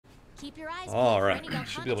Keep your eyes peeled All for right, any Belcana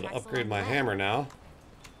should be able to tracks upgrade along my the way. hammer now.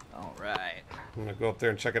 All right. I'm gonna go up there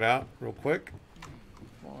and check it out real quick.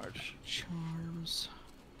 Large charms.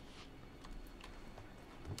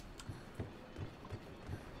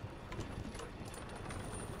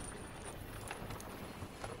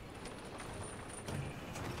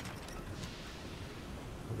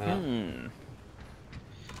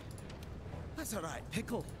 That's all right,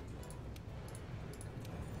 Pickle.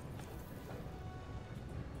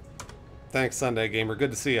 Thanks, Sunday Gamer.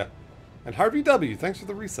 Good to see you. And Harvey W. Thanks for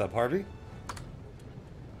the resub, Harvey.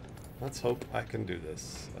 Let's hope I can do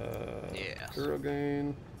this. Yes. Hero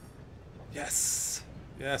gain. Yes.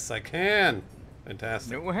 Yes, I can.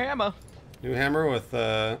 Fantastic. New hammer. New hammer with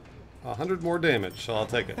 100 more damage, so I'll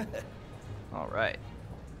take it. All right.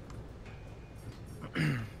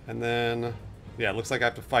 And then, yeah, it looks like I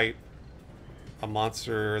have to fight a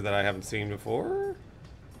monster that I haven't seen before.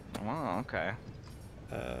 Oh, okay.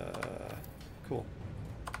 Cool.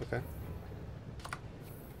 Okay.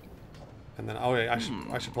 And then, oh yeah, I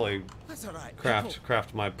should probably That's all right,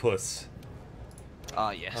 craft my puss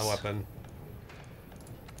Yes. a weapon.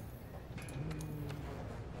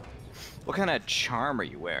 What kind of charm are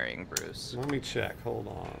you wearing, Bruce? Let me check. Hold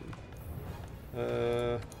on.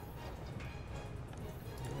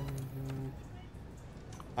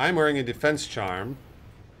 I'm wearing a defense charm.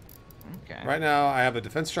 Okay. Right now, I have a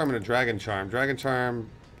defense charm and a dragon charm. Dragon charm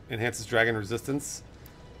enhances dragon resistance,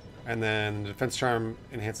 and then defense charm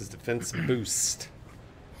enhances defense boost.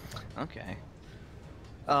 Okay.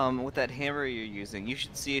 With that hammer you're using, you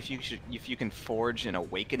should see if you can forge an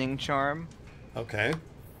awakening charm. Okay.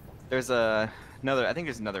 There's another. I think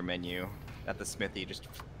there's another menu at the smithy. Just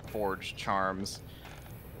forge charms.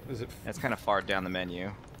 Is it It's kind of far down the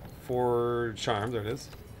menu. for charm? There it is.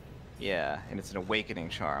 Yeah, and it's an awakening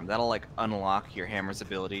charm. That'll like unlock your hammer's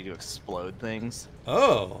ability to explode things.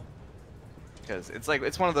 Oh, Because it's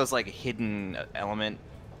one of those like hidden element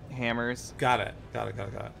hammers. got it. Got it.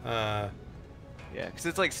 Yeah, because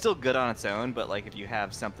it's like still good on its own, but like if you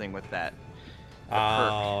have something with that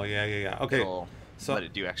Oh, yeah. Okay. it'll So, let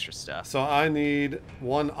it do extra stuff. so I need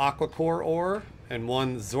one aqua core ore and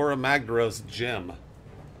one Zora Magdaros gem.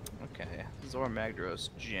 Okay, Zora Magdaros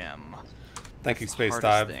gem. Thank you, That's the Space hardest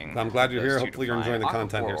Dive. thing I'm glad you're of here. those two Hopefully to you're enjoying the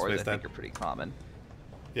find. content here, Aquacore ores, Space I think Dive. are pretty common.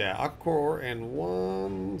 Yeah, aqua core ore and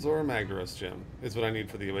one Zora Magdaros gem is what I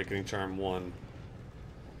need for the Awakening Charm 1.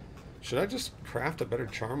 Should I just craft a better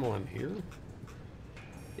charm one here?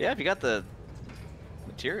 Yeah, if you got the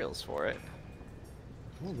materials for it.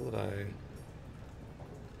 What would I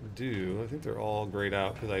do? I think they're all grayed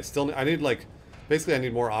out because I need like, basically I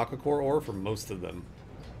need more aqua core ore for most of them.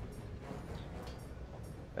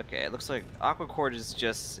 Okay, it looks like Aquacord is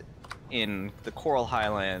just in the Coral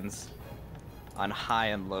Highlands on high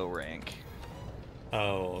and low rank.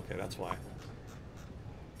 Oh, okay, that's why.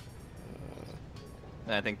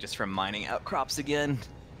 And I think just from mining outcrops again,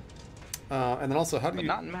 And then also, but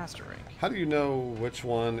not in master rank. how do you know which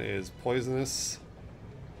one is poisonous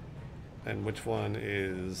and which one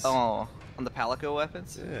is? Oh, on the Palico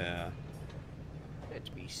weapons? Yeah.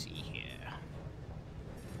 Let me see here.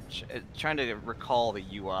 Trying to recall the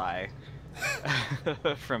UI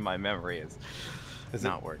from my memory is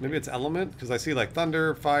not working. Maybe it's element because I see like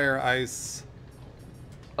thunder, fire, ice,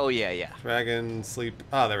 Oh yeah. dragon, sleep.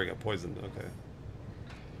 Ah, there we go. Poison. Okay.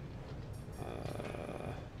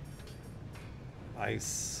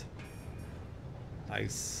 Ice.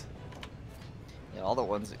 Yeah, all the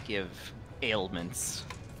ones that give ailments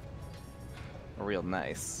are real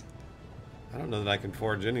nice. I don't know that I can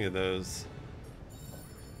forge any of those,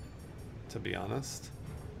 to be honest.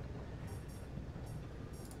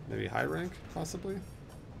 Maybe high rank, possibly?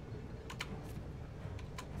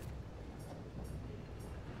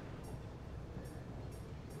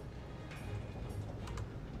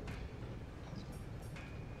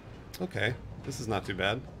 Okay, this is not too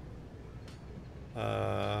bad.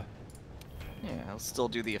 Yeah, I'll still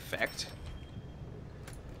do the effect.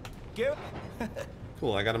 Go.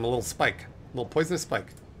 Cool, I got him a little spike. A little poisonous spike.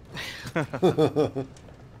 There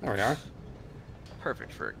we are.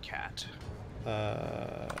 Perfect for a cat.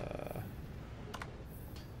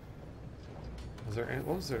 Was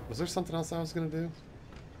there something else I was gonna do?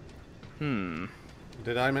 Hmm.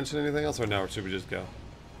 Did I mention anything else or no, or should we just go?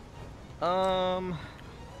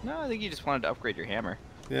 No, I think you just wanted to upgrade your hammer.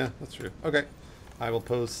 Yeah, that's true. Okay. I will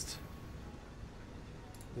post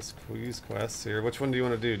this quiz quest here. Which one do you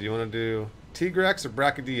want to do? Do you want to do Tigrex or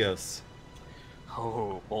Brachydios?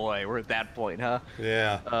 Oh boy, we're at that point, huh?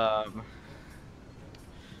 Yeah.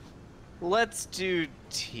 Let's do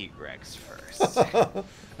Tigrex first.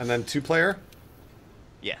 And then 2-player?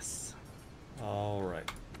 Yes.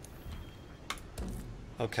 Alright.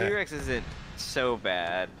 Okay. Tigrex isn't so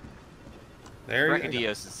bad. There you go.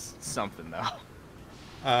 Brachydios is something though.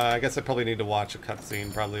 I guess I probably need to watch a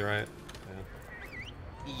cutscene, probably, right?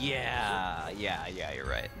 Yeah, you're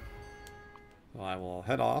right. Well, I will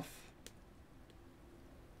head off.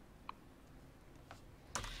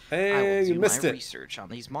 I Hey, will you do missed my it. research on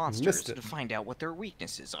these monsters Missed it. to find out what their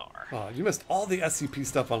weaknesses are. Oh, you missed all the SCP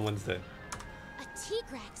stuff on Wednesday. A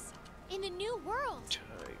Tigrex in a new world.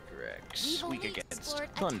 Tigrex, We've weak only against explored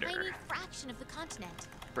a thunder. tiny fraction of the continent.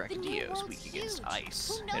 The new Brachydios, world's weak against huge. ice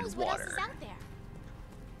Who knows and what water. else is out there?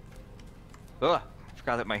 Ugh, I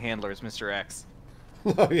forgot that my handler is Mr. X.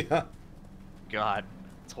 Oh, yeah. God,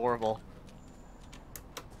 it's horrible.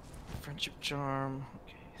 Friendship charm.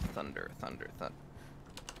 Okay, thunder.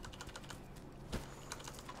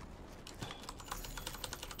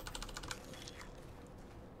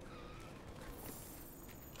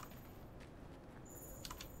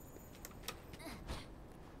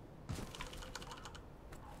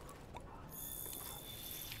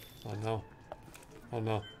 Oh, no. Oh,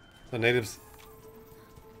 no. The natives.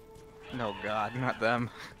 No, God, not them.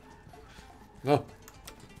 No.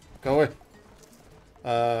 Go away. Do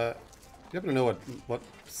you happen to know what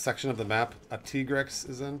section of the map a Tigrex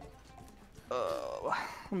is in?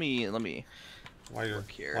 Let me While you're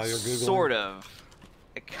look here. Googling? Sort of.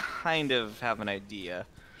 I kind of have an idea.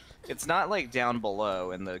 It's not like down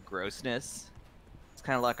below in the grossness. It's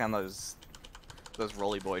kind of like on those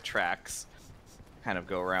Rolly Boy tracks. Kind of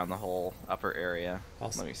go around the whole upper area.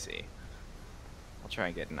 Also- Let me see. I'll try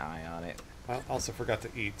and get an eye on it. I also forgot to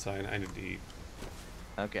eat, so I need to eat.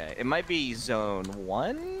 Okay, it might be zone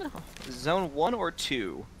 1? Zone 1 or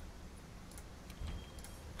 2?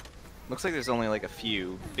 Looks like there's only like a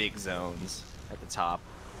few big zones at the top.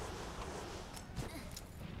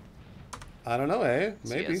 I don't know, eh?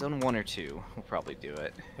 So Maybe. yeah, zone 1 or 2 will probably do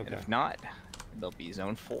it. And Okay. if not, there'll be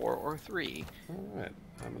zone 4 or 3. Alright,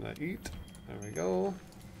 I'm gonna eat. There we go.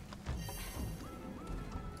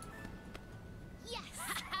 Yes.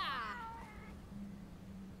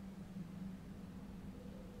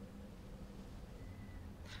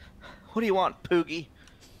 What do you want, Poogie?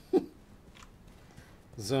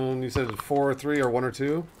 Zone, you said 4 or 3 or 1 or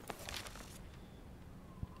 2?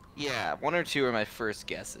 Yeah, 1 or 2 are my first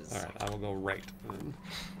guesses. Alright, I will go right then.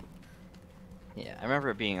 Yeah, I remember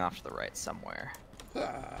it being off to the right somewhere.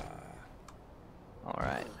 Alright,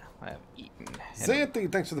 I have eaten. and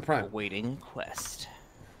Xanthi, thanks for the prime. awaiting quest.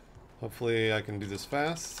 Hopefully I can do this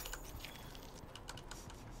fast.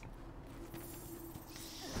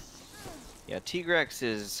 Yeah, Tigrex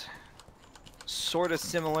is sort of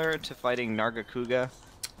similar to fighting Nargacuga,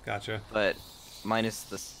 Gotcha. but minus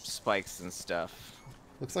the spikes and stuff.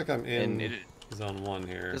 Looks like I'm And in it zone 1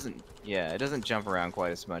 here. it doesn't jump around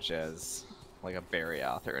quite as much as like a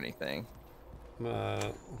Barioth or anything.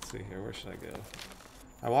 Let's see here, where should I go?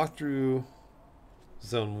 I walked through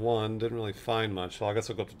zone 1, didn't really find much, so I guess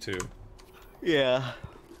I'll go up to 2. Yeah.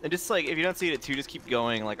 And just like if you don't see it at 2, just keep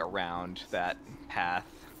going like around that path.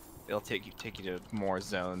 It'll take you to more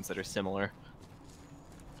zones that are similar.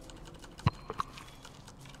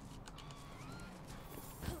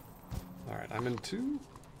 Alright, I'm in 2.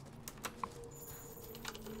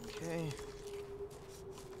 Okay.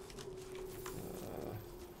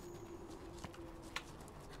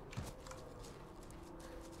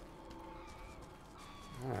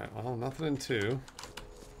 Alright, well, nothing in 2.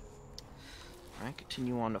 Alright,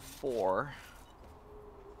 continue on to 4.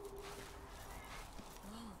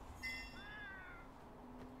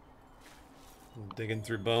 I'm digging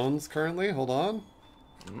through bones currently, hold on.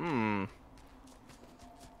 Mmm.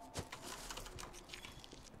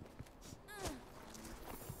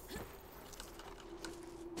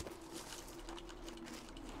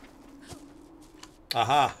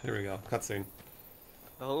 Aha, here we go, cutscene.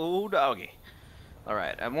 Oh, doggy.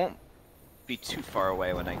 Alright, I won't be too far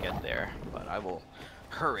away when I get there, but I will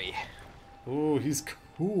hurry. Ooh, he's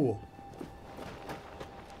cool.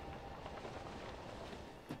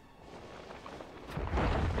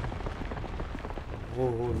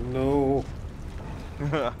 Oh no.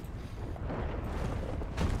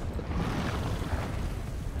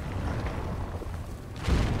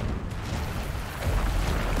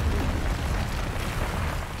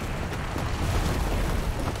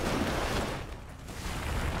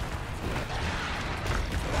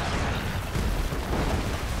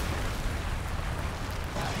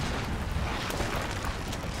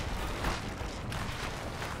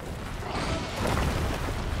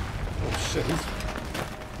 Shit,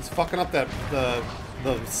 he's fucking up the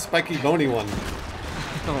spiky bony one.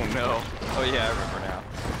 Oh no. Oh yeah, I remember now.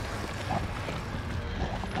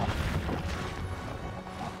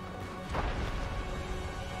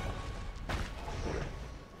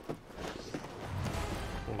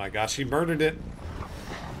 my gosh, he murdered it.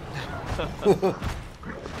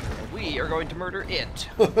 We are going to murder it.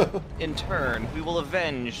 In turn, we will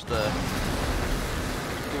avenge the...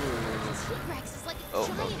 Tigrex is like a Oh,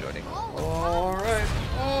 giant no, Jody. ball of Alright.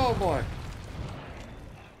 Oh boy.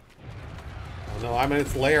 Oh no, I'm in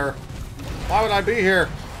its lair. Why would I be here?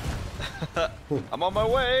 I'm on my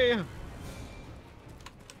way.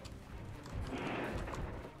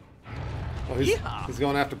 Oh, he's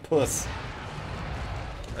going after Puss.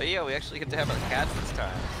 Oh yeah, we actually get to have our cats this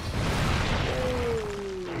time.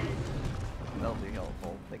 That'll be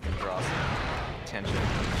helpful. They can draw some attention.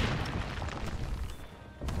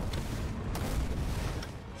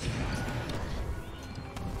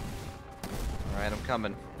 Alright, I'm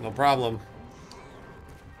coming. No problem.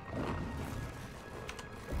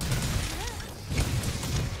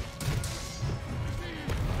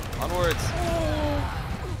 Onwards!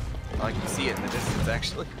 Oh, I can see it in the distance,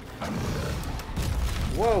 actually.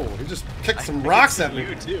 Whoa, he just kicked some I rocks can at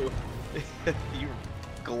me. see you, too. You're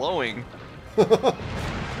glowing.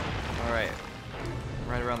 Alright.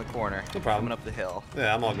 Right around the corner. No problem. Coming up the hill.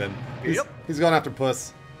 Yeah, I'm all good. He's, Yep. he's going after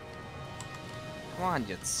Puss. Come on,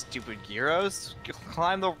 you stupid gyros.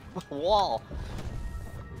 Climb the wall.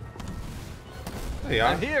 There you are.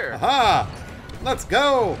 I'm here. Aha! Let's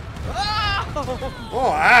go! Ah!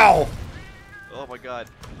 Oh, ow! Oh my god.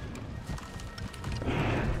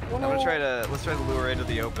 Oh, I'm gonna try to, let's try to lure into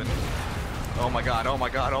the open. Oh my god, oh my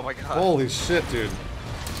god, oh my god. Holy shit, dude.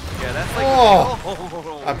 Yeah, that's like,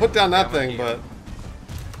 Oh! I put down that I'm thing, gonna-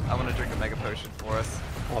 but... I'm gonna drink a mega potion for us.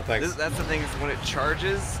 Oh, thanks. That's the thing, is when it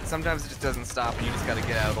charges, sometimes it just doesn't stop and you just gotta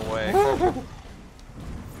get out of the way.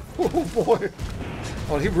 Oh, boy.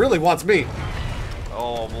 Oh, he really wants me.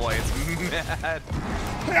 Oh boy, it's mad.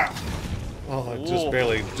 Oh, I Whoa.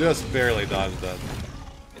 just barely dodged that.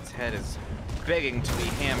 Its head is begging to be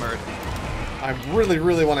hammered. I really,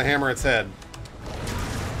 really want to hammer its head.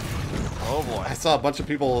 Oh boy. I saw a bunch of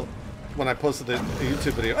people when I posted the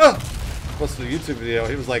YouTube video. Oh! Posted the YouTube video.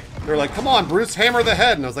 He was like, they were like, "Come on, Bruce, hammer the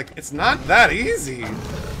head," and I was like, "It's not that easy."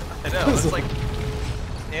 I know, it's like,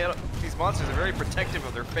 these monsters are very protective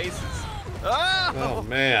of their faces. Ah! Oh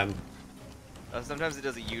man. Sometimes it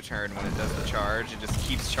does a U-turn when it does the charge. It just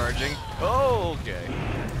keeps charging. Oh, okay.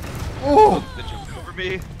 Oh! Did you over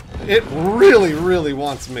me? It really, really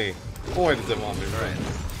wants me. Boy, does it want me. Alright.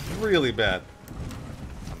 Really bad.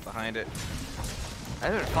 I'm behind it. I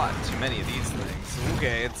haven't fought too many of these things.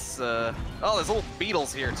 Okay, it's, oh, there's little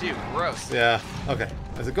beetles here, too. Gross. Yeah. Okay.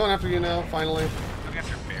 Is it going after you now, finally? Look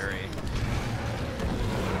after Barry.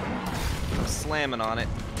 I'm slamming on it.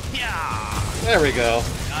 Yeah! There we go.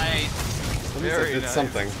 Nice. At least Very it did nice.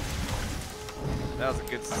 something. That was a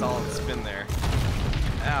good solid spin there.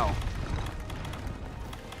 Ow.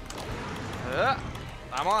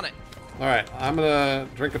 I'm on it. Alright, I'm gonna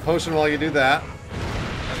drink a potion while you do that.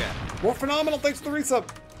 Okay. More phenomenal, thanks to the resub.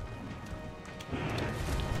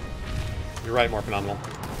 You're right, more phenomenal.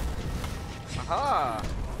 Aha!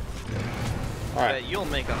 Alright. Bet you'll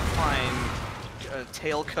make a fine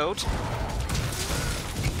tail coat.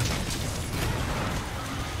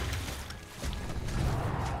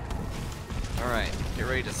 Alright, get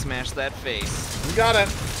ready to smash that face. You got it.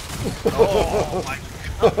 Oh my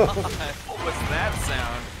god! What was that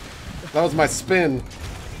sound? That was my spin.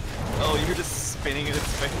 Oh, you're just spinning in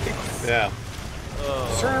its face? Yeah.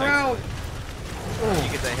 Oh, Turn around.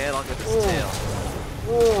 You get the head, I'll get this tail.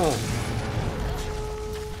 Oh.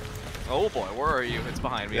 Oh boy, where are you? It's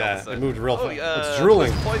behind me all of a Yeah, it sudden. moved real Oh, fast. It's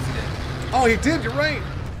drooling. Poisoned it. Oh, he did. You're right.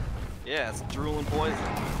 Yeah, it's drooling poison.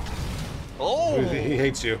 Oh! He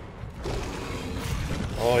hates you.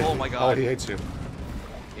 Oh, Oh my god. Oh, he hates you.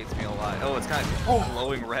 Hates me a lot. Oh, it's got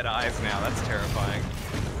glowing red eyes now. That's terrifying.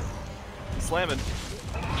 Slamming.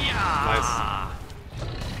 Yeah!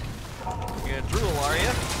 You gonna drool, are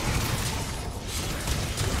you?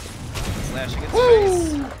 Slashing its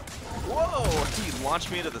face. Whoa! He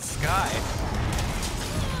launched me into the sky.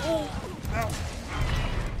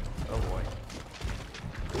 Oh boy.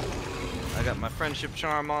 I got my friendship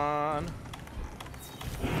charm on.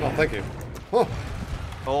 Oh, thank you. Oh,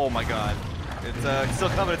 Oh my god. It's still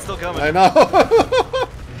coming, it's still coming. I know.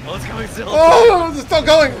 Oh, it's coming still. Oh, it's still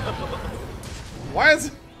going. Why is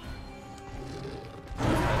it? I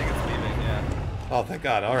think it's leaving, yeah. Oh, thank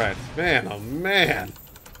God. All right. Man, oh, man.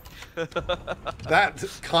 That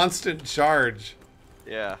constant charge.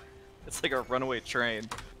 Yeah. It's like a runaway train.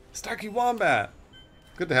 Starkey Wombat.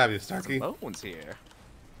 Good to have you, Starkey. Bones here.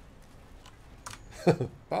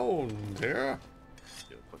 Bones here.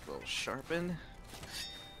 Do a quick little sharpen.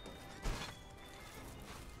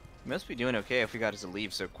 We must be doing okay if we got to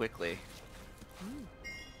leave so quickly.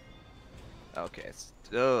 Okay.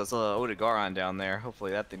 Oh, there's a Odegaron down there.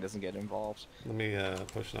 Hopefully that thing doesn't get involved. Let me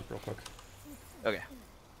potion up real quick. Okay.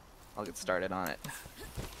 I'll get started on it.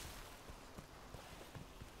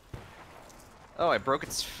 Oh, I broke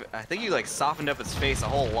its... I think you, like, softened up its face a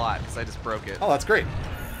whole lot, because I just broke it. Oh, that's great.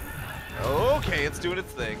 Okay, it's doing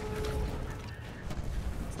its thing.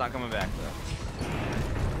 It's not coming back, though.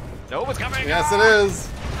 Nope, it's coming! Yes, it is.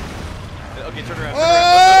 Okay, turn around.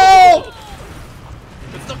 Oh!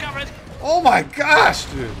 It's still coming! Oh my gosh,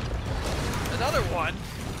 dude. Another one!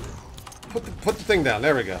 Put the thing down.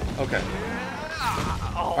 There we go. Okay.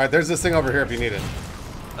 Oh. All right, there's this thing over here if you need it.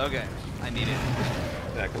 Okay, I need it.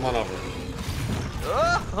 Yeah, come on over.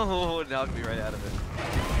 Oh, now I can be right out of it.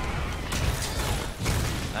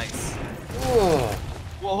 Nice. Oh.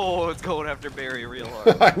 Whoa, it's going after Barry real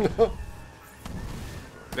hard. I know.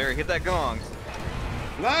 Barry, hit that gong.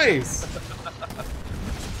 Nice.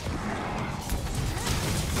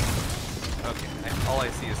 Okay, all I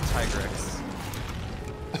see is Tigrex.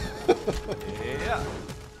 Yeah.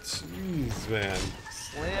 Jeez, man.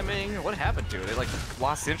 Slamming. What happened to it? It like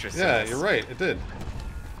lost interest in Yeah, this. you're right. It did.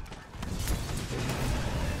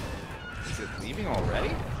 Is it leaving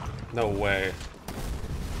already? No way.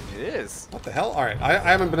 It is. What the hell? All right, I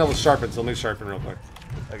haven't been able to sharpen, so let me sharpen real quick.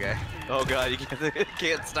 Okay. Oh god, you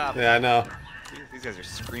can't stop. Yeah, I know. These guys are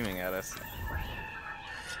screaming at us.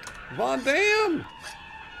 Von Dam!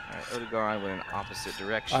 Alright, Odegaron went in opposite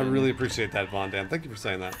direction. I really appreciate that, Von Dam. Thank you for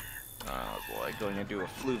saying that. Oh boy, going into a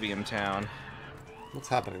fluvium town. What's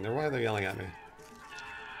happening there? Why are they yelling at me?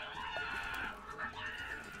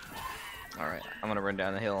 Alright, I'm gonna run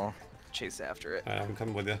down the hill, chase after it. All right, I'm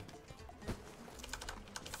coming with you.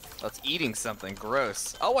 Oh, it's eating something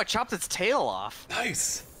gross. Oh, I chopped its tail off.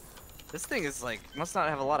 Nice. This thing is like, must not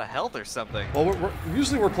have a lot of health or something. Well,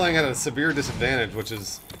 usually we're playing at a severe disadvantage, which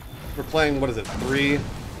is we're playing, what is it, three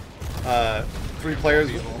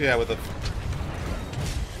players? Yeah, with a...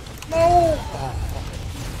 No! Oh.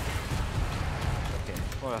 Okay,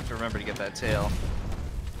 we'll have to remember to get that tail.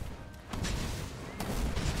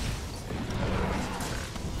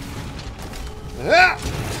 Ah!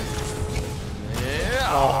 Yeah!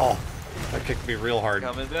 Oh, that kicked me real hard.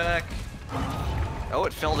 Coming back. Oh,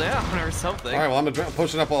 it fell down or something. All right, well, I'm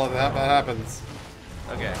pushing up while that happens.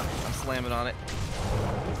 Okay, I'm slamming on it.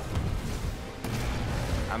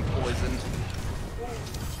 I'm poisoned.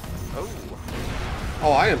 Oh.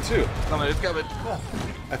 Oh, I am too. It's coming. Oh,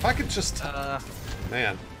 if I could just...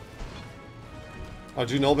 Man. Oh,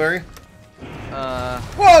 did you Nullberry?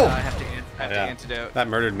 Whoa! I have to antidote. That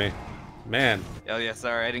murdered me. Man. Oh yeah,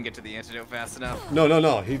 sorry, I didn't get to the antidote fast enough.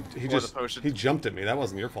 No. He just... the potion. He jumped at me. That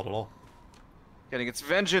wasn't your fault at all. Getting its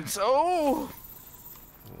vengeance. Oh!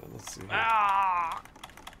 Let's see here. Ah!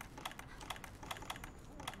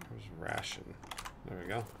 There's ration. There we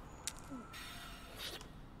go.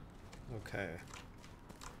 Okay.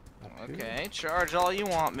 Up here. Okay, charge all you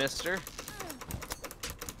want, mister.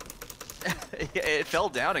 It fell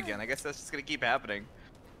down again. I guess that's just gonna keep happening.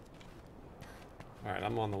 Alright,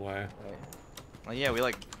 I'm on the way. Well, yeah, we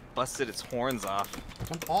like busted its horns off.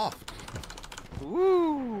 Jump off.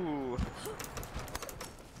 Woo!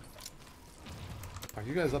 Are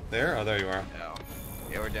you guys up there? Oh, there you are. No.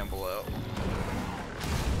 Yeah, we're down below.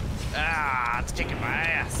 Ah, it's kicking my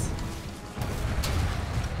ass.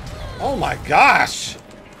 Oh my gosh!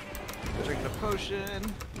 Drinking a potion.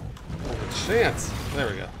 Oh, a chance. There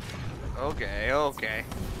we go. Okay.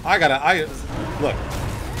 Look,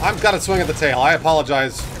 I've got to swing at the tail. I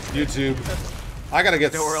apologize, YouTube. I gotta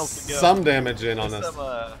get Nowhere else to go. some damage in on this.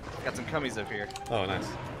 Got some cummies up here. Oh, nice.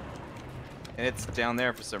 And it's down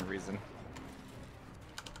there for some reason.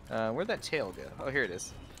 Where'd that tail go? Oh, here it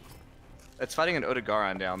is. It's fighting an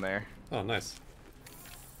Odegaron down there. Oh, nice.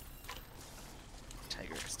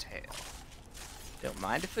 Tiger's tail. Don't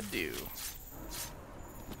mind if I do.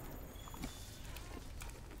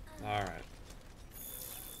 All right.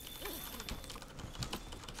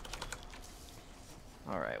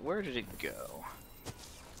 Alright, where did it go?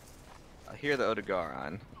 I hear the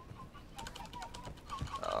Odegaron.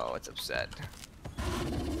 Oh, it's upset.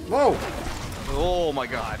 Whoa! Oh my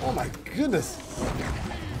god. Oh my goodness!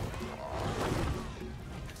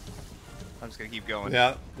 I'm just gonna keep going.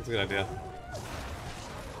 Yeah, that's a good idea.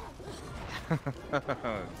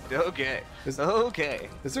 Okay. Okay.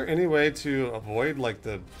 Is there any way to avoid like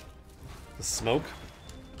the smoke?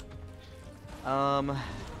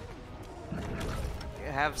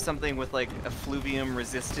 Have something with like effluvium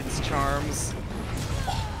resistance charms.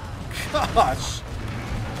 Gosh!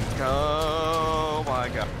 Oh my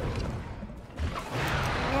god.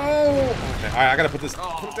 Oh! Okay, alright, I gotta put this.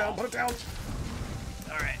 Put it down, put it down!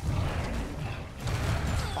 Alright.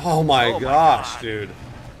 Oh my Oh my gosh, God. dude.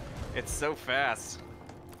 It's so fast.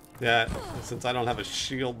 Yeah, since I don't have a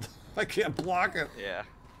shield, I can't block it. Yeah.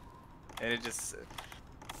 And it just...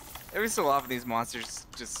 Every so often these monsters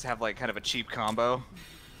just have like kind of a cheap combo.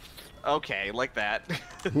 Okay, like that.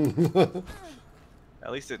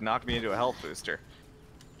 At least it knocked me into a health booster.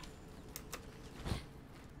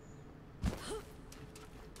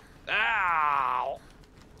 Ow!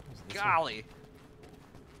 Golly!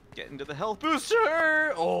 Get into the health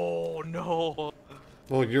booster! Oh no!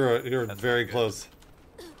 Well, you're That's very good. close.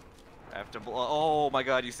 I have to oh my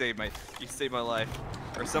god, you saved my life.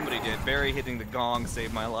 Or somebody did. Barry hitting the gong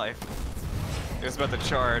saved my life. It was about to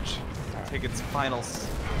charge. Take its final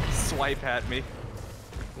swipe at me.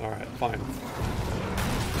 Alright, fine.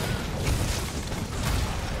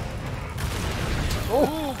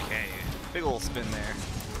 Okay. Big ol' spin there.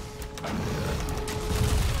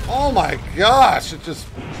 Oh my gosh, it just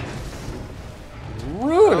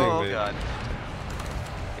ruining Oh me. god.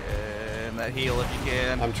 And that heal if you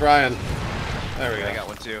can. I'm trying. There we Okay, go. I got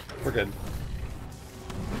one too. We're good.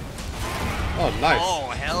 Oh, nice. Oh,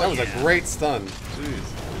 hell that was yeah. a great stun. Jeez.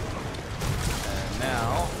 And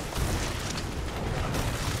now...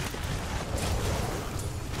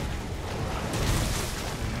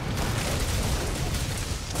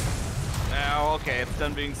 Now, okay, it's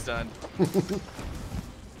done being stunned.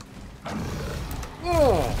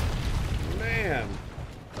 Oh, man.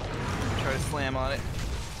 Try to slam on it.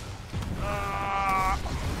 Ah.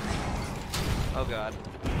 Oh god.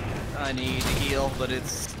 I need to heal, but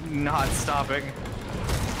it's not stopping.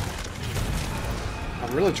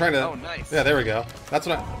 I'm really trying to. Oh, nice. Yeah, there we go. That's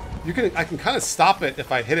what I can kind of stop it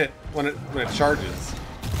if I hit it when it charges.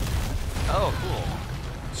 Oh,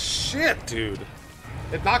 cool. Shit, dude.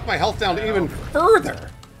 It knocked my health down even further.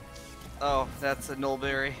 Oh, that's a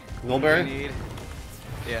nullberry. Nullberry? I need.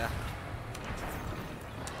 Yeah.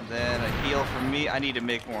 And then a heal for me. I need to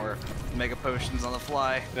make more mega potions on the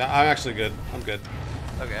fly. Yeah, I'm actually good. I'm good.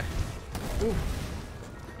 Okay. Ooh.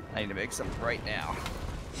 I need to make some right now.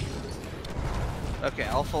 Okay,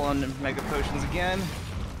 I'll full on mega potions again.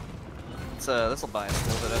 This will buy us a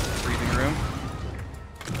little bit of breathing room.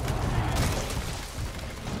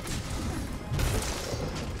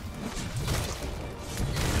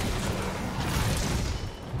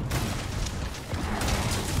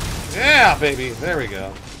 Yeah, baby. There we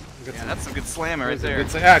go. Get Yeah, some- that's some good slamming right some there.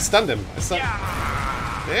 good yeah, I stunned him.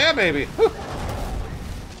 Yeah, baby. Whew.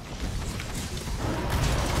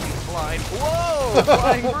 Flying. Whoa!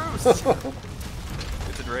 Flying Bruce!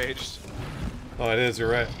 It's enraged. Oh, it is. You're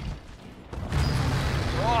right.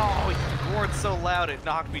 Oh, he roared so loud it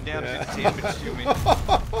knocked me down and did damage to me.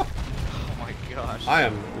 Oh my gosh. I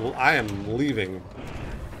am leaving.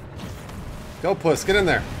 Go, Puss. Get in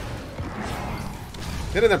there.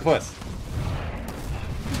 Get in there, Puss.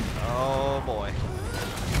 Oh boy.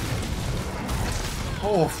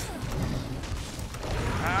 Oh.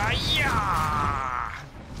 Yeah!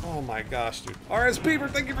 Oh my gosh, dude. RS Beaver,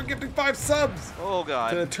 thank you for gifting 5 subs. Oh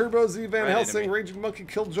god. To Turbo Z, Van Right into Helsing, me. Raging Monkey,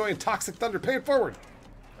 Killjoy, and Toxic Thunder. Pay it forward.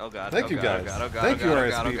 Oh god. Thank oh you, god, guys. Oh god, oh god, Thank oh you, god,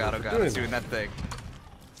 RS oh god, oh Beaver, god, oh for god. doing It's that. doing that thing.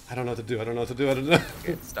 I don't know what to do. I don't know what to do. I don't know.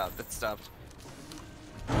 Okay, it stopped. It stopped.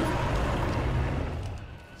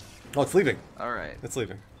 Oh, it's leaving. Alright. It's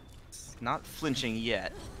leaving. It's not flinching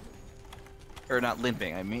yet. Or not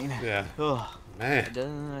limping, I mean. Yeah. Ugh. Man.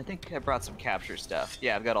 And, I think I brought some capture stuff.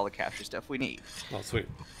 Yeah, I've got all the capture stuff we need. Oh, sweet.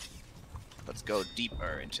 Let's go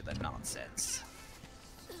deeper into the nonsense.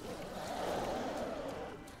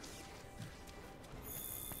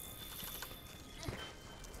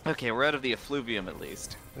 Okay, we're out of the effluvium at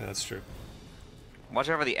least. Yeah, that's true. Watch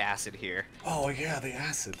out for the acid here. Oh, yeah, the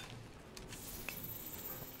acid.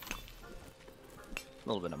 A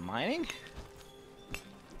little bit of mining.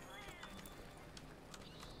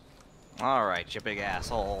 Alright, you big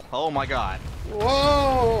asshole. Oh my god.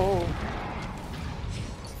 Whoa!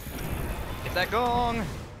 Hit that gong!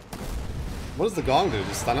 What does the gong do?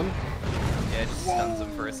 Just stun him? Yeah, it just stuns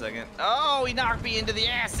him for a second. Oh, he knocked me into the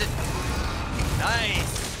acid!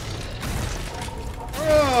 Nice!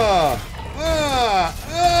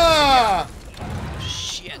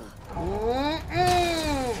 Shit.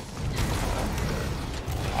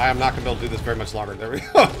 I am not going to be able to do this very much longer. There we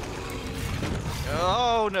go.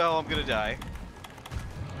 Oh no, I'm gonna die.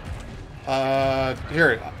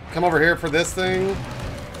 Here, come over here for this thing.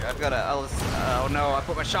 I've got a. Oh no, I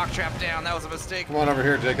put my shock trap down. That was a mistake. Come on over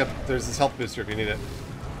here, Jacob. There's this health booster if you need it.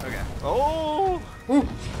 Okay. Oh! Ooh.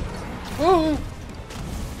 Ooh.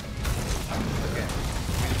 Okay.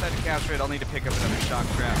 If we decide to capture it, I'll need to pick up another shock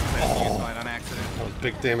trap. I used mine on accident. That was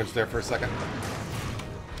big damage there for a second.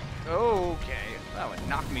 Okay. That would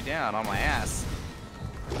knock me down on my ass.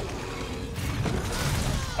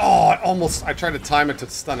 Oh, I tried to time it to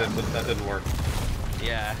stun it, but that didn't work.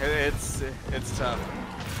 Yeah, it's tough.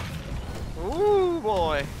 Ooh,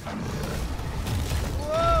 boy.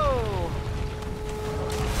 Whoa.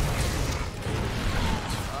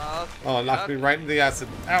 Oh, it knocked me right into the acid.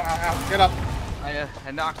 Ow, ow, ow. Get up.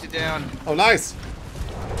 I knocked it down. Oh, nice.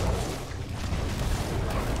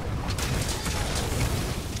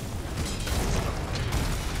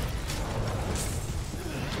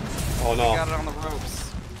 Oh, no. We got it on the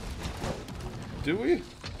ropes. Do we?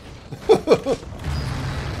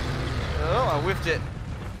 Oh, I whiffed it.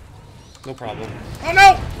 No problem. Oh,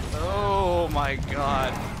 no! Oh, my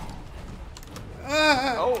God.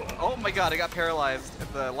 Ah. Oh my God, I got paralyzed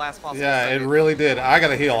at the last possible Yeah, it second. really did. I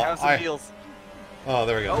gotta heal. I have some heals. Oh,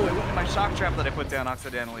 there we go. Oh, it went in my shock trap that I put down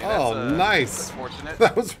accidentally. Oh, That's, nice. That's fortunate.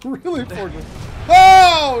 That was really fortunate.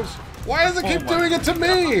 Oh! Why does it keep my doing it to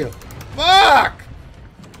me? Fuck!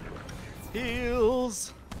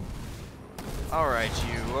 Heals. All right,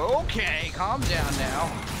 you. Okay, calm down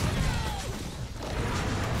now.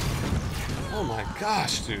 Oh my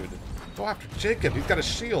gosh, dude. Go after Jacob. He's got a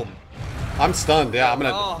shield. I'm stunned. Yeah, I'm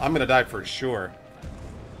gonna die for sure.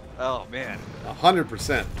 Oh man.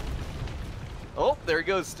 100%. Oh, there he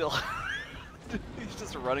goes still. He's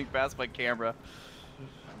just running past my camera.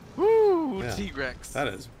 Woo, Yeah, Tigrex. that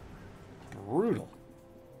is brutal.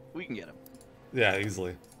 We can get him. Yeah,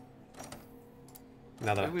 easily.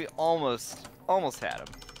 Now that We almost had him.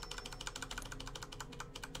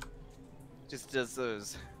 Just does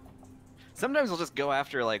those. Sometimes he'll just go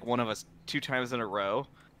after like one of us 2 times in a row.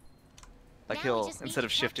 Like Now we he'll, just need instead to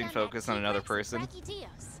of track shifting down that focus on another Tigrex person. Wacky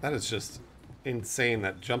Dios. that is just insane,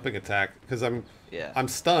 that jumping attack, because I'm Yeah.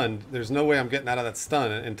 stunned. There's no way I'm getting out of that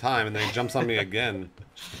stun in time, and then he jumps on me again.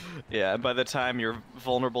 Yeah, and by the time you're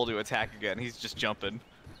vulnerable to attack again, he's just jumping.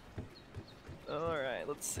 Alright,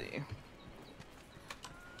 let's see.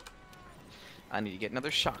 I need to get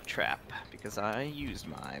another shock trap, because I used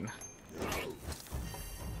mine.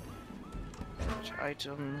 Which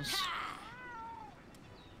items?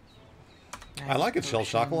 I like it, Shell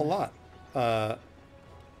Shockle, a lot.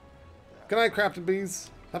 Good night, Crafted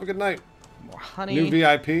Bees. Have a good night. More honey. New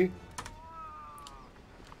VIP.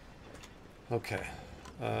 Okay.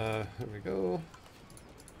 Here we go.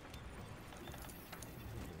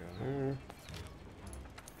 Here.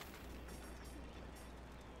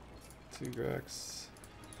 Tigrex.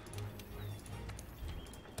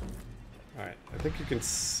 Alright, I think you can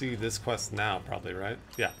see this quest now, probably, right?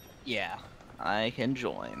 Yeah. Yeah, I can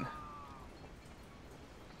join.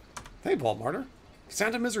 Hey, Vault Martyr.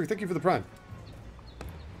 Sound of Misery, thank you for the prime.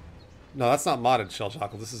 No, that's not modded, Shell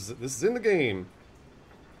Shockle. This is in the game.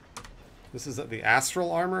 This is the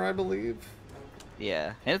Astral Armor, I believe.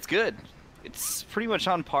 Yeah, and it's good. It's pretty much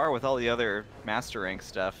on par with all the other Master Rank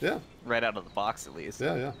stuff. Yeah. Right out of the box, at least.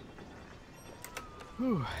 Yeah, yeah.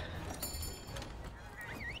 Whew.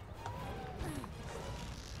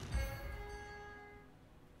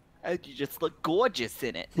 And you just look gorgeous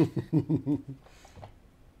in it.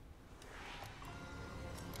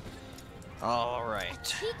 All right.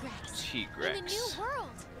 Tigrex. In the Tigrex. new world.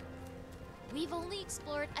 We've only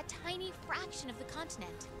explored a tiny fraction of the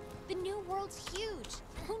continent. The new world's huge.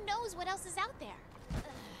 Who knows what else is out there?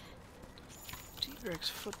 Tigrex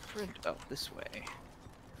footprint. Oh, this way.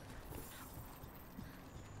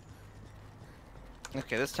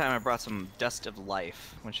 Okay, this time I brought some Dust of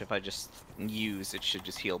Life, which if I just use, it should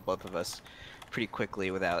just heal both of us pretty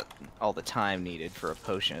quickly without all the time needed for a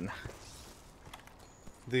potion.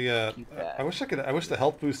 The Keep that. I wish the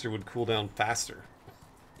health booster would cool down faster.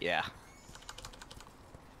 Yeah.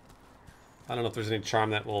 I don't know if there's any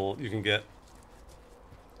charm that you can get.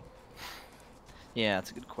 Yeah,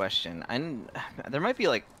 that's a good question. There might be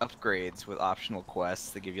like upgrades with optional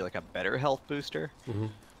quests that give you like a better health booster. Mm-hmm.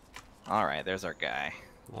 Alright, there's our guy.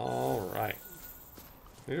 All right.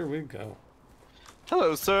 Here we go.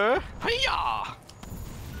 Hello, sir. Hiya!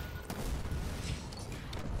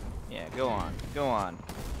 Yeah, go on. Go on.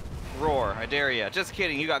 Roar, I dare ya. Just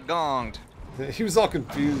kidding, you got gonged. He was all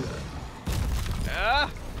confused. Ah!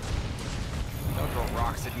 Don't throw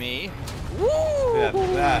rocks at me. Woo! Yeah,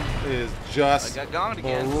 that is I just got gonged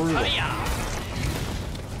again. brutal. Hiya!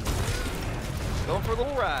 Going for a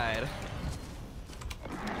little ride.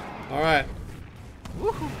 All right,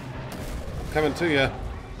 Woohoo! coming to you.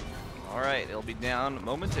 Alright, it'll be down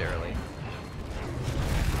momentarily.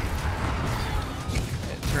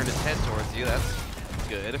 It turned its head towards you, that's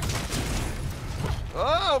good.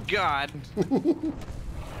 Oh god!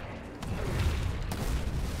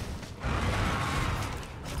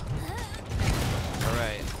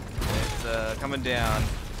 Alright, it's coming down.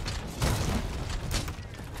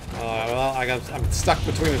 Well, I'm stuck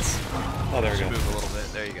between its... Oh, there we go. Move a little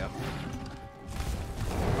bit. There you go.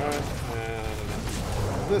 Alright,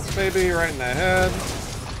 and this baby right in the head.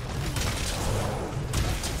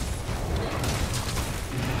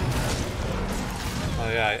 Oh,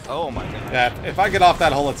 yeah. Oh my god. Yeah, if I get off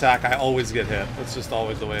that whole attack, I always get hit. That's just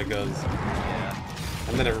always the way it goes. Yeah.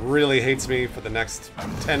 And then it really hates me for the next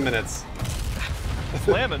 10 minutes.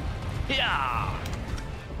 Slamming. Yeah.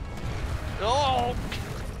 Oh.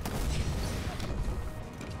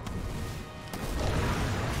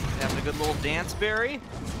 Having a good little dance, Barry.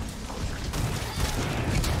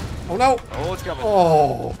 Oh no! Oh, it's coming.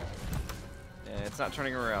 Oh! Yeah, it's not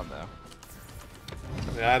turning around though.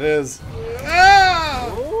 Yeah, it is. Ah!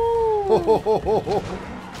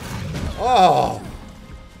 Oh!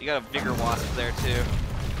 You got a bigger wasp there too.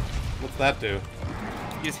 What's that do?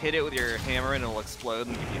 You just hit it with your hammer and it'll explode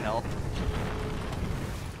and give you health.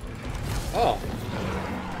 Oh.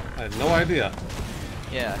 I had no idea.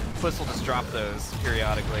 Yeah, Puss will just drop those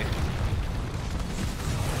periodically.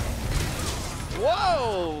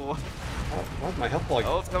 Whoa! Oh, why's my health like...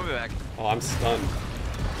 Oh, it's coming back. Oh, I'm stunned.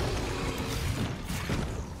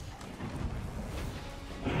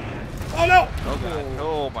 Oh no! Oh god.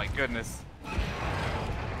 Oh my goodness.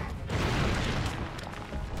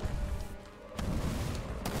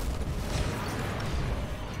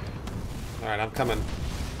 Alright, I'm coming.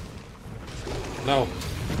 No.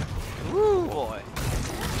 Woo, boy.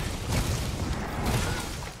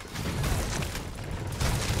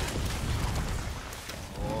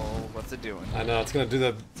 Oh, what's it doing? I know, it's gonna do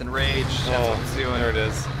the... It's enraged. That's what it's doing. There it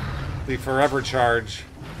is. The forever charge.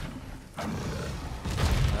 Oh,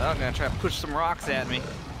 I'm gonna try to push some rocks at me.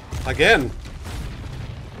 Again!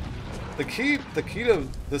 The key to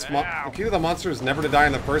this the key to the monster is never to die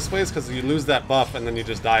in the first place, because you lose that buff and then you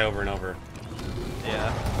just die over and over.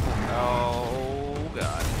 Yeah. Oh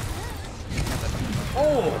god.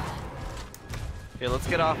 Oh! Here, let's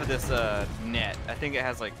get off of this net. I think it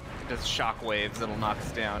has like it does shock waves that'll knock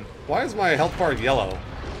us down. Why is my health bar yellow?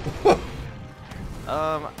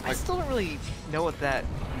 I still don't really know what that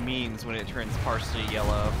means when it turns partially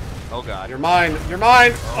yellow. Oh god. You're mine! You're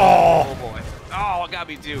mine! Oh Oh! boy. Oh, it got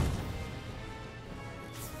me too.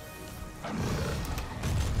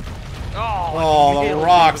 Oh, I the nailed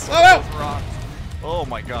rocks. you with Oh, no! those rocks. Oh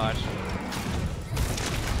my gosh.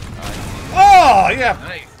 Oh, yeah!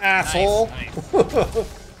 Nice. Asshole! Nice.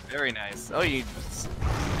 Very nice. Oh, you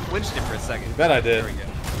winched it for a second. Bet I did. There we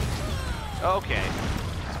go. Okay.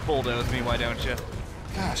 Just bulldoze me, why don't you?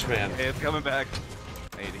 Gosh, man. Okay, it's coming back.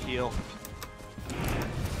 I need to heal.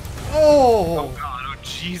 Oh Oh! god, oh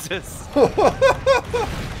Jesus.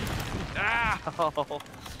 Ow!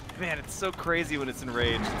 Man, it's so crazy when it's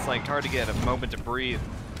enraged. It's like hard to get a moment to breathe.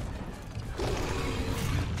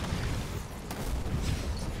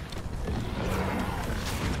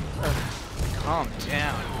 Calm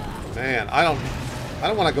down. Man, I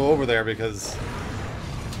don't want to go over there because...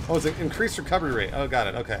 Oh, it's an increased recovery rate. Oh, got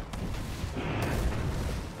it. Okay.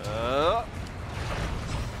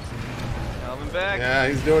 Coming back. Yeah,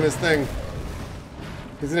 he's doing his thing.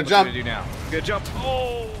 He's gonna What's jump. Gonna do now? Good jump.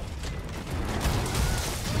 Oh!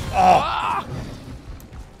 Oh! Ah!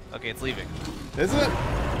 Okay, it's leaving. Is it?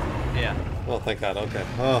 Yeah. Oh, thank God. Okay.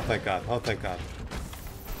 Oh, thank God. Oh, thank God.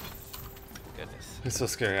 Goodness. He's so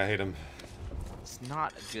scary. I hate him. It's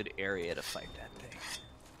not a good area to fight that thing.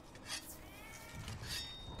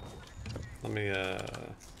 Let me,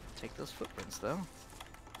 Take those footprints, though.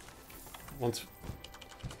 once...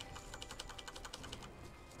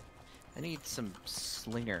 I need some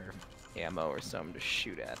slinger ammo or something to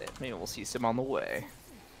shoot at it. Maybe we'll see some on the way.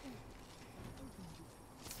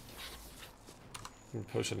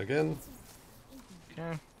 Potion again.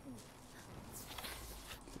 Okay.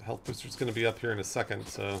 The health booster's gonna be up here in a second,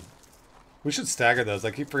 so... We should stagger those.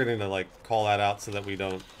 I keep forgetting to, like, call that out so that we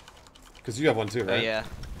don't... Because you have one too, right? Oh, yeah.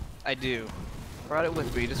 I do. Brought it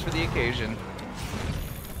with me just for the occasion.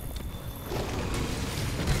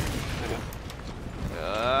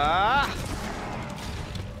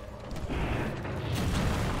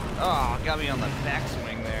 Oh, got me on the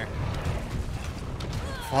backswing there.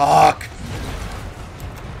 Fuck!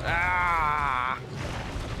 Ah!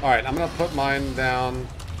 Alright, I'm gonna put mine down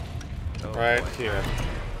Oh, right boy. here.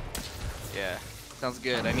 Yeah, sounds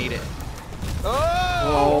good. I need it.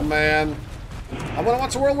 Oh, Oh! man. I wanna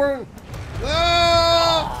watch the world burn!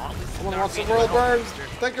 Ah! I wanna watch the world burn!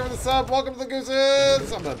 Thank you for the sub! Welcome to the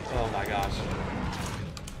Gooses! Oh my gosh.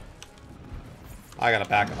 I gotta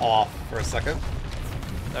back off for a second.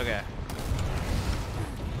 Okay.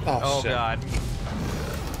 Oh, Oh shit. god.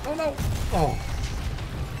 Oh no! Oh.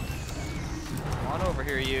 Come on over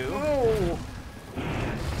here, you. Oh!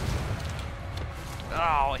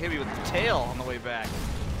 Oh, hit me with the tail on the way back.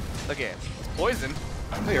 Okay, it's poison.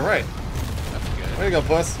 Hey, you're right. That's good. There you go,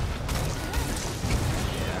 puss.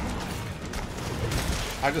 Yeah.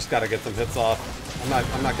 I just gotta get some hits off.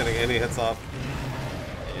 I'm not getting any hits off.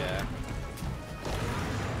 Yeah.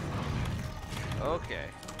 Okay.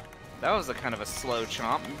 That was a kind of a slow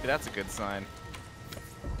chomp. Maybe that's a good sign.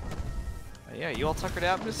 Yeah, you all tuckered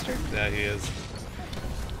out, mister? Yeah, he is.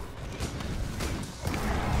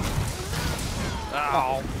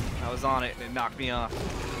 Ow! I was on it and it knocked me off.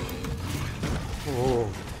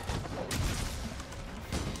 Oh.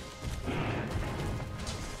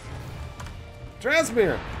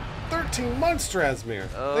 Drasmir! 13 months, Drasmir!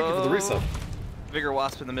 Thank you for the resub. Bigger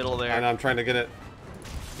wasp in the middle there. I know, I'm trying to get it.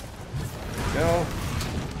 Go.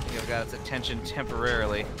 You've got its attention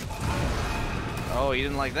temporarily. Oh, you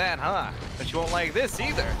didn't like that, huh? But you won't like this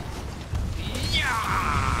either.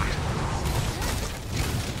 Yeah!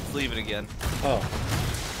 Let's leave it again. Oh.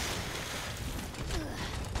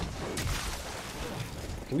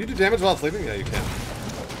 Can you do damage while it's leaving? Yeah, you can.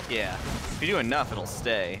 Yeah. If you do enough, it'll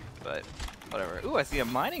stay, but whatever. Ooh, I see a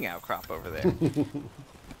mining outcrop over there.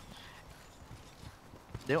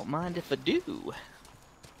 Don't mind if I do.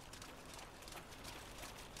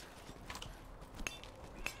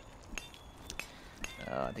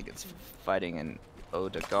 I think it's fighting an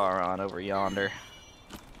Odegaron over yonder.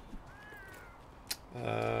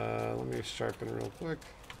 Let me sharpen real quick.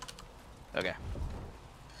 Okay.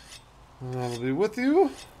 I'll be with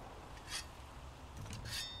you.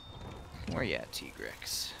 Where you at,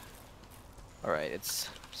 Tigrex? Alright, it's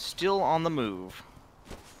still on the move.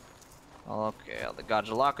 Okay, the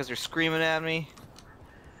Gajalakas are screaming at me.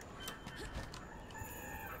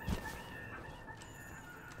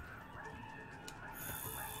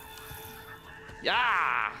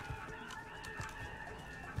 Yeah!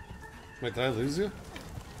 Wait, did I lose you?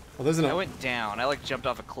 Oh, there's an. I went down. I like jumped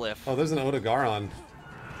off a cliff. Oh, there's an Odegaron.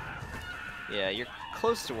 Yeah, you're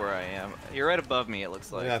close to where I am. You're right above me, it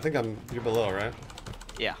looks like. Yeah, I think you're below, right?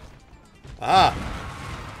 Yeah. Ah!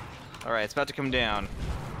 Alright, it's about to come down.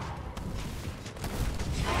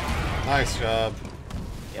 Nice job.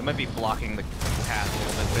 Yeah, it might be blocking the path a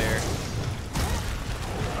little bit there.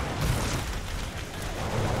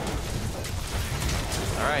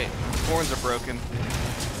 Alright, horns are broken.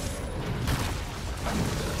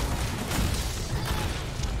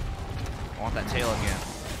 I want that tail again.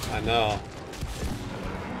 I know.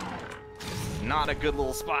 Not a good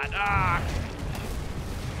little spot. Ah!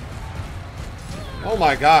 Oh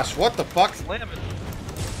my gosh, what the fuck? Slam it.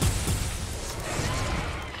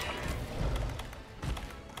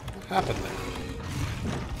 What happened there?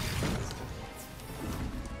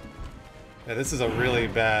 Yeah, this is a really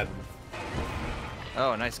bad.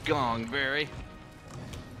 Oh, nice gong, Barry.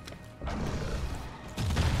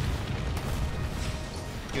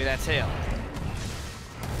 Give me that tail.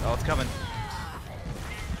 Oh, it's coming.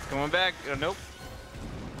 It's coming back. Oh, nope.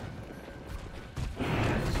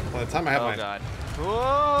 By the time I have my. Oh, God.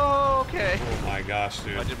 Whoa, okay. Oh my gosh,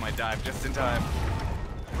 dude. I did my dive just in time.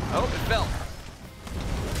 Oh, it fell.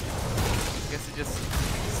 Guess it just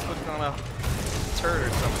slipped on a turd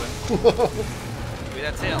or something. Give me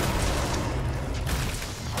that tail.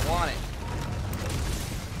 I want it.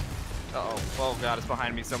 Uh-oh. Oh, God, it's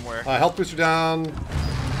behind me somewhere. Health booster down.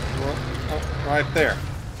 Oh, right there.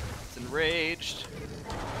 It's enraged.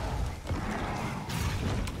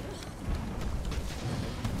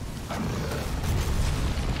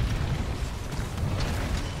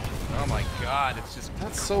 Oh my God, it's just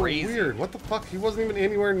That's so crazy. weird. What the fuck? He wasn't even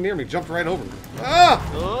anywhere near me. Jumped right over me. Ah!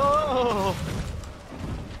 Oh!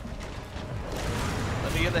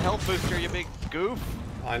 Let me get the health booster, you big goof.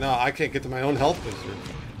 I know. I can't get to my own health booster.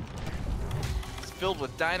 It's filled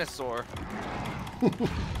with dinosaur. Alright.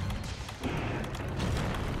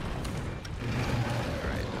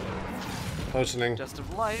 Potioning. Just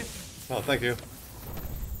of life. Oh, thank you.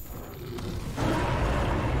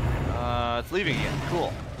 It's leaving again.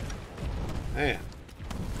 Cool. Man.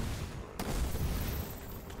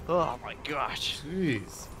 Oh my gosh.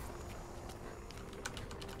 Jeez.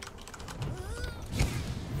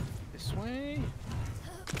 This way.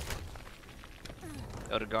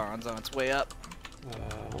 Odegaron's on its way up.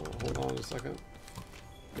 Hold on a second.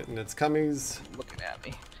 Getting its cummies. Looking at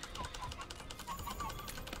me.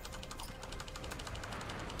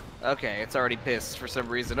 Okay, it's already pissed for some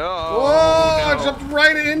reason. Oh, Whoa! no. I jumped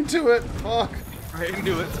right into it. Fuck. Right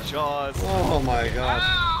into its jaws. Oh my gosh.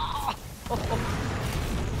 Ah!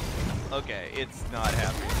 Okay, it's not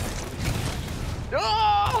happy.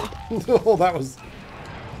 Oh! Oh, that was.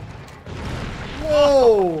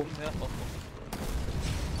 Whoa! No.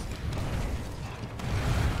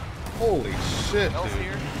 Holy shit, Else dude.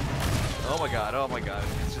 here? Oh my god, oh my god.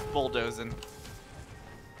 It's just bulldozing.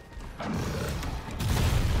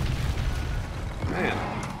 Man.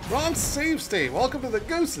 Wrong save state. Welcome to the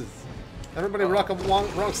gooses. Everybody rock a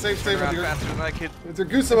wrong save state with Around your, faster than I could. with your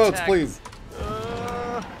goose emotes, attack. please.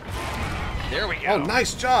 There we go. Oh,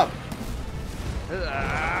 nice job.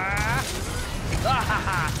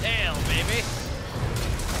 Tail, baby.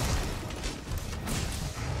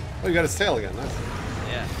 Oh, you got his tail again. Nice.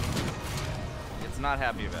 Yeah. It's not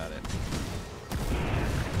happy about it.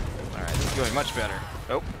 Alright, this is going much better.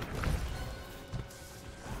 Oh.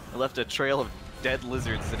 I left a trail of dead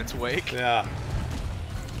lizards in its wake. Yeah.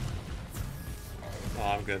 Oh,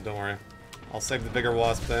 I'm good. Don't worry. I'll save the bigger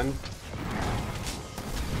wasp then.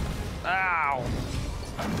 Ow!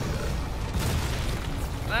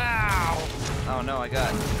 Ow! Oh no, I need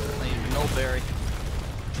a null berry.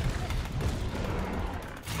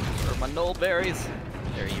 Where are my null berries?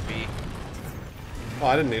 There you be. Oh,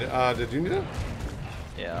 I didn't need it. Did you need it?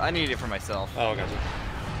 Yeah, I need it for myself. Oh,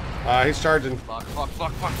 gotcha. He's charging. Fuck, fuck,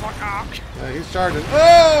 fuck, fuck, fuck, ah! Yeah, he's charging.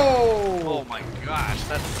 Oh! Oh my gosh,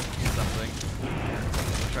 that's something.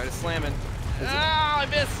 Try to slam it. Ah, I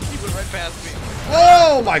missed! He went right past me.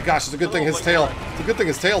 Oh my gosh! It's a good thing Oh his my tail. God. It's a good thing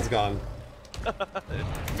his tail's gone. Missing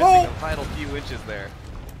Oh! a vital few inches there.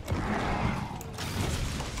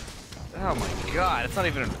 Oh my god, it's not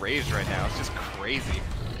even enraged right now. It's just crazy.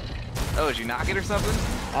 Oh, did you knock it or something?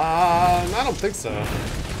 I don't think so.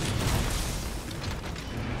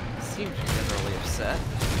 Seems generally upset.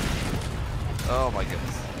 Oh my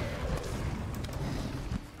goodness.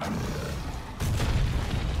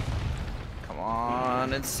 Come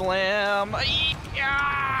on and slam.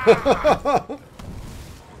 Yeah! I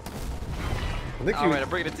think Alright, I'm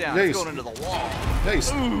bringing it down. Yeah, It's you- going into the wall.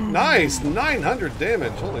 Nice, nice, 900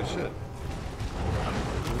 damage. Holy shit.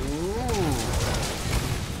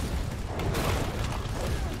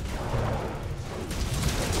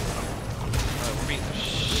 Oh, we're beating the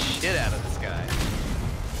shit out of this guy.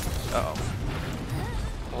 Uh-oh.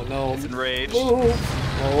 Oh no. It's enraged. Oh.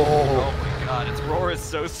 Oh my god, its roar is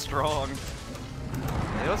so strong.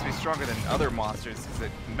 It must be stronger than other monsters because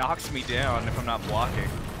it knocks me down if I'm not blocking.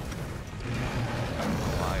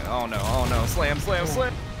 Oh no, oh no. Slam, slam,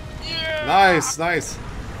 slam. Yeah! Nice, nice.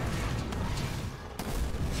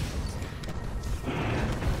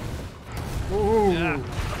 Ooh. Yeah.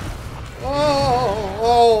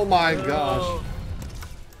 Oh my gosh.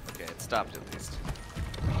 Okay, it stopped at least.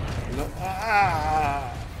 No.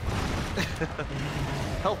 Ah.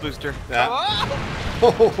 Health booster. Yeah.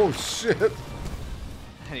 Oh! Oh shit.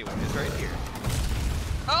 Anyway, it's right here.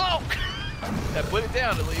 Oh! That put it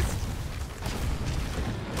down at least.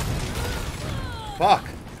 Fuck.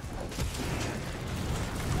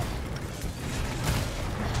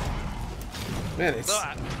 Man,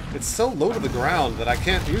 it's so low to the ground that I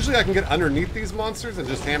can't. Usually I can get underneath these monsters and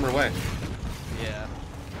just hammer away. Yeah.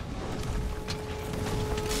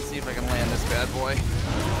 Let's see if I can land this bad boy.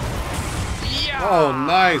 Yeah! Oh,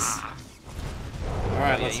 nice. All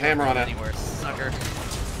right, Yeah, let's you hammer won't on go it. anywhere, sucker.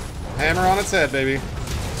 Hammer on its head, baby.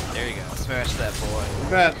 There you go. Smash that boy. You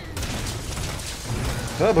bet.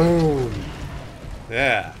 Kaboom.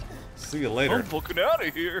 Yeah. See you later. I'm fucking out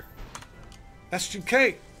of here.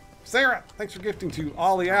 SGK. Sarah, thanks for gifting to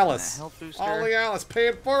Ollie Alice. Health booster. Ollie Alice, pay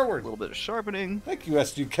it forward. A little bit of sharpening. Thank you,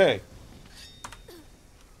 SGK.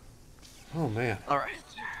 Oh, man. All right.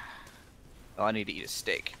 Oh, I need to eat a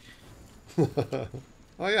steak.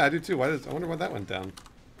 Oh, yeah, I do too. I wonder why that went down.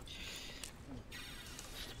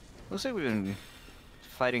 Looks like we've been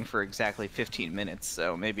fighting for exactly 15 minutes,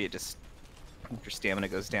 so maybe it just your stamina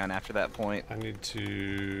goes down after that point. I need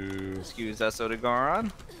to... Excuse us,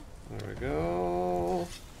 Odegaron. There we go.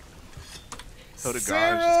 Odegaron's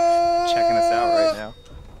Sarah! just checking us out right now.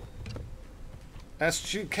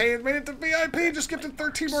 SGK had made it to VIP. Just gifted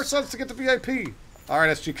 13 more subs to get to VIP. All right,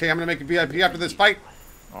 SGK, I'm going to make you VIP after this fight.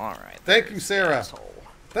 All right. Thank you, there's Sarah. the asshole.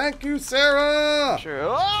 Thank you, Sarah. Sure.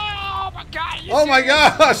 Oh my god! Oh my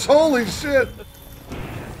gosh! Holy shit!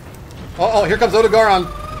 Oh, here comes Odegaron.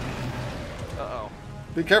 Uh-oh.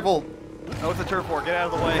 Be careful. Oh, it's a turf war. Get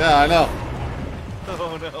out of the way. Yeah, I know.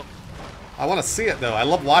 Oh no. I want to see it though. I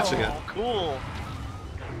love watching it. Cool.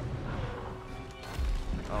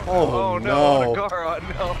 Oh, Oh no. no, Odegaron,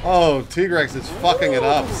 no. Oh, Tigrex is fucking it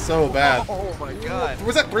up so bad. Oh my god.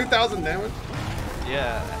 Was that 3,000 damage?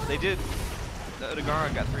 Yeah, they did. The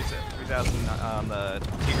Odegaron got 3,000 on the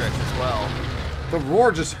Tigrex as well. The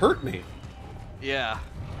roar just hurt me. Yeah.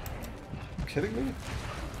 You kidding me?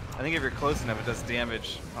 I think if you're close enough, it does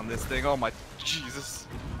damage on this thing. Oh my Jesus.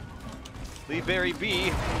 Leave Barry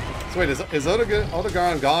B. So wait, is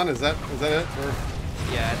Odegaron gone? Is that it? Or...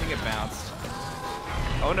 Yeah, I think it bounced.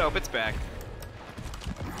 Oh nope, it's back.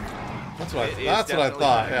 That's what It is I definitely thought.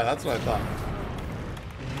 back. Yeah, that's what I thought.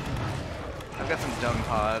 I've got some dung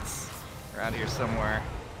pods around here somewhere.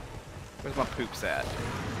 Where's my poops at?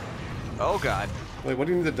 Oh god. Wait, what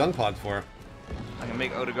do you need the dung pod for? I can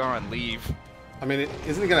make Odegaron leave. I mean,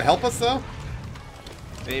 isn't he gonna help us though?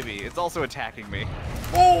 Maybe. It's also attacking me.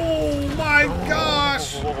 Oh my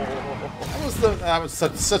gosh! That was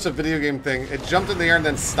such a video game thing. It jumped in the air and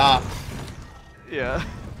then stopped. Yeah.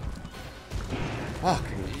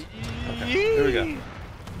 Fucking. Okay, here we go.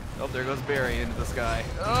 Oh, there goes Barry into the sky.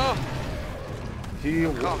 Oh,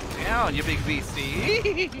 calm down, you big beastie.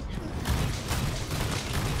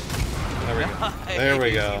 There we go. There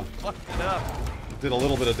we go. Fucked it up. Did a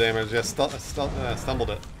little bit of damage. Yeah, stumbled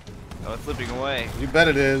it. Oh, it's slipping away. You bet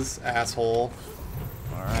it is, asshole.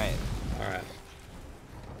 All right, All right.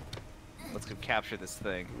 let's go capture this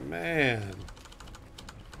thing. Man.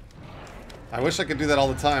 I wish I could do that all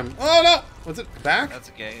the time. Oh no! Was it back? That's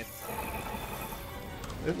okay.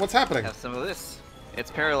 What's happening? Have some of this.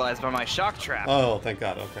 It's paralyzed by my shock trap. Oh, thank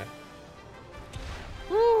God. Okay.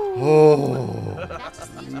 Oh That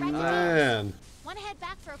just leaves right there. man. Want to head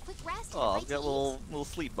back for a quick rest? Oh, and I've got to eat? little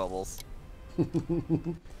sleep bubbles.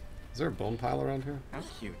 Is there a bone pile around here? How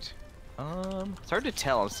cute. It's hard to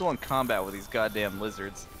tell. I'm still in combat with these goddamn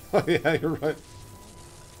lizards. Oh yeah, you're right.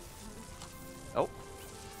 Oh.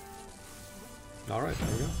 All right, there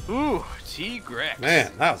we go. Ooh, Tigrex.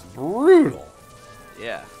 Man, that was brutal.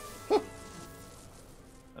 Yeah. I'm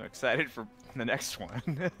excited for the next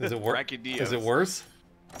one. Is it worse? Brachiodeos. Is it worse?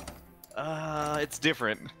 It's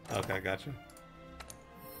different. Okay, gotcha.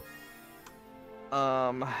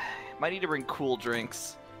 Might need to bring cool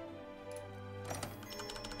drinks.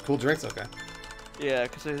 Cool drinks. Okay. Yeah,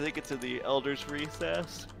 because I think it's in the Elder's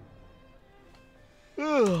Recess.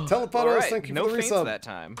 Telepotos, Alright, thank you no for the feints resub. that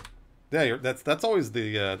time. Yeah, that's always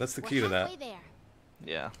the that's the We're key to that. halfway there.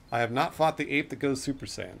 Yeah. I have not fought the ape that goes Super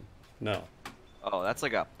Saiyan. No. Oh, that's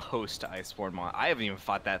like a post Iceborne mod. I haven't even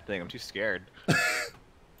fought that thing. I'm too scared. All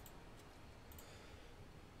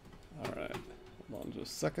right. Hold on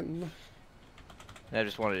just a second. I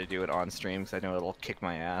just wanted to do it on stream because I know it'll kick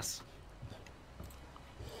my ass.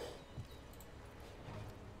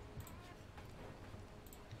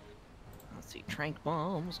 Let's see, Trank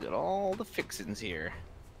Bomb's got all the fixins here.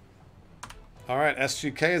 All right,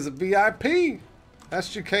 SGK is a VIP.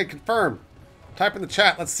 SGK confirmed. Type in the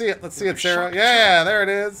chat. Let's see it. Let's see it, Sarah. Yeah, there it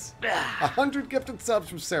is. 100 gifted subs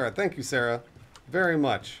from Sarah. Thank you, Sarah. Very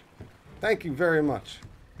much. Thank you very much.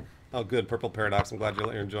 Oh, good. Purple Paradox. I'm glad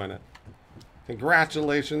you're enjoying it.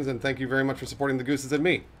 Congratulations, and thank you very much for supporting the Gooses and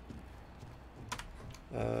me.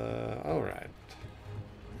 All right.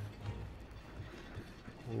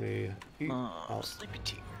 Let me eat. Sleepy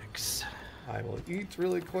Tigrex. I will eat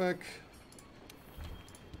really quick.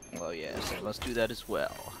 Well, yes, let's do that as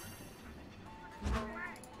well.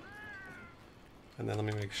 And then let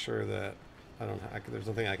me make sure that there's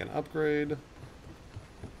nothing I can upgrade.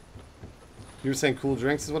 You were saying cool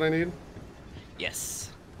drinks is what I need?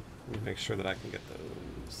 Yes. Let me make sure that I can get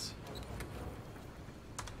those.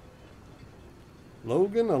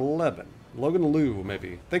 Logan 11. Logan Lou,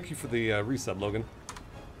 maybe. Thank you for the resub, Logan.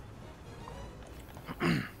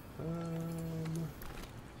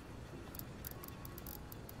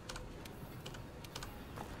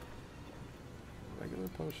 Regular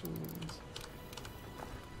potions.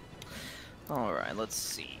 Alright, let's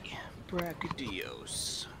see.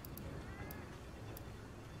 Brachiodeos.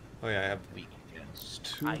 Oh yeah, I have Weak against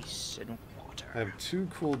Two- ice and water. I have 2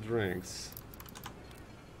 cool drinks.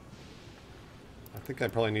 I think I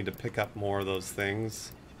probably need to pick up more of those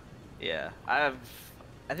things. Yeah, I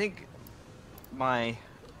think my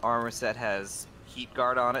armor set has heat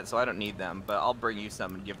guard on it, so I don't need them, but I'll bring you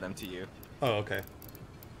some and give them to you. Oh, okay.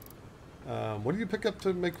 What do you pick up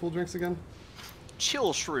to make cool drinks again?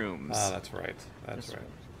 Chill shrooms. Ah, that's right. That's right.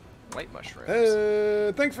 White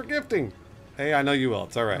mushrooms. Thanks for gifting. Hey, I know you will.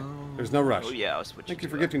 It's all right. There's no rush. Oh yeah, I'll switch Thank it you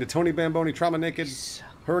for to gifting to Tony Bamboni, Trauma Naked, Ice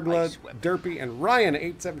Herglud, weapon. Derpy, and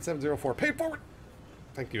Ryan87704. Pay it forward.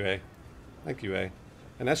 Thank you, A. Thank you, A.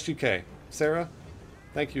 And SGK. Sarah,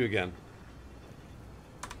 thank you again.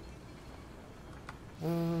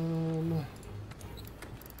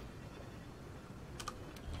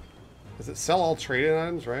 Does it sell all traded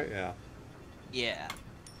items, right? Yeah. Yeah.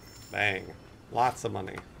 Bang. Lots of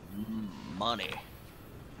money. Money.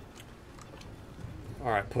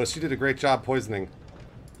 Alright, Puss, you did a great job poisoning.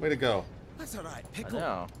 Way to go. That's all right, I Pickle.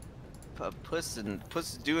 know. Puss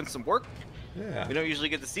is doing some work. Yeah. We don't usually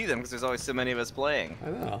get to see them because there's always so many of us playing. I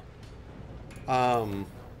know.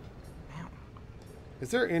 Is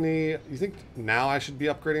there any... You think now I should be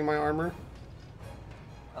upgrading my armor?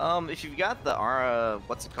 If you've got the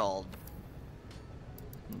what's it called?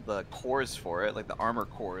 The cores for it, like the armor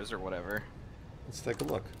cores or whatever. Let's take a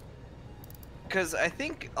look. Because I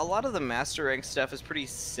think a lot of the master rank stuff is pretty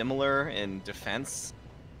similar in defense.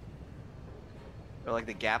 Or like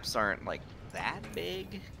the gaps aren't like that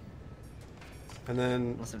big. And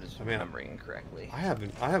then, Unless I'm just I mean, remembering incorrectly. I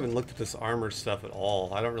haven't looked at this armor stuff at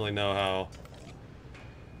all. I don't really know how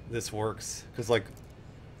this works, because like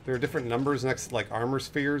there are different numbers next to like armor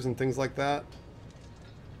spheres and things like that.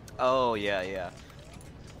 Oh yeah, yeah.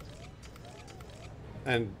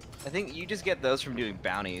 And I think you just get those from doing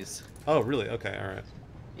bounties. oh really? Okay, all right.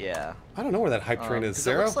 Yeah. I don't know where that hype train is, 'cause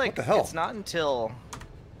Sarah. It looks like what the hell? It's not until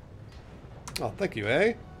Oh, thank you,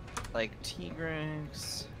 eh? like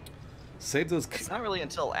Tigrex. Save those. It's not really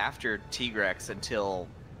until after Tigrex until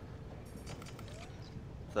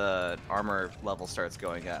the armor level starts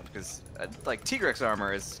going up, because like Tigrex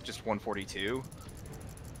armor is just 142.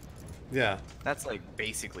 Yeah. That's like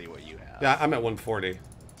basically what you have. Yeah, I'm at 140.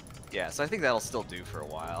 Yeah, so I think that'll still do for a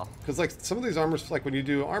while. Because like some of these armors, like when you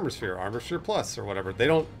do armor sphere plus or whatever, they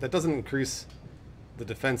don't. That doesn't increase the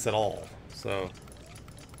defense at all. So.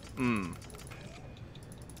 Hmm.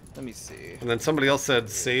 Let me see. And then somebody else said,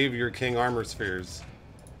 save your king armor spheres.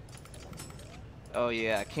 Oh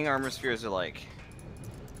yeah, king armor spheres are like.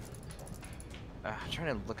 I'm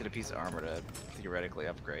trying to look at a piece of armor to theoretically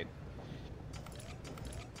upgrade.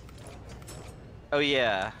 Oh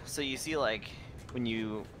yeah, so you see like when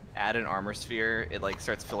you add an armor sphere, it like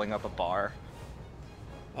starts filling up a bar.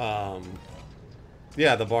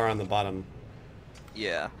 Yeah, the bar on the bottom.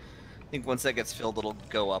 Yeah, I think once that gets filled, it'll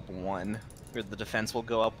go up 1, or the defense will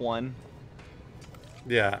go up 1.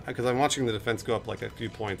 Yeah, because I'm watching the defense go up like a few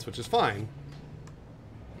points, which is fine.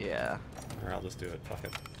 Yeah. Or I'll just do it. Fuck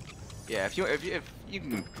it. Yeah, if you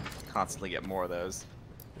can constantly get more of those.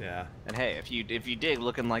 Yeah. And hey, if you dig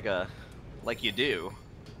looking like you do,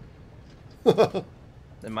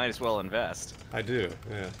 then might as well invest. I do.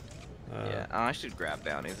 Yeah. Yeah. Oh, I should grab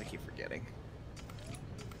bounties. I keep forgetting.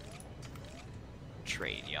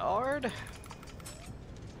 Trade yard.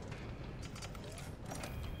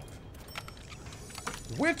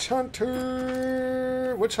 Witch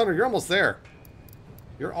Hunter! Witch Hunter, you're almost there.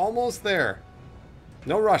 You're almost there.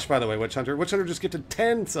 No rush, by the way, Witch Hunter. Witch Hunter just gifted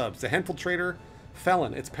 10 subs. The Handful Trader,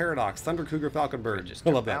 Felon, It's Paradox, Thunder Cougar, Falconbird. I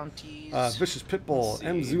love that. Bounties. Vicious Pitbull, Let's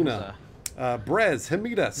M. see, Zuna, Brez,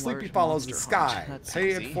 Hamida, Sleepy large Follows the monster Sky, hunt. That's Pay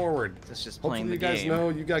easy. It Forward. That's just Hopefully playing the you guys game. know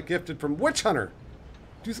you got gifted from Witch Hunter.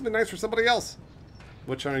 Do something nice for somebody else.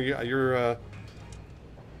 Witch Hunter, you're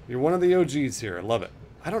one of the OGs here. I love it.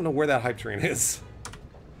 I don't know where that hype train is.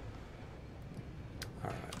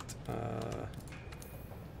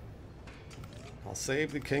 I'll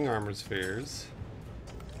save the King Armor Spheres.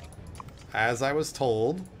 As I was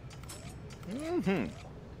told. Mm-hmm.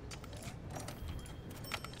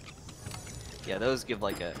 Yeah, those give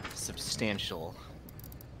like a substantial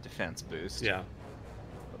defense boost. Yeah.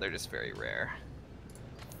 But they're just very rare.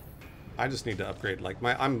 I just need to upgrade. Like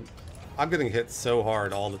I'm getting hit so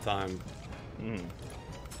hard all the time. Mm.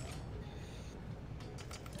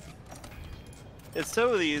 And some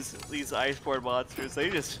of these Iceborne monsters, they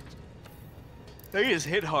just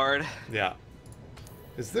hit hard. Yeah.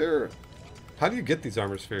 Is there? How do you get these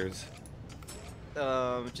armor spheres?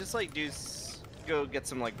 Just like go get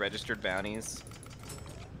some like registered bounties,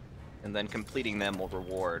 and then completing them will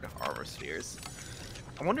reward armor spheres.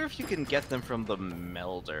 I wonder if you can get them from the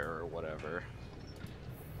melder or whatever.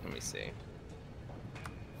 Let me see.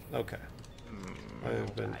 Okay.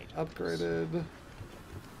 I've been upgraded.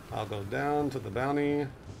 I'll go down to the bounty.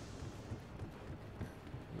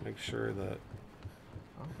 Make sure that.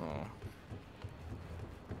 Oh.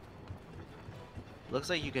 Looks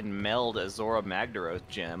like you can meld a Zora Magdaros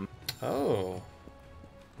gem. Oh.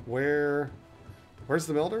 Where's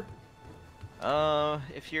the melder?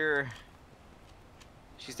 If you're...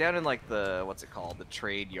 She's down in like the, what's it called? The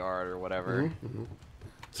trade yard or whatever. Mm-hmm, mm-hmm.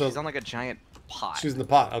 So she's on like a giant pot. She's in the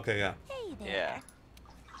pot. Okay, yeah. Hey there. Yeah.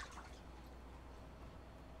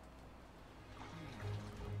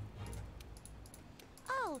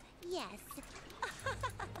 Oh, yes.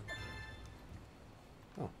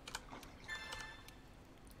 Oh.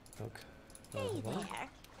 Okay. Hey What? there.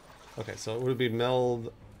 Okay, so it would be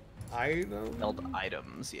meld item? Meld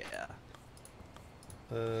items, yeah.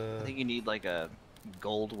 Uh, I think you need like a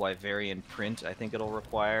gold Wyverian print, I think it'll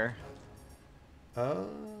require. oh.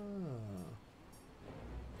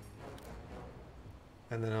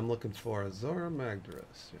 And then I'm looking for a Zora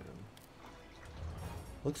Magdaros. Yeah.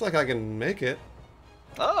 Looks like I can make it,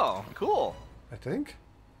 Oh, cool. I think.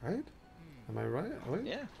 Right? Am I right? Wait.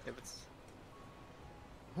 Yeah, if it's...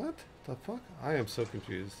 What the fuck? I am so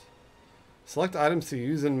confused. Select items to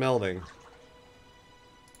use in melding.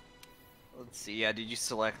 Let's see. Yeah, did you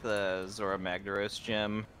select the Zora Magdaros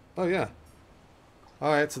gem? Oh yeah.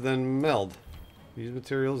 Alright, so then meld. Use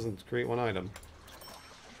materials and create one item.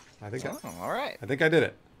 I think All right. I think I did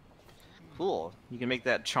it. Cool. You can make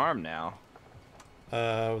that charm now.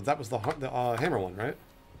 That was the hammer one, right?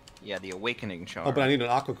 Yeah, the awakening charm. Oh, but I need an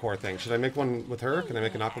aqua core thing. Should I make one with her? Can I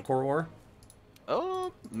make an aqua core ore?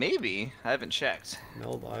 Oh, maybe. I haven't checked.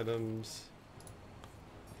 Meld items.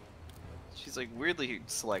 She's like weirdly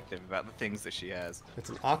selective about the things that she has. It's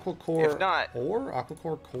an aqua core If not- ore? Aqua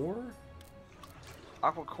core core?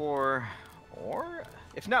 Aqua core, or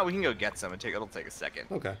if not, we can go get some. It'll take a second.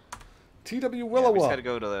 Okay. TW Yeah, we just Willowa. gotta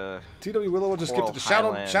go to the. TW Willowa just skipped Coral to the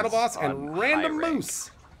Shadow Highlands Boss on and Random high rank.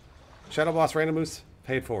 Moose. Shadow Boss, Random Moose,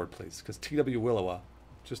 pay it forward, please, because TW Willowa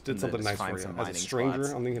just did And then something just nice find for you some as a mining stranger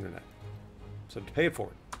spots. on the internet. So pay it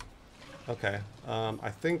forward. Okay. I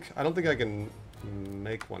don't think I can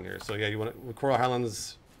make one here. So yeah, you want it, Coral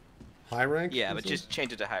Highlands high rank? Yeah, is but it? just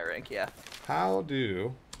change it to high rank. Yeah. How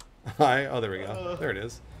do I? Oh, there we go. There it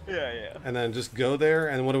is. Yeah. And then just go there,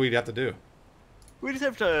 and what do we have to do? We just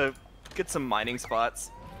have to get some mining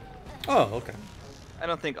spots. Oh, okay. I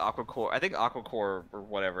don't think aqua core. I think aqua core or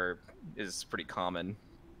whatever is pretty common.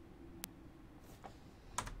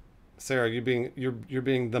 Sarah, you're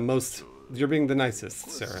being the nicest,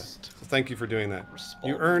 Sarah. So thank you for doing that.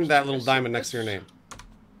 You earned that little diamond next to your name.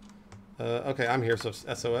 Okay, I'm here, so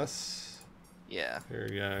SOS. Yeah.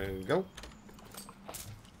 Here you go.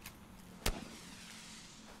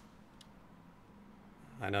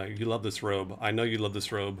 I know, you love this robe. I know you love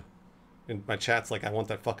this robe. And my chat's like, I want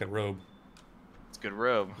that fucking robe. It's a good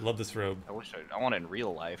robe. Love this robe. I wish I want it in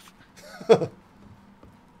real life.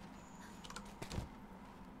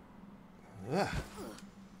 Ah.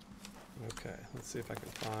 Okay, let's see if I can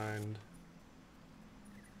find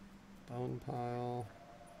bone pile.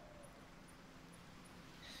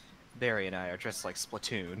 Barry and I are dressed like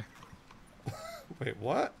Splatoon. Wait,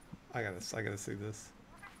 what? I gotta see this.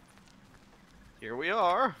 Here we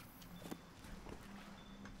are.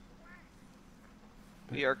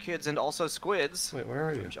 We are kids and also squids. Wait, where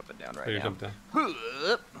are you? I'm jumping down Oh, right you now. jumped down.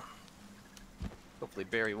 Hopefully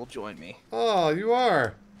Barry will join me. Oh, you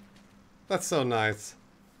are. That's so nice.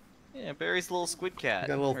 Yeah, Barry's a little squid cat.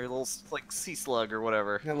 Got a little- Or a little, like, sea slug or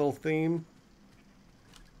whatever. Got a little theme.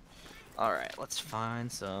 Alright, let's find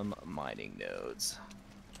some mining nodes.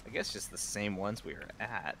 I guess just the same ones we were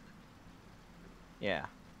at. Yeah,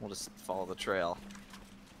 we'll just follow the trail.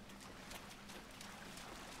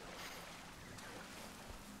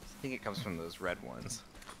 I think it comes from those red ones.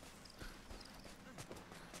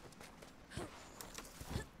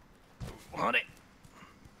 Want it?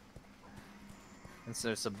 And so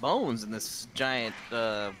there's some bones in this giant,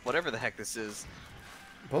 whatever the heck this is.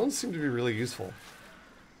 Bones seem to be really useful.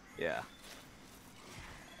 Yeah.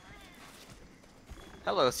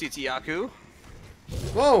 Hello, Sitiyaku.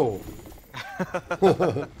 Whoa!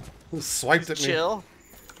 Swiped at me. Chill.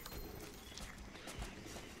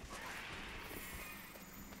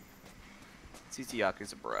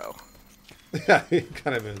 Sitiyaku's a bro. Yeah, he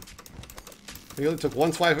kind of is. He only took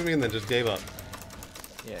one swipe at me and then just gave up.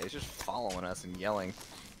 Yeah, he's just following us and yelling.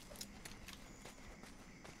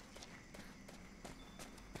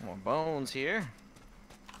 More bones here.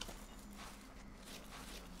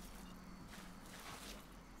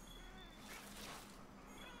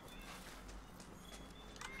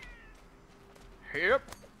 Yep.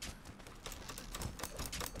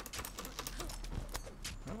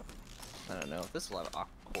 I don't know. This is a lot of aqua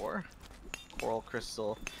core. Coral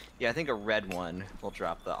crystal. Yeah, I think a red one will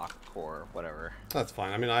drop the aqua core, whatever. That's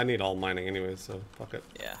fine. I mean, I need all mining anyway, so fuck it.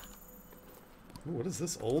 Yeah. Ooh, what is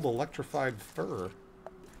this old electrified fur?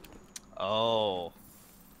 Oh.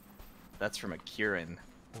 That's from a Kirin.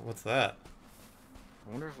 What's that?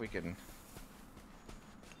 I wonder if we can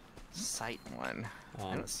sight one. I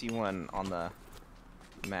Um, don't see one on the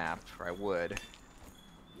map, or I would.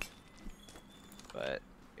 But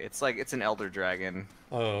it's like, it's an elder dragon,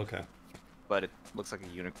 Oh, okay. but it looks like a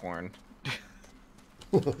unicorn.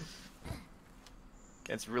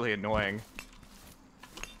 It's really annoying.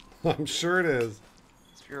 I'm sure it is.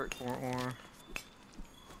 Spirit core ore.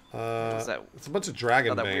 It's that? a bunch of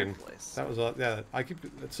dragon Oh, that bane. weird place. That was yeah. I keep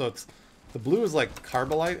so it's the blue is like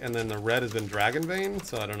carbolite, and then the red has been dragon vein.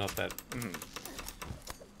 So I don't know if that.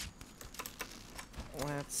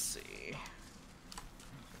 Let's see.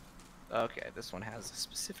 Okay, this one has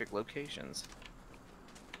specific locations.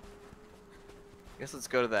 Guess let's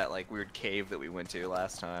go to that like weird cave that we went to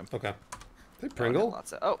last time. Okay. Hey Oh, Pringle.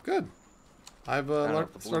 lots of, oh, good. I've don't know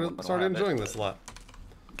if the blue one will started have it, enjoying but- this a lot.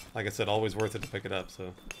 like I said, always worth it to pick it up.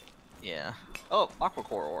 So. Yeah. Oh,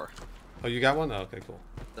 aquacore ore. Oh, you got one? Oh, okay, cool.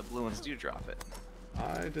 The blue ones do drop it.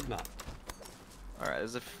 I did not. All right.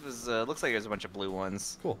 Looks like there's a bunch of blue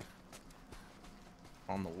ones Cool.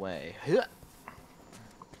 on the way. Should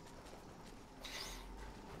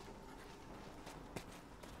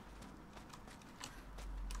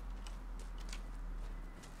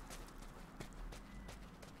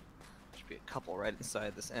be a couple right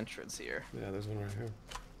inside this entrance here. Yeah, there's one right here.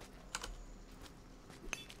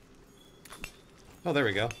 Oh, there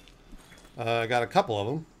we go. I got a couple of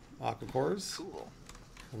them. Aquacores. Cool.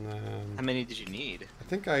 And then... How many did you need? I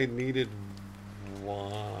think I needed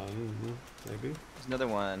one, maybe. There's another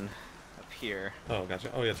one up here. Oh,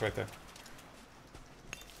 gotcha. Oh, yeah, it's right there.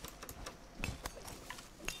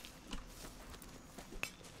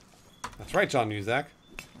 That's right, John Muzak.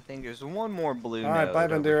 I think there's one more blue All right, node bye,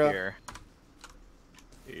 over Bandera. here.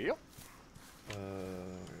 Yep.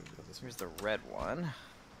 This Here's the red one.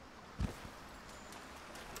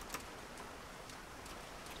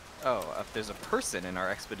 Oh, there's a person in our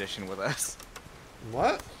expedition with us.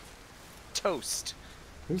 What? Toast.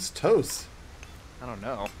 Who's Toast? I don't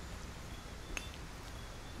know.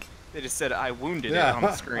 They just said I wounded Yeah, it on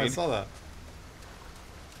the screen. I saw that.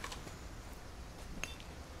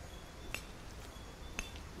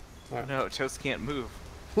 All No, Toast can't move.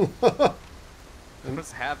 right.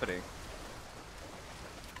 What's happening?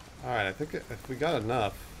 All right, I think if we got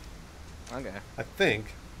enough, Okay. I think.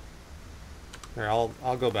 Here,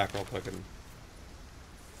 I'll go back real quick and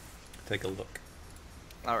take a look.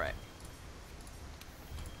 All right.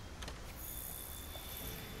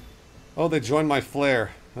 Oh, they joined my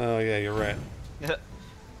flare. Oh yeah, you're right.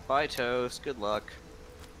 Bye, Toast. Good luck.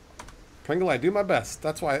 Pringle, I do my best.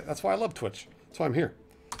 That's why I love Twitch. That's why I'm here.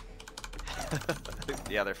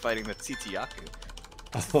 Yeah, they're fighting the Titiyaku.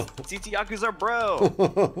 Oh. Titiyaku's our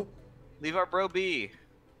bro. Leave our bro be.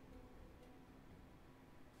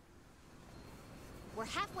 We're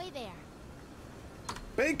halfway there.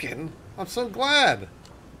 Bacon? I'm so glad.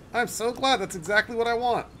 I'm so glad. That's exactly what I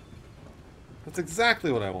want. That's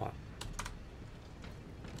exactly what I want.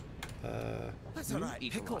 That's all New right,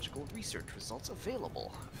 Pickle. ecological research results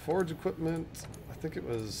available. Forge equipment. I think it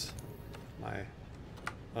was my...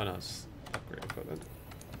 Oh no, it's upgrade equipment.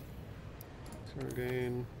 Zero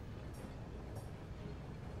gain.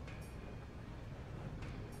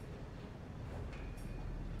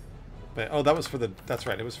 But, oh, that was for the... That's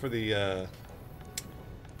right. It was for the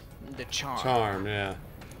The charm. charm, yeah.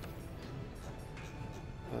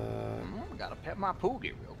 Gotta pet my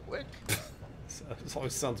poogie real quick. This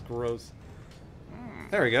always sounds gross.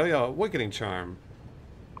 There we go. Yo, awakening charm.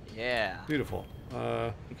 Yeah. Beautiful.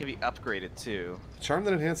 It can be upgraded too. Charm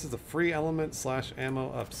that enhances the free element /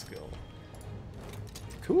 ammo up skill.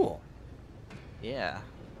 Cool. Yeah.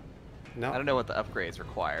 Now I don't know what the upgrades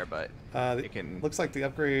require, but it can. looks like the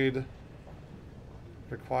upgrade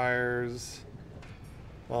requires.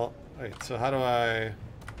 Well, wait. So how do I?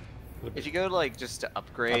 If you go to like just to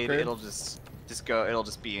upgrade, Upgrade? it'll just go. It'll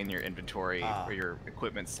just be in your inventory or your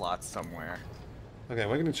equipment slots somewhere. Okay,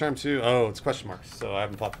 awakening charm 2. Oh, it's question marks. So I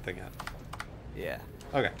haven't bought the thing yet. Yeah.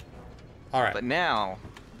 Okay. All right. But now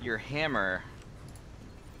your hammer,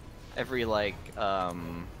 every like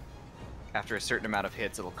after a certain amount of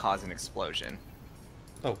hits, it'll cause an explosion.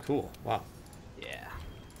 Oh, cool. Wow. Yeah.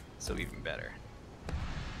 So even better.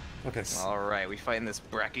 Okay. All right, we fighting this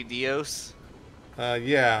Brachydios.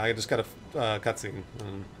 Yeah, I just got a cutscene.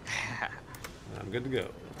 And I'm good to go.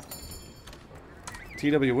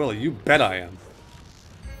 TW Willie, you bet I am.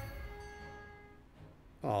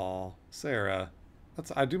 Oh, Sarah.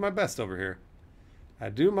 I do my best over here. I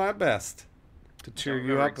do my best to cheer Don't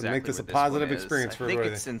you remember up and make exactly this a what one positive is. experience for I think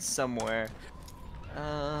everybody. it's in somewhere.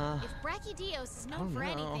 If Brachydios is known for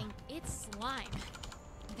no. anything, it's slime.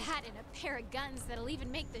 That and a pair of guns that'll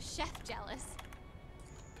even make the chef jealous.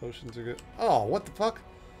 Potions are good. Oh, what the fuck?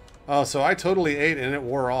 Oh, so I totally ate and it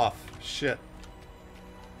wore off. Shit.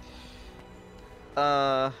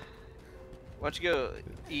 Why don't you go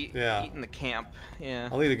eat, Yeah. eat in the camp? Yeah.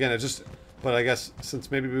 I'll eat again. But I guess since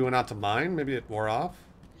maybe we went out to mine, maybe it wore off.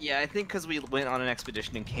 Yeah, I think because we went on an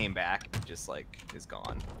expedition and came back, it just like is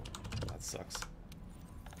gone. That sucks.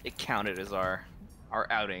 It counted as our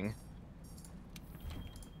outing.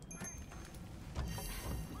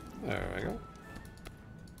 There we go.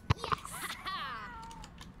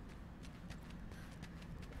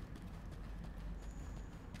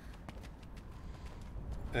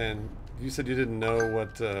 And you said you didn't know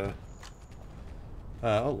what, oh,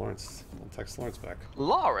 Lawrence. I'll text Lawrence back.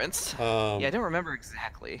 Lawrence? Yeah, I don't remember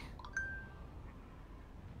exactly.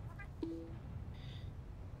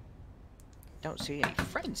 Don't see any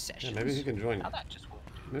friend Yeah, sessions. maybe he can join. Now that just worked.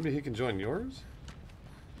 Maybe he can join yours.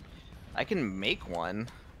 I can make one.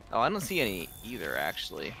 Oh, I don't see any either,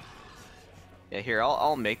 actually. Yeah, here,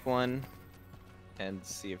 I'll make one and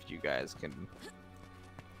see if you guys can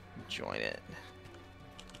join it.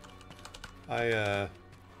 I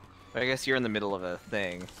guess you're in the middle of a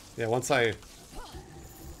thing. yeah. Once I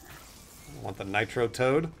want the nitro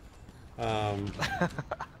toad. I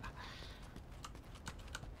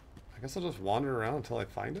guess I'll just wander around until I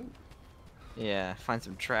find it. Yeah, find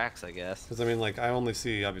some tracks, I guess. Because I mean, like, I only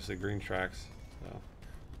see obviously green tracks. So.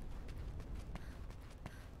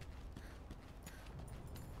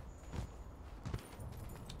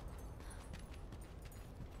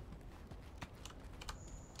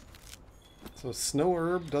 So snow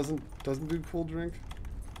herb doesn't do cool drink.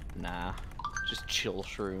 Nah, just chill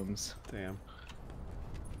shrooms. Damn.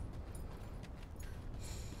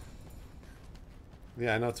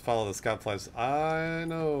 Yeah, I know it's follow the scout flies. I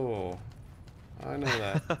know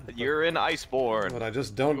that. You're in Iceborne. But I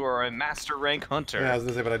just don't. You are a master rank hunter. Yeah, I was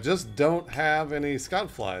gonna say, but I just don't have any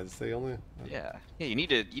scout flies. They only. Yeah, you need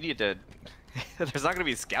to. There's not gonna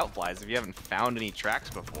be scout flies if you haven't found any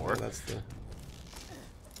tracks before. Yeah,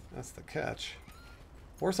 that's the catch.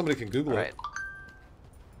 Or somebody can Google it.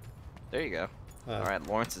 There you go. All right,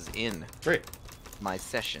 Lawrence is in. Great. My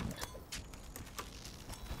session.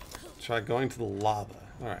 Try going to the lava.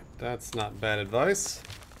 All right, that's not bad advice.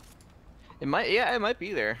 It might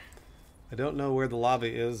be there. I don't know where the lava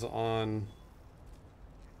is on.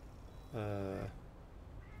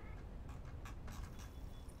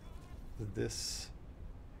 This.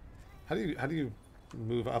 How do you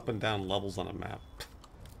move up and down levels on a map?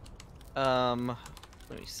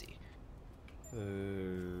 Let me see. I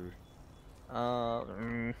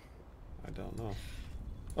don't know.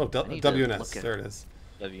 Oh, need to WNS. look at There it is.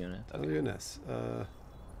 WNS. Okay. WNS.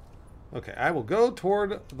 Okay, I will go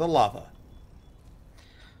toward the lava.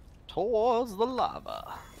 Towards the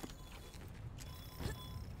lava.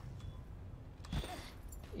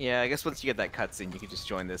 Yeah, I guess once you get that cutscene, you can just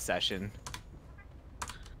join this session.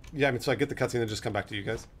 Yeah, I mean, so I get the cutscene and just come back to you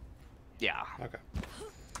guys? Yeah. Okay.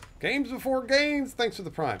 Games before gains! Thanks for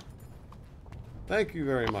the prime. Thank you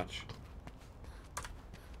very much.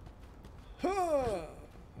 Alright,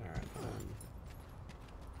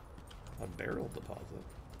 a barrel deposit.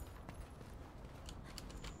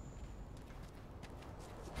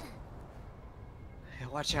 Hey,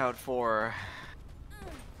 watch out for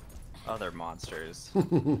other monsters.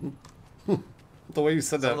 The way you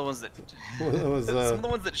said Some that of the ones that was, some of the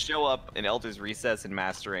ones that show up in Elder's Recess and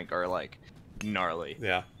Master Rank are like gnarly.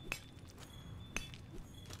 yeah.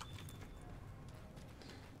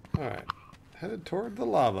 Alright. Headed toward the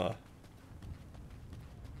lava.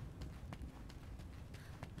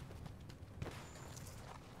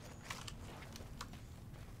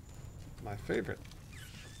 My favorite.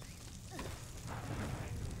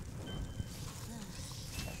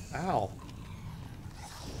 Ow.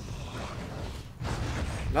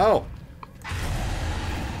 No!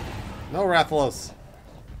 No, Rathalos.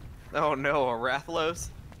 Oh no, a Rathalos?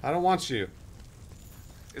 I don't want you.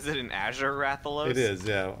 Is it an Azure Rathalos? It is,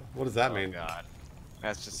 yeah. What does that Oh mean? god.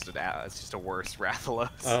 That's just it's just a worse Rathalos.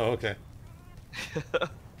 Oh, okay.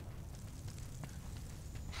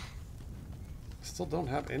 Still don't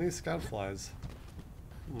have any scout flies.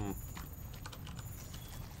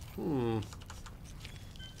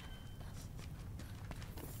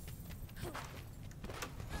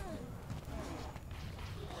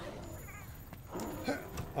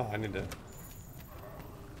 Oh, I need to.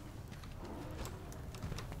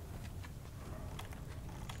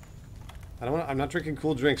 I'm not drinking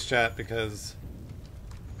cool drinks, chat, because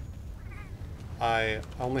I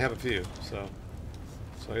only have a few. So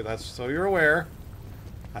you're aware.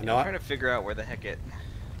 I know. I'm trying to figure out where the heck it.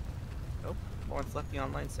 Oh, Lawrence left the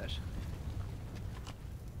online session.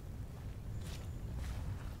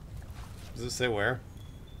 Does it say where?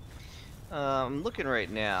 I'm looking right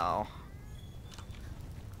now.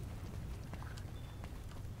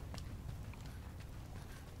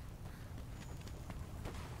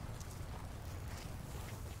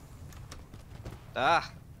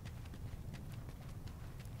 Ah!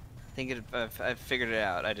 I think I've figured it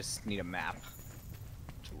out. I just need a map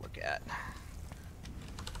to look at.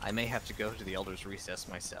 I may have to go to the Elder's Recess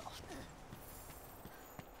myself.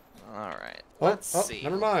 Alright, let's see.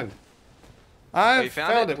 Never mind. I you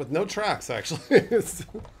found found it with no tracks, actually.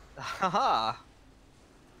 Haha!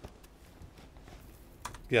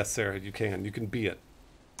 Yes, Sarah, you can. You can be it.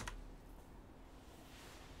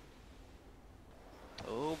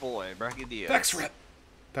 Oh boy, Brachydios. Vexrip!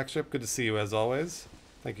 Vexrip, good to see you as always.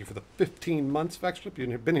 Thank you for the 15 months, Vexrip.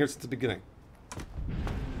 You've been here since the beginning.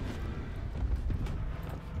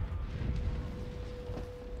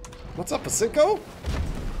 What's up, Pacinco?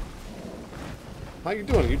 How you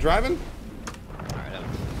doing? You driving? Alright,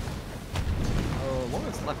 oh,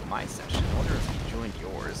 Lawrence left my session. I wonder if he joined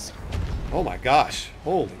yours. Oh my gosh.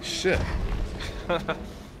 Holy shit.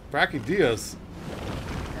 Brachydios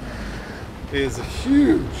is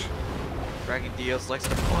huge. Brachydios likes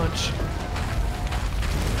to punch.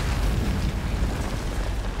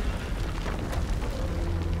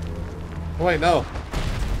 Oh, wait, no.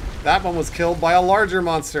 That one was killed by a larger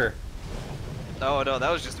monster. Oh no, that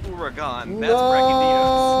was just Uragan. No! That's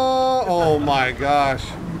Brachydios. Oh my gosh.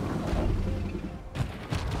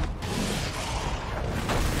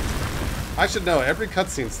 I should know. Every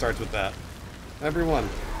cutscene starts with that. Every one.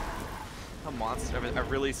 A monster, a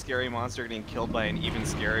really scary monster getting killed by an even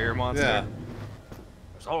scarier monster. Yeah.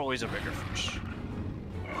 There's always a bigger fish.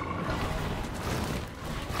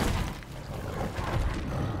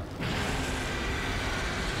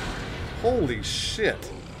 Holy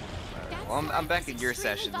shit. Well, I'm back in your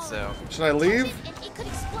session, so Should I leave? It could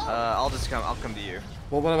explode. I'll come to you.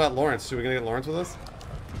 Well, what about Lawrence? Are we gonna get Lawrence with us?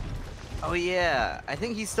 Oh yeah, I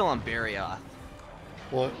think he's still on Barioth.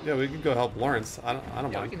 Well, yeah, we could go help Lawrence. I don't Yeah,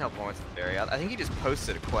 we mind. can help Lawrence with Barioth. I think he just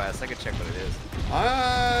posted a quest. I could check what it is.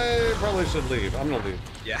 I probably should leave. I'm gonna leave.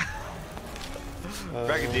 Yeah.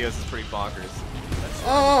 Brachydios is pretty bonkers.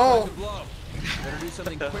 Oh! Better do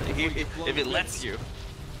something quick before you blow If the it lets you.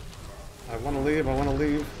 I want to leave. I want to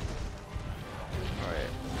leave.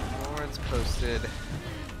 Alright. Lawrence posted.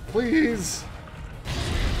 Please.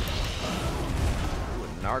 Ooh,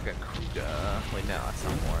 Narga Kuda. Wait, no, that's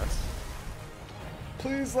not Lawrence.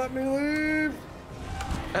 Please let me leave.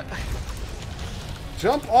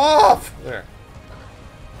 Jump off! There.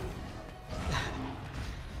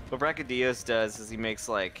 What Brachydios does is he makes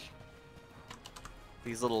like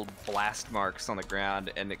these little blast marks on the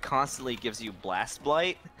ground, and it constantly gives you blast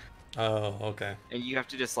blight, Oh, okay. and you have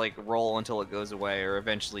to just like roll until it goes away, or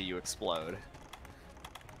eventually you explode.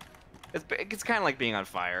 It's kind of like being on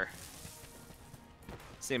fire.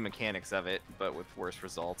 Same mechanics of it, but with worse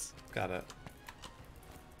results. Got it.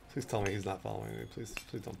 Please tell me he's not following me. Please,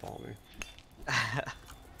 please don't follow me. I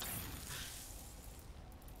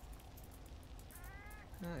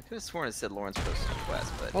could have sworn it said Lawrence posted a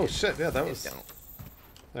quest, but Oh shit! Yeah, that it was. don't.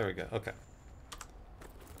 There we go. Okay.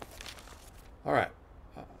 All right.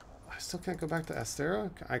 I still can't go back to Astera.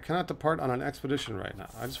 I cannot depart on an expedition right now.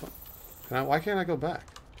 I just want. Can I? Why can't I go back?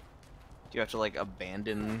 Do you have to like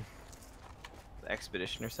abandon the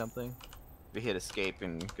expedition or something? We hit escape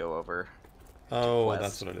and go over. Oh, Quest.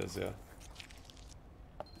 that's what it is. Yeah.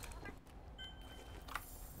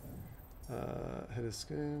 Hit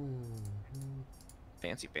escape.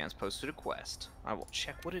 Fancy Fans posted a quest. I will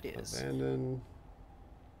check what it is. Abandon.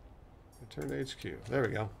 Return to HQ. There we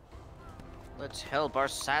go. Let's help our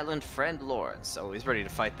silent friend Lawrence. Oh, he's ready to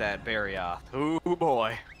fight that Barioth. Oh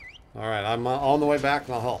boy. All right, I'm on the way back,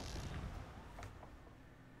 and I'll help.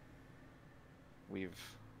 We've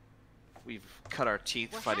cut our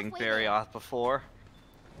teeth We're fighting halfway there. Barioth before,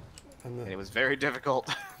 And and it then was very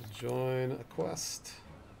difficult. join a quest.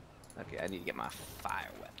 Okay, I need to get my fire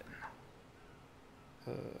weapon.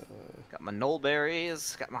 Got my knoll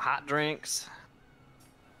berries, got my hot drinks.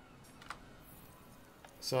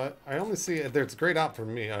 So I only see there's a great out for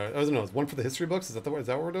me. I don't know. It's one for the history books. Is that what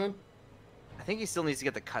we're doing? I think he still needs to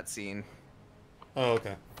get the cutscene. Oh,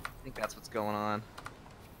 okay. I think that's what's going on.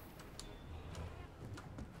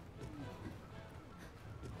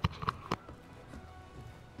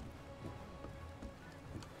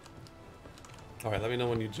 All right. Let me know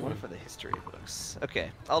when you join. One for the history books. Okay,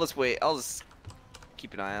 I'll just wait. I'll just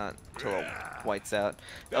keep an eye on it until it whites out.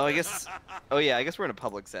 Oh, I guess. Oh yeah, I guess we're in a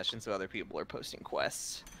public session, so other people are posting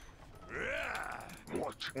quests.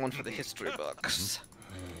 One for the history books.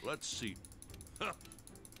 Let's see.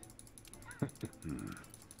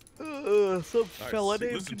 Some fella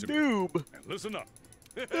named listen to me. Noob. And listen up.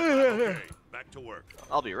 Okay, back to work.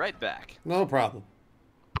 I'll be right back. No problem.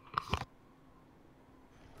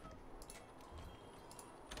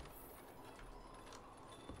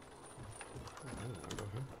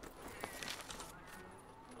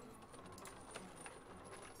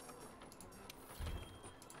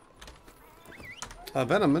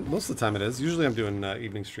 Venom, most of the time it is. Usually I'm doing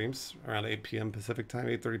evening streams around 8 p.m. Pacific time,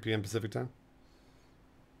 8:30 p.m. Pacific time.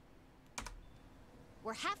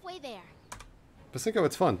 We're halfway there. Pacinco,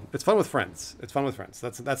 it's fun. It's fun with friends. It's fun with friends.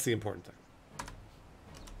 That's the important thing.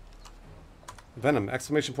 Venom,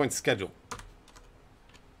 exclamation point schedule.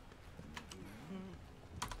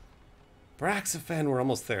 Braxophin, we're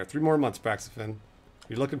almost there. 3 more months, Braxophin.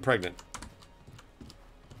 You're looking pregnant.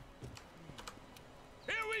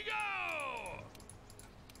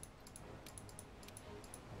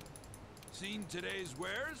 Seen today's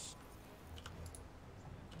wares?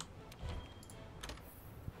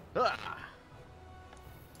 Ah,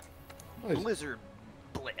 Nice. Blizzard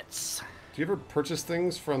Blitz. Do you ever purchase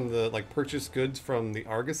things from the, like, purchase goods from the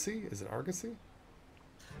Argosy? Is it Argosy?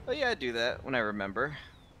 Oh yeah, I do that when I remember.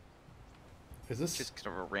 Is this... Just kind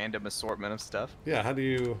of a random assortment of stuff. Yeah, how do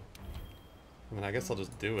you... I mean, I guess I'll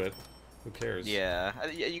just do it. Who cares? Yeah,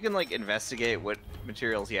 yeah, you can like investigate what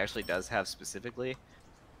materials he actually does have specifically.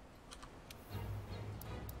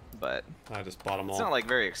 But I just bought them all. it's not like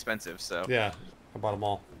very expensive, so. Yeah, I bought them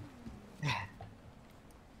all.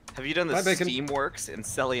 Have you done the Hi, Bacon. Steamworks in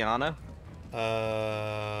Celiana?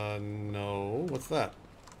 No. What's that?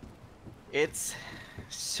 It's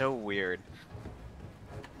so weird.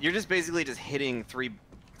 You're just basically just hitting three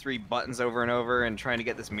buttons over and over and trying to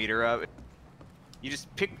get this meter up. You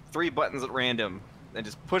just pick 3 buttons at random and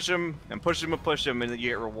just push them and push them and push them, and then you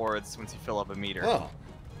get rewards once you fill up a meter. Oh.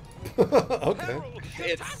 Okay.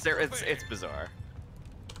 It's bizarre,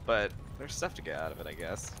 but there's stuff to get out of it, I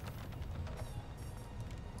guess.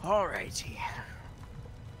 Alrighty.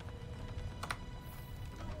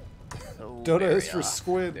 Oh, Dota is for Barioth.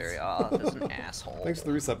 squids. Barioth is an asshole. Thanks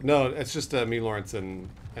for the resub. No, it's just me, Lawrence, and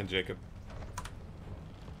Jacob.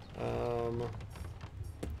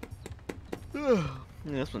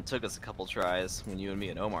 This one took us a couple tries when you and me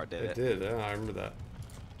and Omar did It it. did. Yeah, I remember that.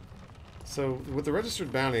 So with the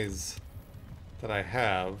registered bounties that I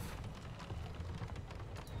have,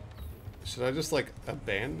 should I just like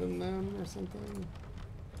abandon them or something?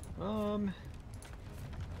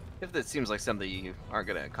 If that seems like something you aren't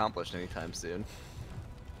going to accomplish anytime soon.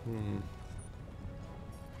 So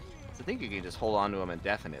I think you can just hold on to them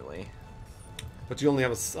indefinitely. But you only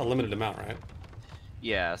have a limited amount, right?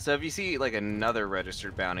 Yeah, so if you see like another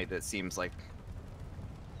registered bounty that seems like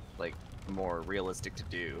more realistic to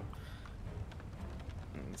do,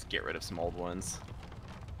 let's get rid of some old ones.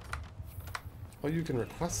 Oh, you can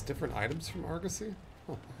request different items from Argosy?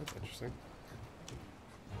 Oh, that's interesting.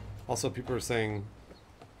 Also, people are saying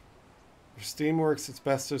for Steamworks, it's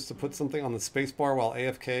best just to put something on the spacebar while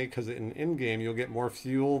AFK, because in-game you'll get more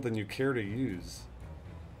fuel than you care to use.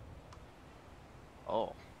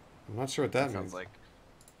 Oh, I'm not sure what that means. sounds like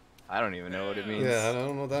I don't even know what it means. Yeah, I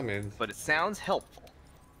don't know what that means. But it sounds helpful.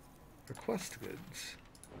 Request goods.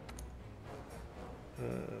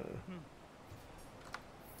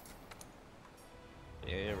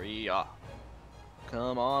 Here we are.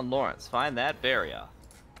 Come on, Lawrence, find that Barioth.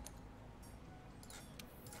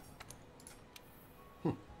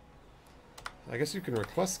 I guess you can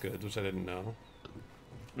request goods, which I didn't know.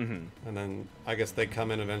 Mm-hmm. And then I guess they come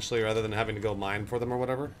in eventually rather than having to go mine for them or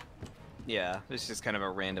whatever. Yeah, it's just kind of a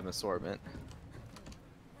random assortment.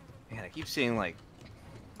 Man, I keep seeing like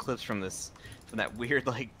clips from that weird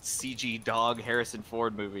like CG dog Harrison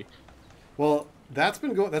Ford movie. Well, that's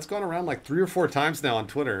gone around like 3 or 4 times now on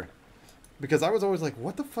Twitter. Because I was always like,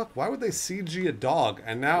 what the fuck? Why would they CG a dog?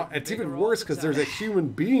 And now it's even worse because there's a human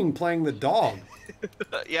being playing the dog.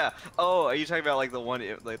 Yeah. Oh, are you talking about like the one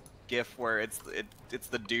like GIF where it's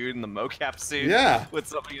the dude in the mocap suit? Yeah. With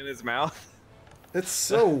something in his mouth. It's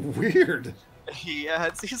so weird. Yeah,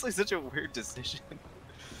 it seems like such a weird decision.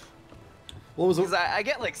 Well, it was Because I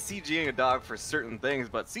get like CGing a dog for certain things,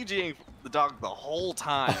 but CGing the dog the whole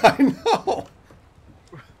time. I know.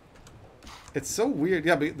 It's so weird.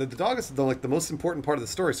 Yeah, but the dog is the most important part of the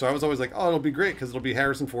story. So I was always like, oh, it'll be great because it'll be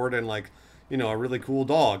Harrison Ford and like, you know, a really cool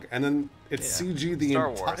dog. And then it's Yeah. CG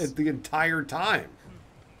the entire time.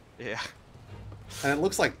 Yeah. And it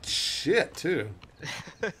looks like shit too.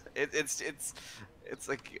 It's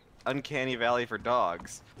like uncanny valley for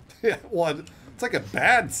dogs. Yeah, well, it's like a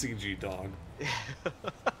bad CG dog.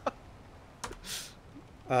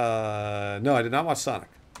 No, I did not watch Sonic.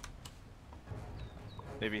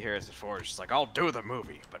 Maybe Harrison Ford's just like, I'll do the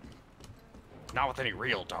movie, but not with any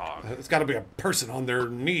real dog. It's got to be a person on their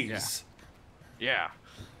knees. Yeah.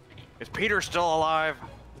 Is Peter still alive?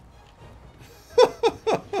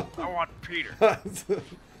 I want Peter.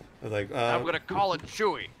 Like, I'm gonna call it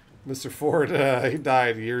Chewie. Mr. Ford, he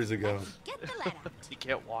died years ago. Get the lead out. He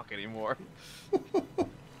can't walk anymore.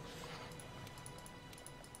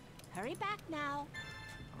 Hurry back now.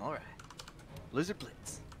 All right. Blizzard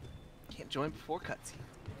Blitz. Can't join before cutscene.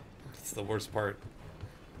 That's the worst part.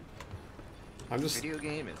 Video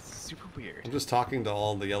game is super weird. I'm just talking to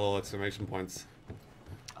all the yellow exclamation points.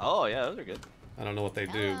 Oh yeah, those are good. I don't know what they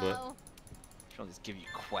do, but Hello. She'll just give you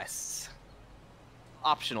quests.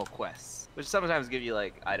 Optional quests. Which sometimes give you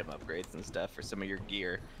like item upgrades and stuff for some of your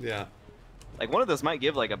gear. yeah. Like one of those might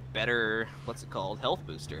give like a better, what's it called, health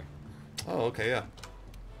booster. Oh, okay, yeah.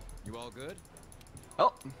 You all good?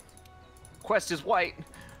 Oh, quest is white.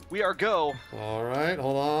 We are go. All right,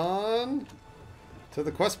 hold on. To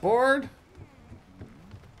the quest board.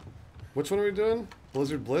 Which one are we doing?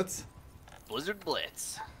 Blizzard Blitz? Blizzard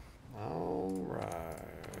Blitz. All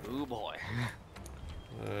right. Ooh boy.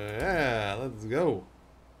 Yeah, let's go.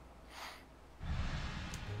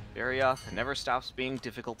 Barioth never stops being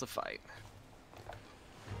difficult to fight.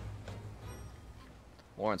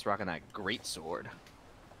 Lawrence rocking that great sword.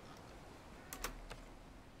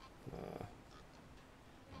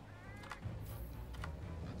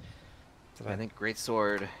 I think great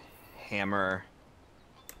sword, hammer,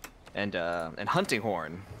 and hunting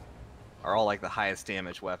horn are all like the highest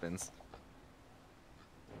damage weapons.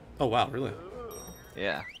 Oh wow, really?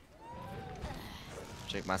 Yeah.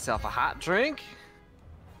 Take myself a hot drink.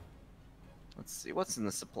 Let's see what's in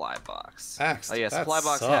the supply box. Axe, Oh yeah, that supply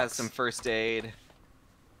box has sucks. some first aid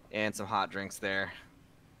and some hot drinks there.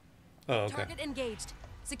 Oh, okay. Target engaged.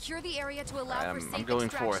 Secure the area to allow Alright, for safe I'm going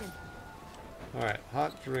extraction. forth. All right,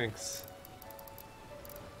 hot drinks.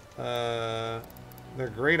 They're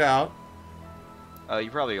grayed out. Oh,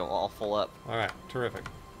 you probably all full up. All right, terrific.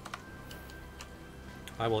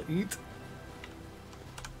 I will eat.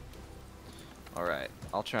 All right,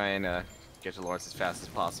 I'll try and get to Lawrence as fast as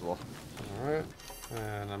possible. All right,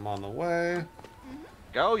 and I'm on the way.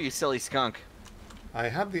 Go, you silly skunk. I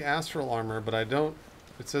have the astral armor, but I don't.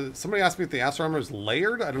 It says somebody asked me if the astral armor is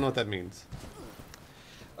layered. I don't know what that means.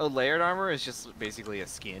 Oh, layered armor is just basically a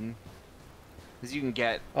skin. Because you can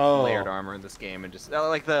get Oh. layered armor in this game and just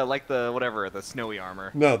like the whatever, the snowy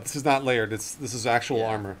armor. No, this is not layered. This is actual Yeah.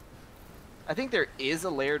 armor. I think there is a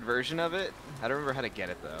layered version of it. I don't remember how to get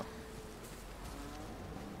it though.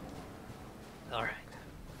 All right.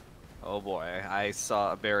 Oh boy, I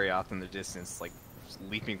saw a Barioth in the distance, like just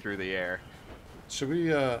leaping through the air. Should we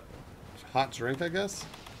hot drink? I guess.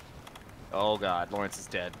 Oh god, Lawrence is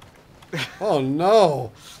dead. Oh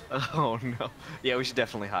no! Oh no. Yeah, we should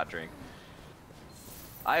definitely hot drink.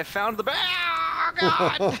 I have found the bag.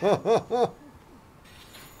 God.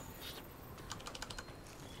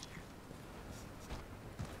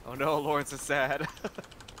 Oh no, Lawrence is sad.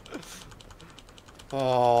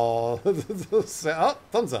 Oh, oh,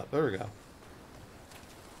 thumbs up. There we go.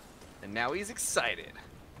 And now he's excited.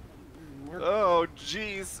 We're Oh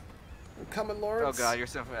jeez. coming, Oh Lawrence. god, you're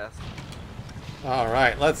so fast. All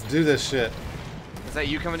right, let's do this shit. Is that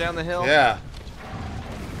you coming down the hill? Yeah.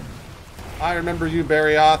 I remember you,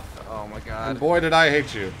 Barioth, Oh my and god. boy did I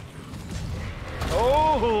hate you.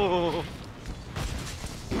 Oh!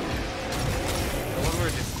 The one where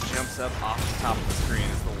it just jumps up off the top of the screen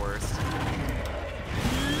is the worst.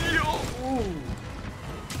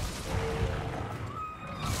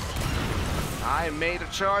 I made a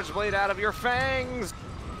charge blade out of your fangs!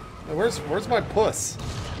 Now, where's my puss?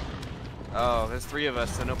 Oh, there's 3 of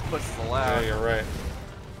us, so no puss is Yeah, allowed. you're right.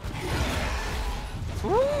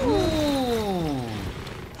 Woo!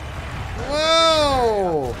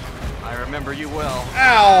 Whoa! I remember you well.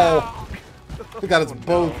 Ow! We got us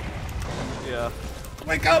both. Yeah.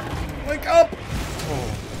 Wake up! Wake up!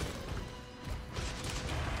 Oh.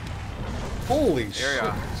 Holy shit!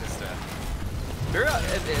 Barioth is just Barioth,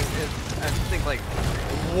 I think like,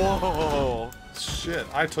 whoa! Shit,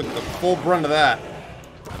 I took the full brunt of that.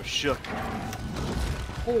 I'm shook.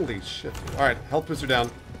 Holy shit. Alright, health booster down.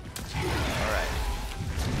 Alright.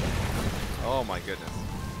 Oh my goodness.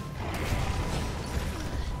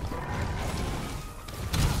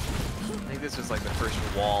 I think this was like the first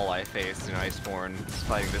wall I faced in Iceborne,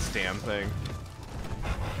 fighting this damn thing.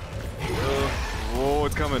 Whoa,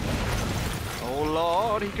 it's coming. Oh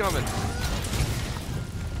lord, he coming.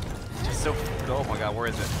 It's just so, oh my god, where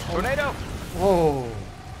is it? Tornado! Whoa.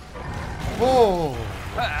 Whoa.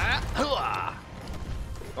 Ah, hoo-ah.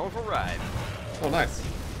 Going for a ride. Oh, nice.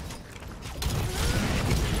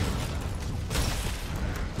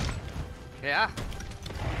 Yeah.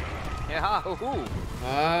 Yeah, hoo-hoo.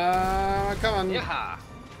 Come on. Yeah.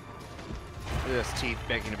 Look at those teeth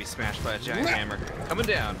begging to be smashed by a giant hammer. Coming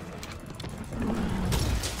down.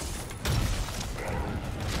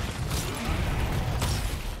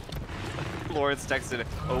 Lawrence texted,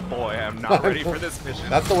 oh boy, I'm not ready for this mission.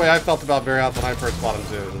 That's the way I felt about Barioth when I first fought him,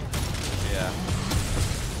 too. Yeah.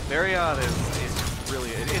 Barioth is just really,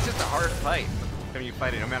 it's just a hard fight when you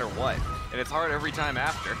fight it no matter what. And it's hard every time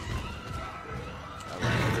after. I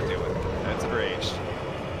learned what to do it. That's rage.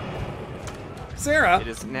 Sarah, It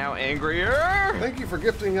is now angrier. thank you for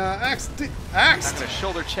gifting Axe. Not Axe! gonna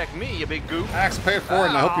shoulder check me, you big goof. Axe, pay it forward,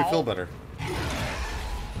 and I hope you Ow. feel better.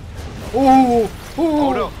 Ooh! Ooh!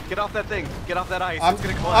 Oh no, get off that thing. Get off that ice. I'm, It's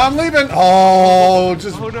gonna collapse. I'm leaving! Oh,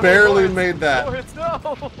 just Oh, no, barely Lawrence. made that. Lawrence,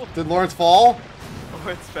 no! Did Lawrence fall?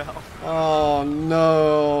 Lawrence fell. Oh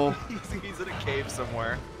no. He's in a cave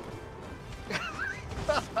somewhere.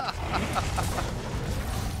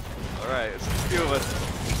 Alright, it's just 2 of us.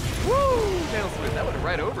 Woo! Tailspin, that went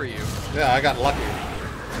right over you. Yeah, I got lucky.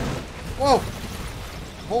 Whoa!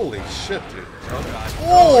 Holy shit, dude. Oh god.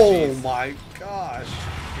 Oh, jeez. my gosh.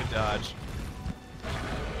 Good dodge.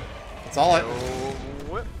 That's all I...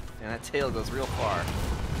 Whip. And that tail goes real far.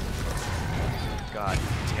 God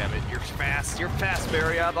damn it. You're fast. You're fast,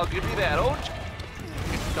 Barioth. I'll give you that. Oh,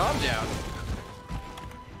 calm down.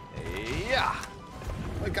 Yeah.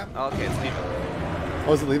 Oh, God. Okay, it's leaving.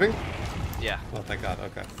 Oh, is it leaving? Yeah. Oh, thank God.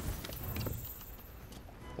 Okay.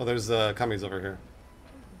 Oh, there's cummies over here.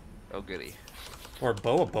 Oh, goody. Or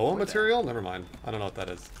boa What material? Never mind. I don't know what that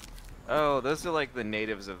is. Oh, those are like the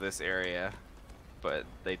natives of this area. But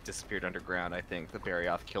they disappeared underground, I think. The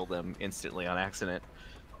Barioth killed them instantly on accident.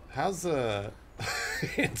 How's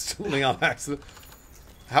instantly on accident?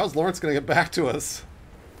 How's Lawrence gonna get back to us?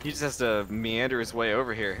 He just has to meander his way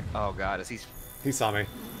over here. Oh god, is he... He saw me.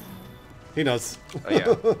 He knows. Oh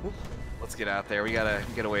yeah. Let's get out there. We gotta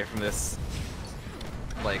get away from this,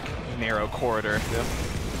 like, narrow corridor. Yep.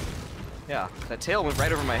 Yeah, that tail went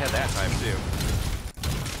right over my head that time too.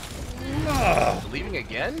 Ugh. Leaving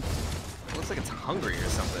again? It looks like it's hungry or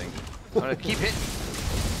something. I'm gonna keep hitting.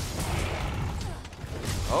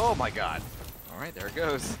 Oh my god. Alright, there it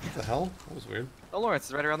goes. What the hell? That was weird. Oh, Lawrence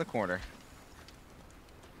is right around the corner.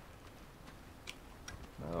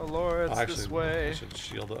 Oh, Lawrence, Oh, actually, this way. I should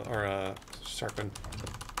shield or sharpen.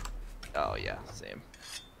 Oh yeah, same.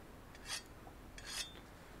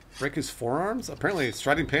 Break his forearms? Apparently,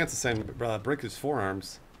 striding pants is saying break his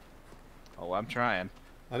forearms. Oh, I'm trying.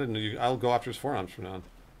 I didn't know you. I'll go after his forearms from now on.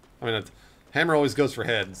 I mean, hammer always goes for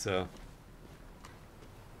head, so.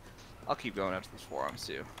 I'll keep going after these forearms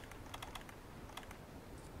too.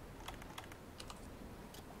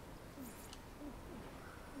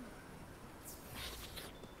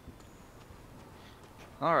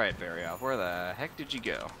 Alright, Barioth, where the heck did you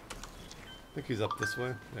go? I think he's up this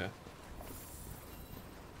way. Yeah.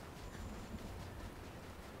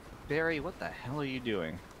 Barry, what the hell are you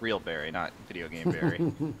doing? Real Barry, not video game Barry.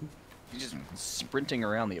 He's just sprinting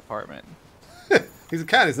around the apartment. He's a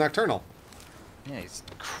cat. He's nocturnal. Yeah, he's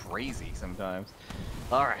crazy sometimes.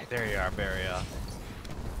 Alright, there you are, Barioth.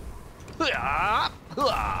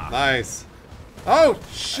 Nice. Oh,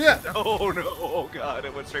 shit! Oh no, oh god,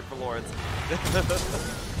 it went straight for Lawrence.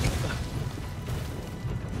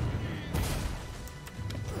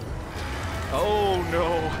 Oh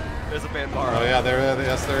no, there's a Banbaro. Oh, yeah,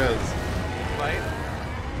 yes, there is. Fight.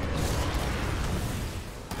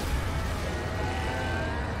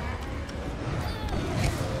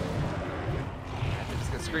 They're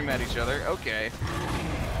just gonna scream at each other. Okay.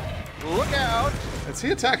 Look out! Is he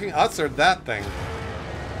attacking us or that thing?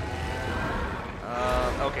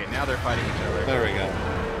 Okay, now they're fighting each other. There we go.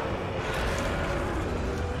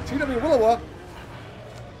 TW Willowa.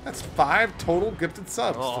 That's 5 total gifted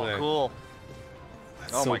subs Oh, today. cool.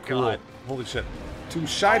 That's Oh so my cool. god. Holy shit. To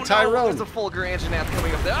Shy No, Tyrone. there's a full Granginath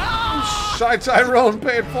coming up there. Ah! Shy Tyrone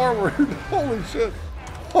paying forward. Holy shit.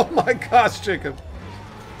 Oh my gosh, Jacob.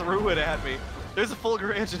 Threw it at me. There's a full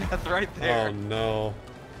Granginath right there. Oh no.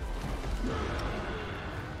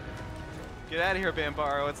 Get out of here,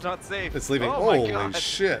 Banbaro. It's not safe. It's leaving. Oh my Holy god.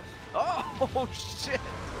 shit. Oh shit.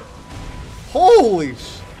 Holy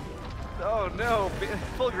sh. Oh no.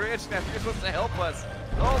 Full Granginath, you're supposed to help us.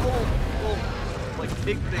 Oh, little like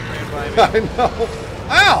pig thing ran by me. I know.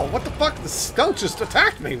 Ow! What the fuck? The skunk just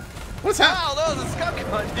attacked me. What's happening? Wow, that was a skunk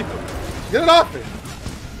on you. Get it off me.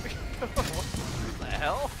 What the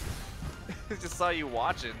hell? I just saw you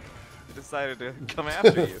watching. It decided to come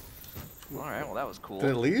after you. Alright, well that was cool. Did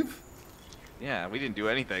it leave? Yeah, we didn't do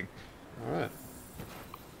anything. Alright.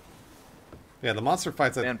 Yeah, the monster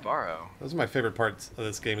fights. Banbaro. Those are my favorite parts of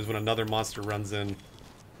this game, is when another monster runs in.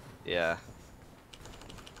 Yeah.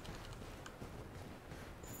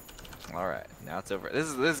 Alright, now it's over. This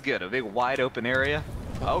is good. A big wide open area.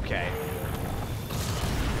 Okay.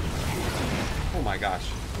 Oh my gosh.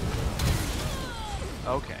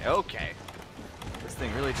 Okay. This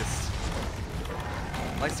thing really just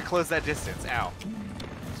likes to close that distance. Ow.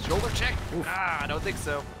 Shoulder check? Oof. Ah, I don't think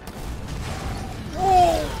so.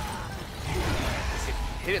 Oh!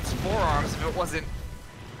 It hit its forearms if it wasn't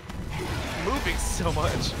moving so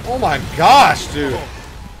much. Oh my gosh, dude.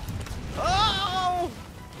 Oh!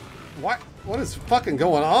 What is fucking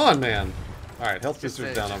going on, man? Alright, health Just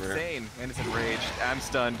booster's down over here. insane, and it's enraged. I'm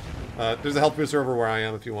stunned. There's a health booster over where I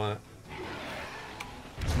am if you want it.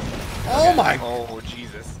 Oh my! Oh,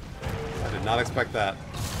 Jesus. I did not expect that.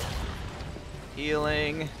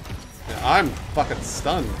 Healing. Yeah, I'm fucking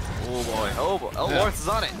stunned. Oh boy. Oh boy. Oh, Yeah. Lawrence is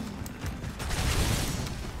on it.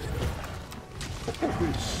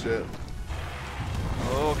 Holy shit.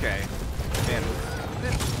 Okay. Man,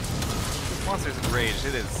 this monster's enraged.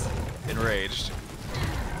 It is enraged.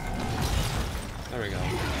 There we go.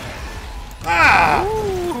 Ah!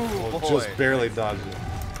 Ooh, Oh, boy. just barely dodged it.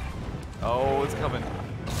 Oh, it's coming.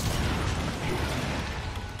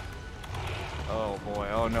 Oh boy.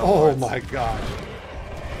 Oh no. Oh Lawrence. my gosh.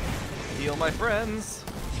 Heal my friends.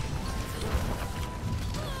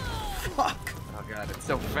 Fuck. Oh god, it's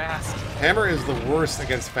so fast. Hammer is the worst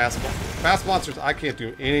against fast monsters. I can't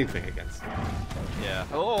do anything against. Yeah.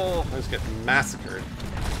 Oh. I just get massacred.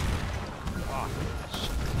 Oh,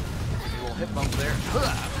 shit. A little hip bump there.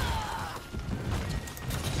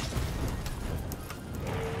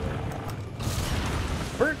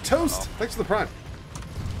 Burnt toast. Thanks for the prime.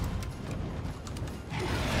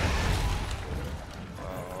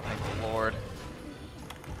 Oh, thank the Lord.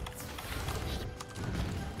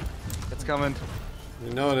 It's coming.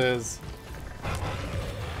 You know it is.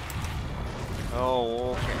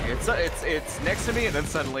 Oh, okay. It's next to me, and then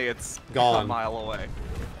suddenly it's Gone. a mile away.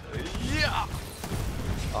 Yeah.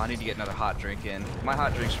 Oh, I need to get another hot drink in. My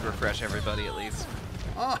hot drink should refresh everybody at least.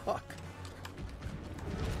 Fuck.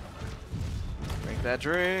 Drink that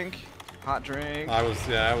drink. Hot drink. I was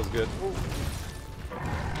good.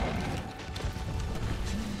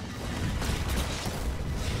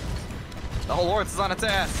 The whole Lawrence is on its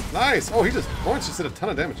ass. Nice. Oh, Lawrence just did a ton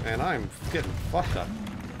of damage, and I'm getting fucked up.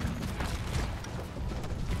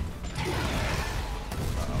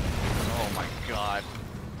 Oh my god.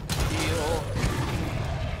 Heal.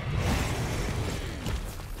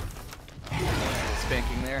 Little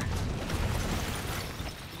spanking there.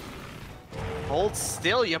 Hold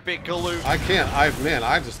still, you big galoot. I can't. Man,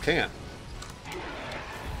 I just can't.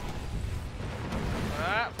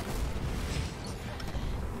 Ah.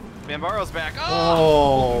 Bambaro's back.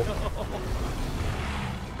 Oh.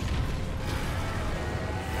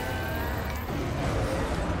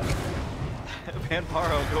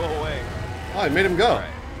 Bambaro, go away. Oh, I made him go. Alright.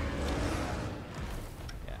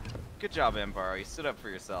 Yeah. Good job, Bambaro. You stood up for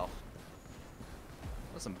yourself.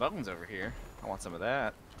 There's some bones over here. I want some of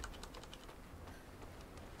that.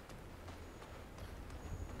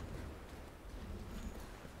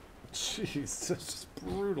 Jeez, that's just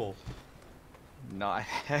brutal. No, I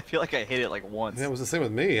feel like I hit it like once. Yeah, it was the same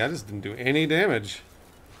with me. I just didn't do any damage.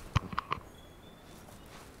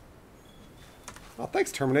 Oh,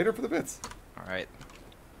 thanks, Terminator, for the bits. Alright.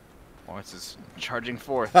 Lawrence is charging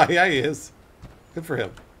forth. Yeah, he is. Good for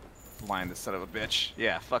him. Line this son of a bitch.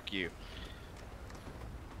 Yeah, fuck you.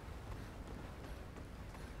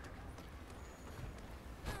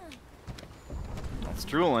 It's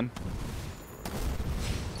drooling.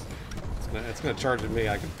 It's gonna charge at me.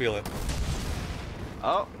 I can feel it.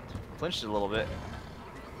 Oh, flinched it a little bit.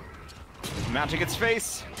 Mounting its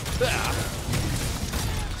face. Ah.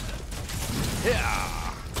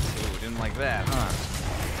 Yeah. Ooh, didn't like that, huh?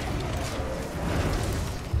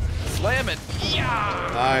 Slam it. Yeah.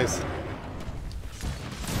 Nice.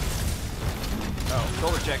 Oh,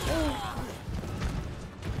 shoulder check.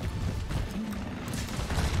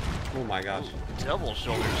 Oh my gosh. Double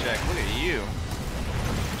shoulder check. Look at you.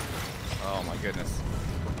 Oh my goodness.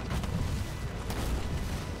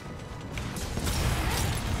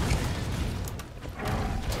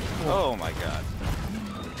 Oh my god.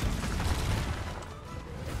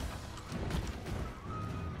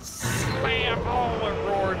 Slam! Oh, it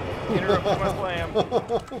roared. Interrupted my slam.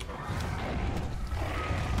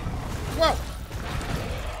 Whoa!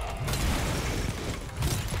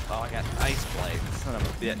 Oh, I got ice blade. Son of a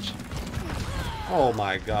bitch. Oh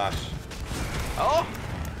my gosh. Oh!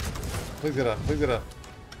 Please get up. Please get up.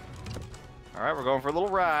 Alright, we're going for a little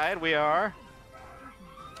ride. We are.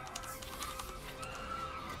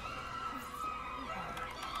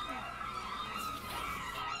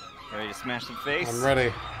 Ready to smash some face? I'm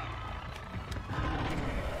ready.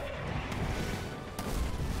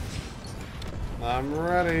 I'm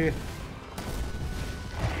ready.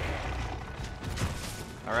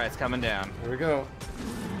 Alright, it's coming down. Here we go.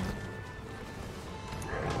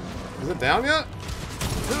 Is it down yet?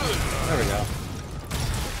 There we go.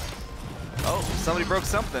 Oh, somebody broke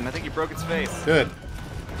something. I think he broke its face. Good.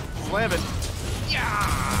 Slam it. Yeah!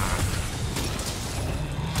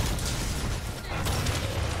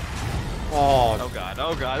 Oh.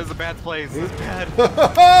 Oh god, this is a bad place. This is bad.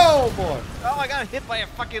 Oh boy. Oh, I got hit by a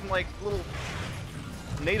fucking, like, little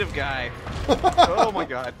native guy. Oh my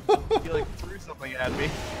god. He, like, threw something at me.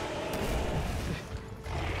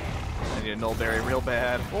 I need a nullberry real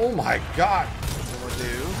bad. Oh my god. What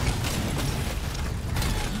do?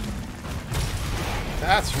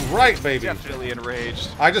 That's right, baby. Definitely enraged.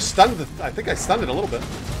 I just stunned the. I think I stunned it a little bit.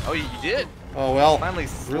 Oh, you did? Oh well. Finally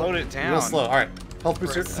slowed it down. Real slow. All right. Health For a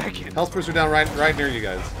booster. second. Health booster down right near you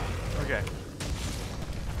guys. Okay.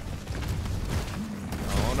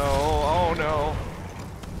 Oh no! Oh no!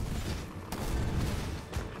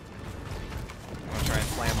 I'm gonna try and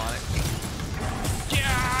slam on it.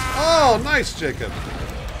 Yeah! Oh, nice, Jacob.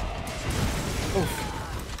 Oof.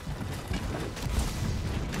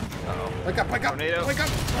 Uh-oh. Wake up! Wake up! Tornado. Wake up!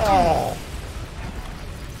 Oh.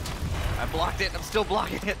 I blocked it. I'm still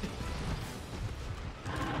blocking it.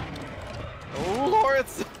 Oh,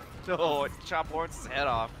 Lawrence! No, it chopped Lawrence's head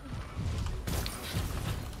off.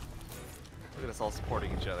 Look at us all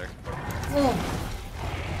supporting each other. Oh.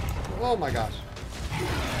 Oh my gosh.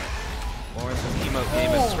 Lawrence's emote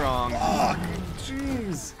game is strong. Fuck.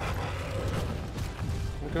 Jeez.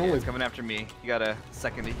 I can only. It's coming after me. You got a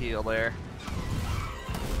second to heal there.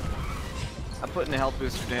 I'm putting the health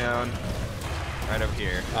booster down. Right over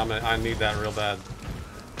here. I need that real bad.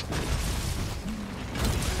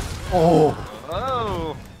 Oh.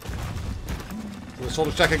 Oh! The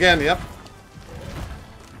shoulder check again. Yep.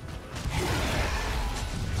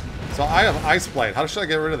 So I have Ice Blade. How should I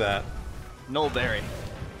get rid of that? Nullberry.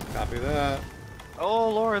 Copy that. Oh,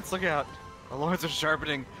 Lawrence, look out. The Lawrence are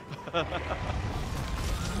sharpening.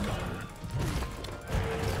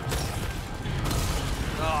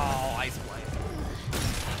 Oh, Ice Blade.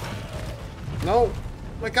 No.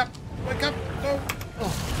 Wake up. Wake up. No.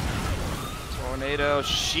 Oh. Tornado.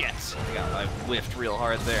 Shit. I whiffed real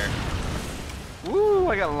hard there. Woo,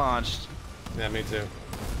 I got launched. Yeah, me too.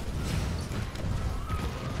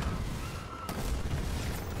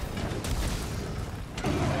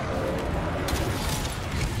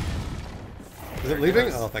 Is it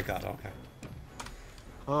leaving? Oh, thank God. Okay.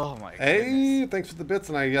 Oh my Hey, goodness. thanks for the bits,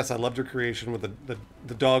 and I loved your creation with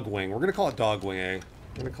the dog wing. We're gonna call it dog wing, eh?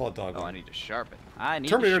 We're gonna call it dog Oh, wing. I need to sharpen. I need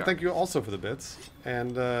Terminator, to sharpen. thank you also for the bits.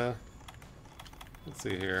 And let's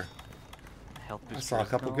see here. Health I booster saw a is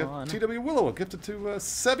couple gone. gifts. TW Willow gifted to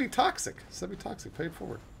Sebi Toxic. Sebi Toxic, paid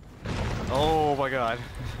forward. Oh my god.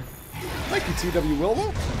 Thank you, TW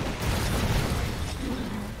Willow.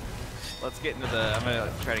 Let's get into the... I'm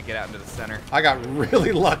gonna try to get out into the center. I got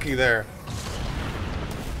really lucky there.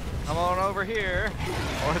 Come on over here.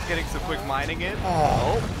 Or it's getting some quick mining in.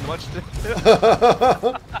 Oh. Oh, much to...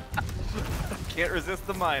 Can't resist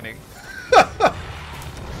the mining.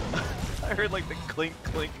 I heard like the clink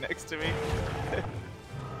clink next to me.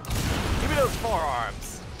 Give me those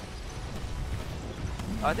forearms.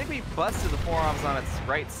 I think we busted the forearms on its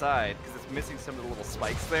right side because it's missing some of the little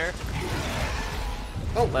spikes there.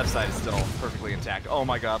 Oh. Left side is still perfectly intact. Oh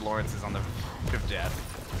my god, Lawrence is on the verge of death.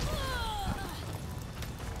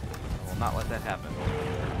 I will not let that happen.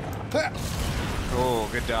 Oh,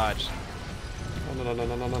 good dodge. Oh, no, no, no,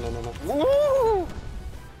 no, no, no, no, no. Woo!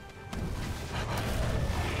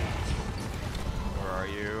 Where are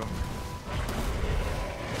you?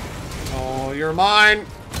 Oh, you're mine.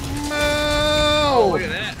 No. Look at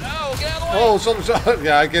that. Oh, get out of the way! Oh, shoulder shot.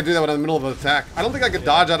 Yeah, I can't do that when I'm in the middle of an attack. I don't think I could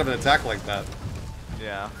dodge out of an attack like that.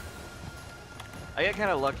 Yeah. I get kind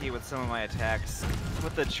of lucky with some of my attacks.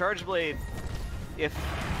 With the charge blade, if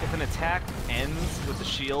an attack ends with the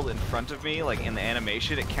shield in front of me, like in the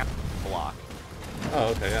animation, it counts as a block. Oh,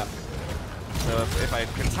 okay, yeah. So if I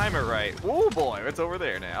can time it right, oh boy, it's over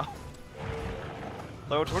there now.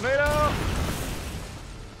 Hello, tornado!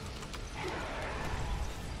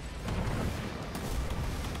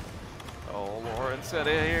 Oh, Lawrence, get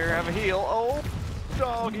in here, have a heal. Oh,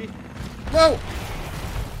 doggy. Whoa!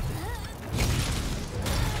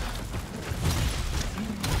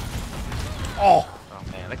 Oh! Oh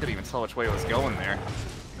man, I couldn't even tell which way it was going there.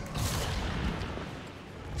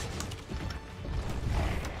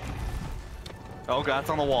 Oh god, it's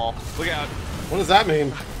on the wall. Look out. What does that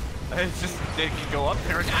mean? It's just, it can go up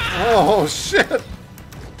there and Oh, shit! Okay,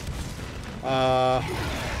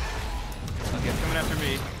 it's coming after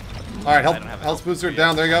me. Alright, I don't have a health booster boost.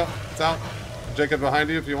 down. There you go. It's out. Jacob behind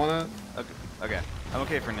you if you want it. Okay, I'm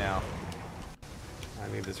okay for now. I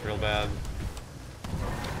need this real bad.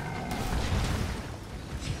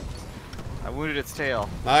 I wounded its tail.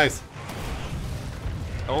 Nice.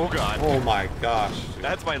 Oh god. Oh my gosh. Dude.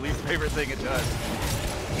 That's my least favorite thing it does.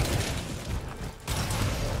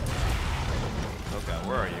 Oh god,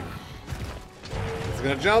 where are you? It's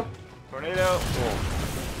gonna jump. Tornado.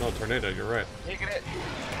 Oh. No, tornado, you're right. Taking it.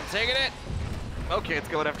 I'm taking it. Okay, it's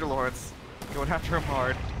going after Lawrence. Going after him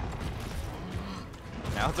hard.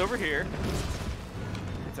 Now it's over here.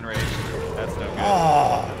 It's enraged. That's no good.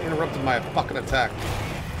 Oh, interrupted my fucking attack.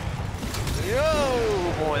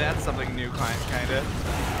 Yo, boy, that's something new, kinda.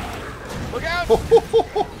 Look out!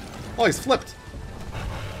 Oh, he's flipped.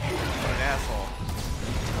 What an asshole.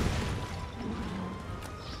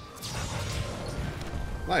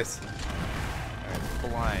 Nice. Alright,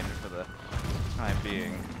 blind for the time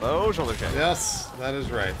being. Oh, shoulder check. Yes, that is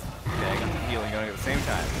right. Okay, I got the healing going at the same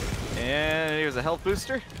time. And here's a health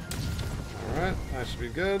booster. Alright, that should be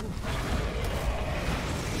good.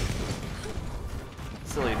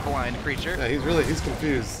 Silly blind creature. Yeah, he's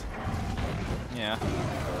confused. Yeah.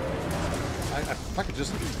 If I could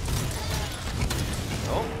just...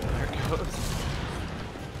 Oh, there it goes.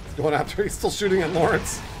 He's going after, he's still shooting at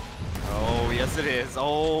Lawrence. Oh, yes it is.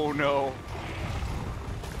 Oh, no.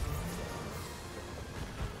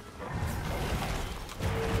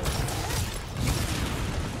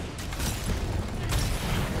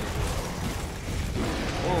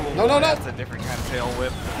 Oh, No, no, no. That's a different kind of tail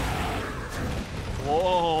whip.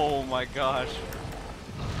 Whoa, my gosh.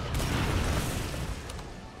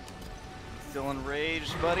 Still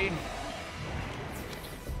enraged, buddy?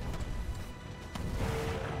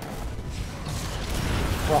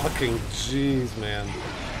 Fucking jeez, man.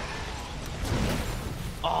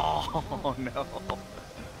 Oh, no.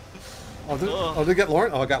 Oh, did it get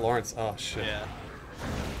Lawrence? Oh, I got Lawrence. Oh, shit. Yeah.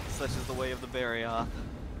 Such is the way of the Barioth.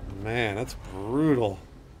 Man, that's brutal.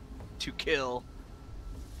 To kill.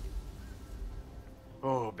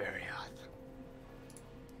 Oh, Barioth.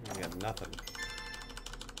 I got nothing.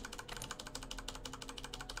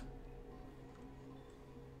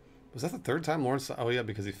 Was that the third time Lawrence? Oh, yeah,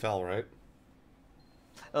 because he fell, right?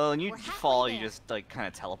 Oh, and you We're halfway fall, you there. just like kind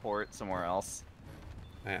of teleport somewhere else.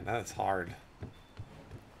 Man, that's hard.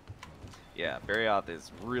 Yeah, Barioth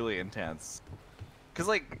is really intense. Cause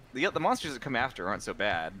like the monsters that come after aren't so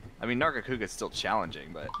bad. I mean, Nargacuga's still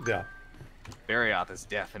challenging, but Yeah. Barioth is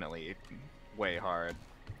definitely way hard.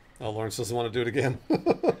 Oh, Lawrence doesn't want to do it again.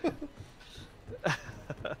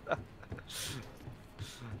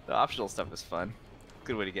 The optional stuff is fun.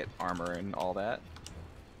 Good way to get armor and all that.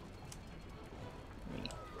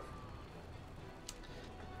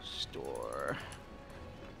 Store.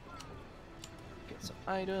 Get some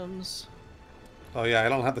items. Oh, yeah, I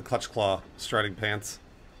don't have the Clutch Claw striding pants.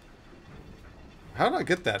 How did I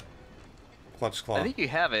get that Clutch Claw? I think you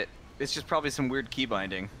have it. It's just probably some weird key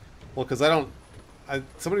binding. Well, because I don't...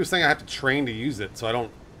 somebody was saying I have to train to use it, so I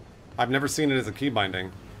don't... I've never seen it as a key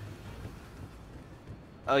binding.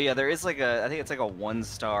 Oh yeah, there is like a, I think it's like a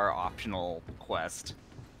 1-star optional quest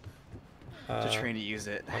to train to use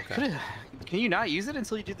it. Okay. Can you not use it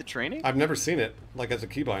until you do the training? I've never seen it, like, as a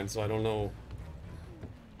keybind, so I don't know.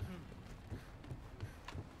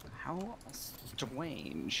 How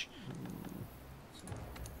strange.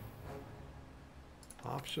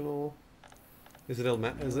 Optional... Is it a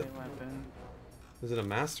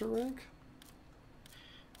master rank?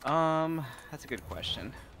 That's a good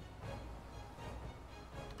question.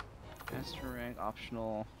 Master rank,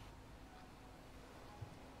 optional.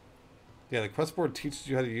 Yeah, the quest board teaches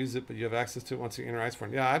you how to use it, but you have access to it once you enter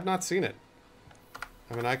Iceborne. Yeah, I've not seen it.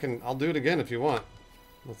 I mean, I'll do it again if you want.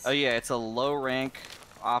 Oh yeah, it's a low rank,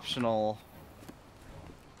 optional,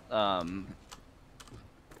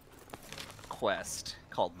 quest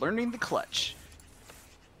called Learning the Clutch.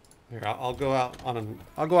 Here, I'll go out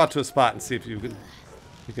I'll go out to a spot and see if you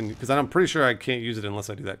can, because I'm pretty sure I can't use it unless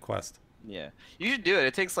I do that quest. Yeah, you should do it.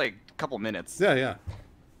 It takes like a couple minutes. Yeah, yeah.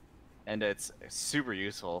 And it's super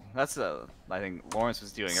useful. That's I think Lawrence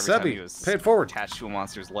was doing every time he was pay it forward. attached to a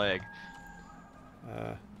monster's leg.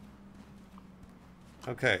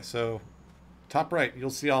 Okay, so top right, you'll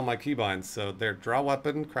see all my keybinds. So they're draw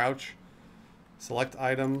weapon, crouch, select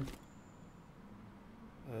item.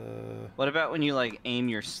 What about when you like aim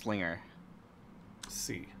your slinger?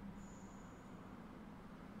 C.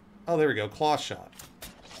 Oh, there we go. Claw shot.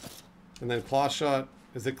 And then claw shot.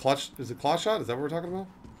 Is it clutch? Is it claw shot? Is that what we're talking about?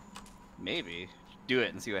 Maybe. Do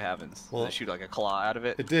it and see what happens. Well, Does it shoot like a claw out of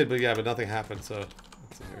it? It did, but yeah, but nothing happened. So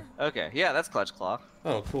let's see here. Okay, yeah, that's clutch claw.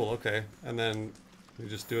 Oh, cool. Okay, and then you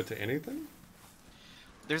just do it to anything.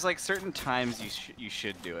 There's like certain times you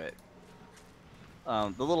should do it.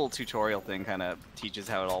 The little tutorial thing kind of teaches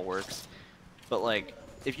how it all works. But like,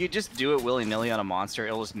 if you just do it willy-nilly on a monster,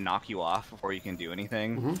 it'll just knock you off before you can do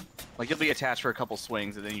anything. Mm-hmm. Like you'll be attached for a couple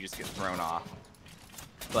swings and then you just get thrown off.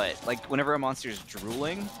 But like whenever a monster is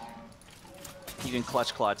drooling, you can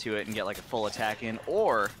clutch claw to it and get like a full attack in.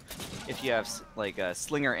 Or if you have like a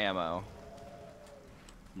slinger ammo,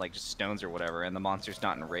 like just stones or whatever, and the monster's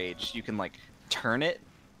not enraged, you can like turn it.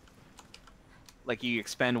 Like you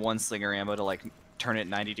expend one slinger ammo to like turn it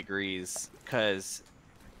 90 degrees, because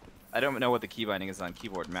I don't know what the key binding is on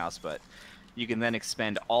keyboard and mouse, but you can then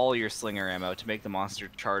expend all your slinger ammo to make the monster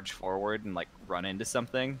charge forward and like run into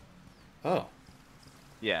something. Oh.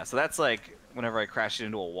 Yeah, so that's like whenever I crash it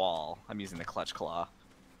into a wall, I'm using the clutch claw.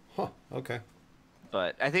 Huh. Okay.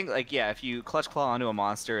 But I think like yeah, if you clutch claw onto a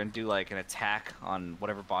monster and do like an attack on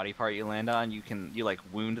whatever body part you land on, you like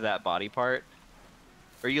wound that body part,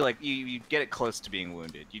 or you get it close to being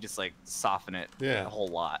wounded. You just like soften it Yeah. a whole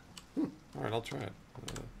lot. All right, I'll try it.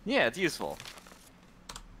 Yeah, it's useful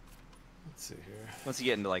Let's see here. once you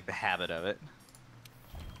get into like the habit of it.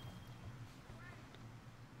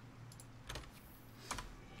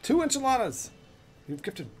 2 enchiladas. You've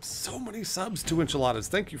gifted so many subs. 2 enchiladas.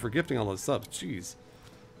 Thank you for gifting all those subs. Jeez.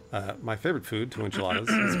 My favorite food, 2 enchiladas,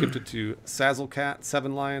 is gifted to Sazzle Cat,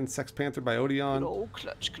 Seven Lion, Sex Panther by Odeon, Old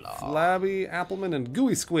clutch claw. Flabby, Appleman, and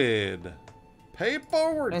Gooey Squid. Pay it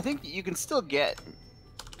forward. I think you can still get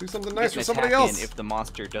Do something nice for an somebody attack in else. if the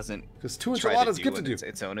monster doesn't Because 2 try to enchiladas do gifted you.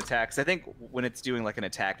 its own attacks. I think when it's doing like an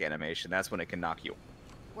attack animation, that's when it can knock you.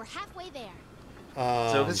 We're halfway there.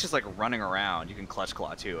 So if it's just like running around, you can clutch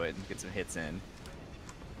claw to it and get some hits in.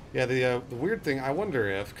 Yeah, the weird thing, I wonder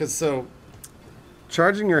if, because so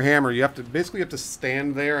charging your hammer, you have to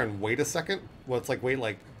stand there and wait a second. Well, it's like wait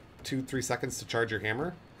like 2-3 seconds to charge your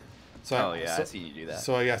hammer. So Oh yeah, I've seen you do that.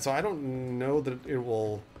 So yeah, so I don't know that it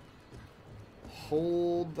will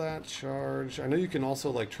hold that charge. I know you can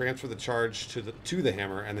also like transfer the charge to the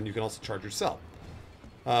hammer, and then you can also charge yourself.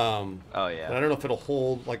 Oh But I yeah. don't know if it'll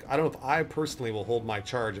hold. Like I don't know if I personally will hold my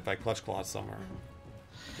charge if I clutch claw somewhere.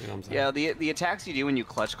 You know what I'm saying? Yeah, the attacks you do when you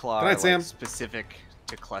clutch claw Good night, are like Sam. specific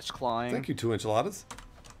to clutch clawing. Thank you, 2 enchiladas.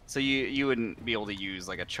 So you wouldn't be able to use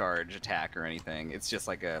like a charge attack or anything. It's just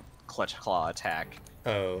like a clutch claw attack.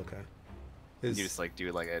 Oh, okay. You just like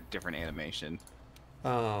do like a different animation.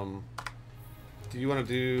 Do you want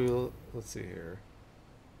to do? Let's see here.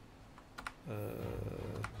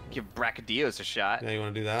 Give Brachydios a shot. Yeah, you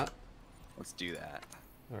want to do that? Let's do that.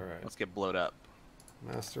 All right. Let's get blowed up.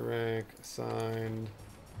 Master rank assigned.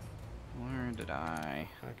 Where did I?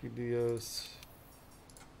 Akidios.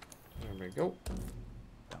 There we go.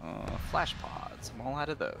 Flash pods. I'm all out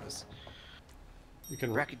of those. You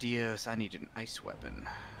can. Brachydios, I need an ice weapon.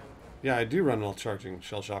 Yeah, I do run while charging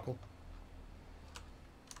Shell Shackle.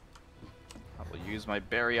 I will use my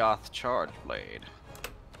Barioth charge blade.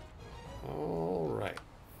 All right.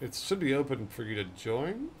 It should be open for you to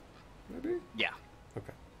join. Maybe. Yeah.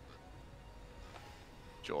 Okay.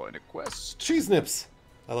 Join a quest. Cheese nips.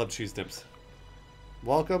 I love cheese nips.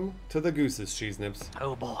 Welcome to the Gooses, cheese nips.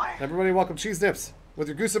 Oh boy. Everybody, welcome cheese nips with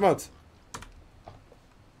your goose emotes.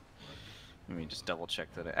 Let me just double check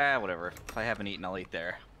that. Whatever. If I haven't eaten, I'll eat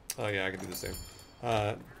there. Oh yeah, I can do the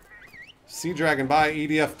same. Sea Dragon by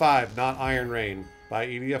EDF5, not Iron Rain. By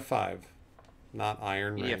EDF5, not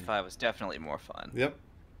Iron Rain. EF5 was definitely more fun. Yep.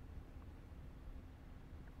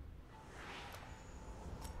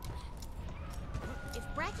 If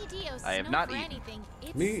Brachydios I is have known not for eaten. anything,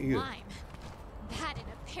 it's Me either. slime. That and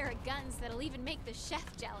a pair of guns that'll even make the chef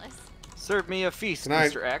jealous. Serve me a feast, Can I,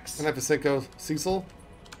 Mr. X. Can I Pasenko Cecil?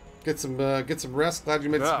 Get some rest. Glad you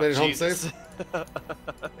made it home Jesus. safe.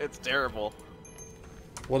 It's terrible.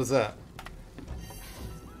 What is that?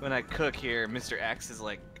 When I cook here, Mr. X is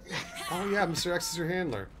like, Oh yeah, Mr. X is your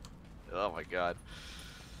handler. oh my god.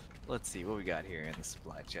 Let's see what we got here in the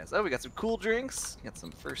supply chest. Oh, we got some cool drinks. Got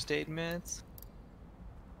some first aid meds.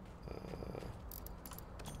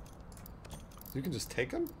 You can just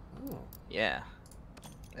take them? Oh. Yeah.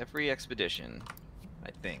 Every expedition,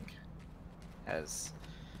 I think, has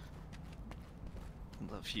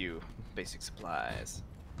a few basic supplies.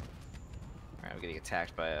 Alright, we're getting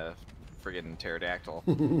attacked by a friggin' pterodactyl.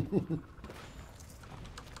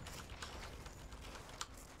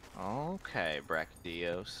 Okay,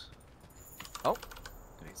 Brachydios. Oh,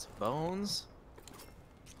 need some bones.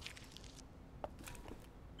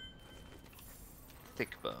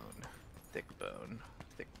 Thick bone, thick bone,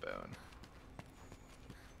 thick bone.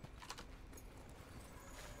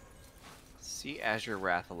 See Azure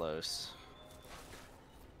Rathalos.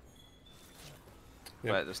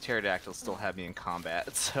 Yep. But those pterodactyls still have me in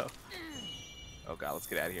combat, so... Oh god, let's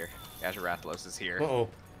get out of here. Azure Rathalos is here. Uh-oh.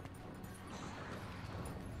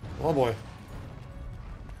 Oh boy.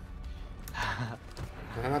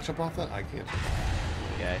 Can I not jump off that? I can't.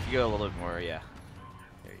 Yeah, if you go a little bit more, yeah.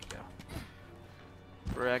 There you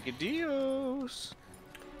go. Brachydios!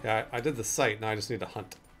 Yeah, I did the site, now I just need to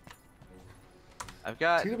hunt. I've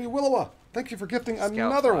got TW Willowa, thank you for gifting scout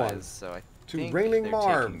another flies, one. so I To think Raining they're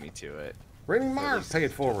Marv. taking me to it. Raining Or at Marv, least pay it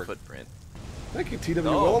to a forward. Footprint. Thank you, TW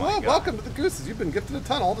Oh my Willowa. God. Welcome to the Gooses. You've been gifted a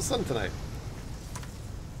ton all of a sudden tonight.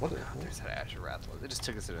 What? There's that Azure Rathalos. It just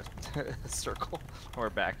took us in a circle. We're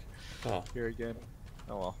back Oh, here again.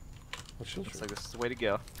 Oh well. what shield Looks shirt? like this is the way to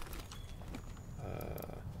go.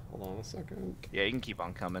 Hold on a second. Yeah, you can keep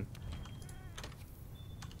on coming.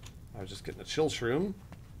 I was just getting a chill shroom.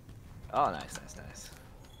 Oh, nice, nice, nice.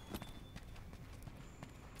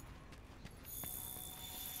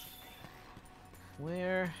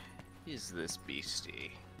 Where is this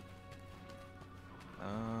beastie?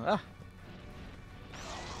 Ah.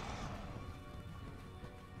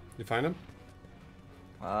 You find him?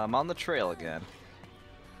 I'm on the trail again.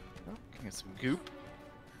 Oh, can get some goop.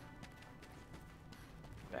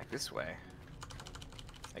 Back this way.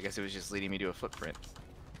 I guess it was just leading me to a footprint.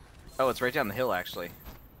 Oh, it's right down the hill, actually.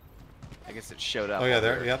 I guess it showed up. Oh yeah,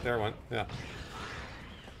 there. Yep, there it went. Yeah.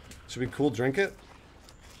 Should we cool drink it?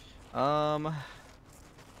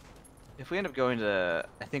 If we end up going to,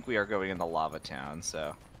 I think we are going in the lava town,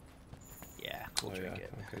 so yeah, we'll drink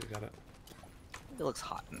it. Okay, you got it. It looks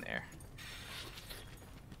hot in there.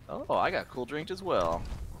 Oh, I got cool drink as well.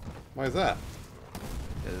 Why is that?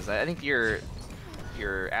 Because I think your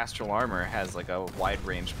astral armor has like a wide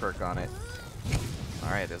range perk on it. All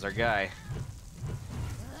right, there's our guy.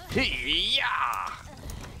 Yeah!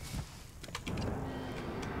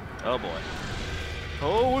 Oh boy.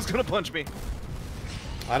 Oh, who's gonna punch me?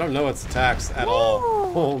 I don't know its attacks at all.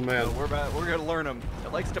 Oh man. So we're gonna learn him.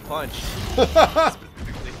 It likes to punch.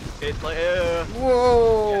 It like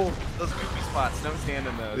Whoa! yeah, those goofy spots. Don't stand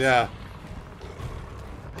in those. Yeah.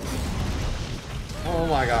 Oh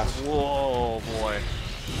my gosh. Whoa, boy.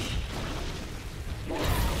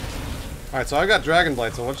 Alright, so I got Dragon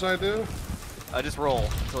Blight, so what should I do? Just roll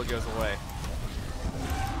until it goes away.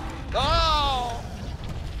 Oh!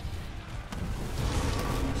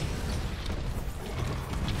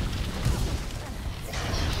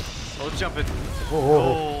 Oh, jump it.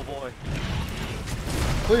 Oh, Oh, boy.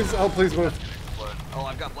 please, oh please move. Oh,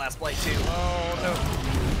 I've got Blast Blight too. Oh,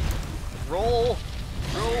 no. Roll.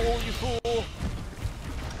 Roll, you fool.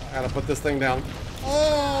 I gotta put this thing down.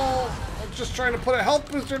 Oh! I'm just trying to put a health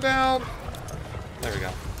booster down. There we go.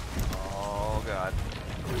 Oh, God.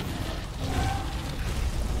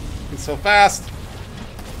 He's so fast.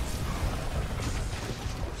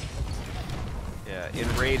 Yeah,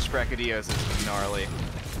 enraged Brachydios is gnarly.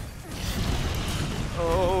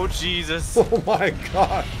 Oh, Jesus. Oh my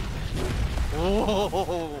god.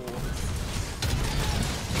 Whoa.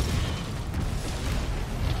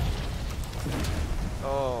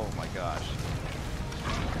 Oh my gosh.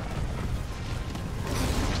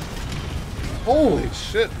 Holy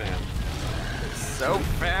shit, man. So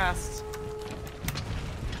fast.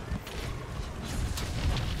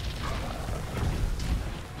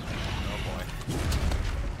 Oh boy.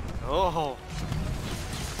 Oh.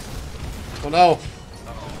 Oh no.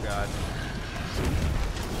 Oh god.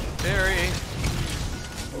 Barry.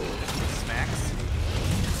 Smacks.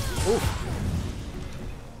 Oof.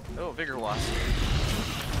 Oh, Vigor Wasp.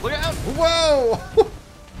 Look out! Whoa!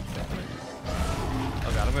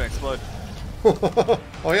 Oh god, I'm gonna explode.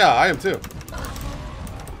 Oh yeah, I am too.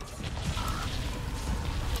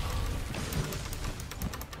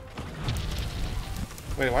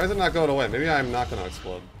 Wait, why is it not going away? Maybe I'm not going to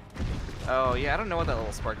explode. Oh yeah, I don't know what that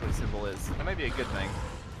little sparkly symbol is. That might be a good thing.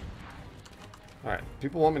 Alright,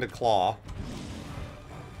 people want me to claw.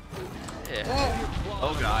 Yeah.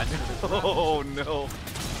 Oh god. Oh no.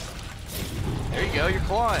 There you go, you're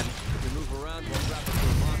clawing. You can move around while trapping for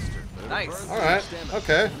a monster. but it'll Nice. burn through Alright, its stamina.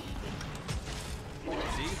 okay.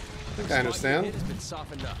 See? I think I understand. It has been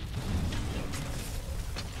softened up.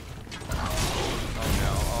 Oh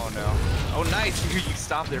no, oh no. Oh nice, you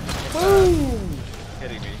stopped there for a Boom!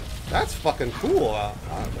 hitting me. That's fucking cool.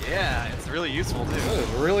 Yeah, it's really useful too. That is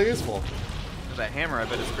really useful. With that hammer, I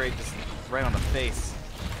bet it's great just right on the face.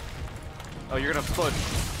 Oh, you're gonna explode.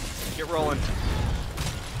 Get rolling.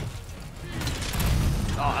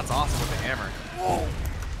 Oh, that's awesome with the hammer. Whoa.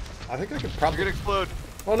 I think I could You're probably... gonna explode.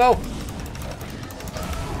 Oh no!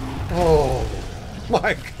 Oh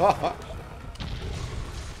my god.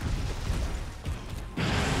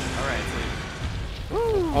 Alright,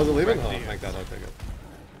 Oh, was it leaving? Right Oh, to you. thank god, I'll take it.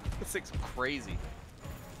 this thing's crazy.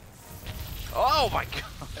 Oh my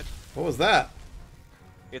god. What was that?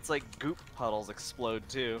 It's like goop puddles explode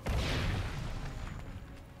too.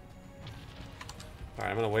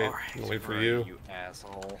 Alright, I'm gonna wait. Alright, I'm gonna wait for right, you. You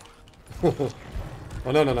asshole.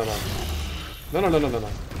 Oh no no no no. No no no no no no.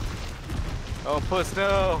 Oh puss,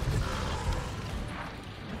 no!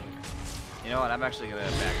 You know what, I'm actually gonna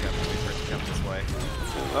back up when we first come this way.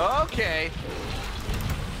 Okay!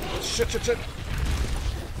 Shit shit shit.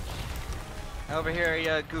 Over here,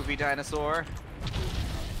 you goofy dinosaur.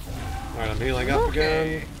 Alright, I'm healing up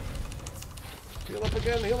Okay. again. Heal up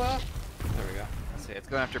again, heal up. There we go. Let's see, it's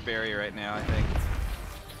going after Barry right now, I think.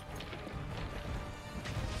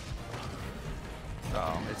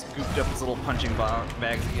 Oh, It's gooped up its little punching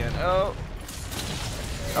bags again. Oh.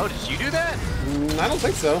 Oh, did you do that? I don't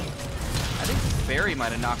think so. I think Barry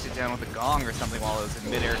might have knocked it down with a gong or something while it was in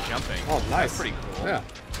midair jumping. Oh, nice. That's pretty cool. Yeah.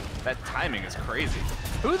 That timing is crazy.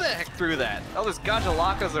 Who the heck threw that? Oh, there's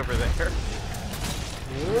Gajalakas over there.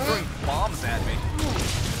 Throwing bombs at me.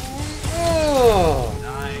 Oh.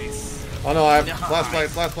 Nice. Oh no, I have Nice.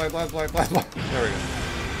 blast blade. There we go.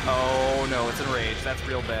 Oh no, it's enraged. That's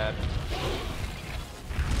real bad.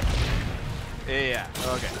 Yeah.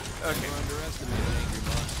 Okay. Okay. Don't underestimate an angry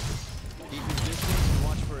monster. Keep your distance and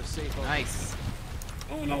watch for a safe opening. Nice.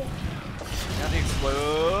 Oh no. Now the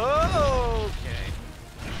explode. Okay.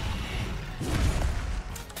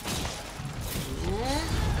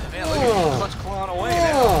 Man, look at clutch clawing away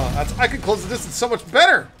now. That's, I can close the distance so much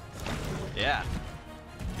better. Yeah.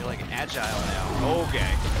 You're like agile now.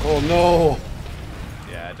 Okay. Oh no.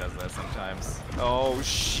 Yeah, it does that sometimes. Oh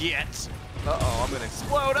shit. Uh-oh, I'm gonna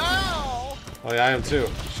explode. Oh! Oh yeah, I am too.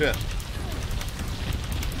 Shit.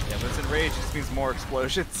 Yeah, but it's enraged. It just means more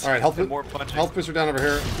explosions. All right, and more punches. health booster down over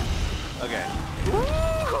here. Okay.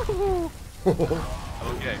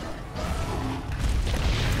 Okay.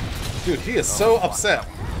 Dude, he is so upset.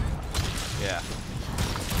 Yeah.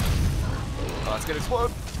 Oh, it's gonna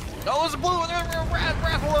explode. Oh, there's a blue. There's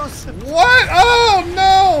Rathalos. What? Oh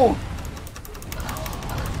no!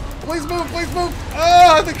 Please move, please move!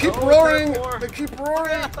 Ah, they keep roaring! They keep roaring!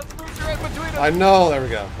 Yeah, let's move right between them. I know, there we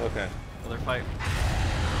go. Okay. Oh, they're fighting.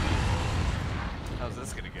 How's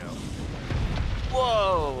this gonna go?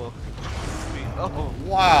 Whoa! Sweet. Oh,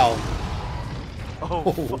 Wow. oh,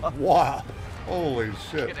 Oh, fuck. wow. Holy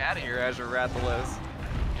shit. Get out of here, Azure Rathalos.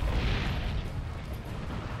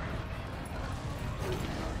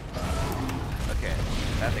 Okay,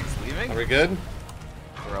 that thing's leaving. Are we good?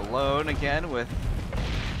 We're alone again with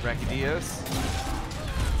Rakidios.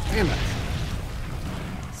 Damn it.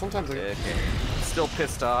 Sometimes I... Okay, still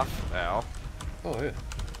pissed off. Ow. Oh, yeah.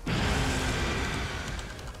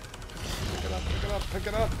 Pick it up, pick it up, pick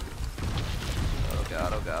it up. Oh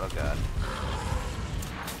god, oh god, oh god.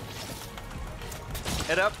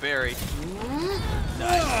 Head up, Barry.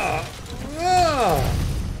 Ah, ah.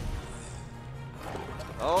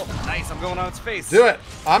 Oh, nice, I'm going on its face. Do it!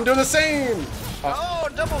 I'm doing the same! Oh,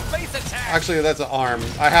 double face attack! Actually, that's an arm.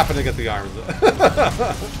 I happen to get the arms.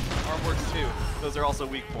 Arm works too. Those are also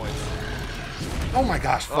weak points. Oh my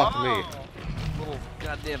gosh, fuck me. Little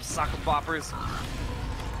goddamn soccer boppers.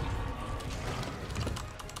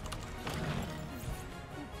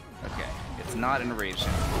 Okay, it's not enraged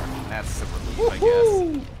anymore. That's a relief, I guess.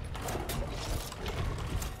 Woohoo!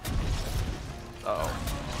 Uh-oh.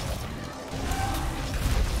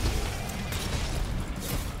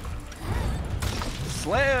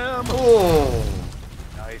 Slam! Oh.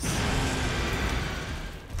 Nice.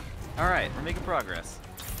 Alright, we're making progress.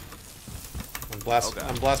 I'm blast Okay.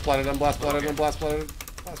 I'm blast bladed, I'm blast bladed, Okay. I'm blast bladed.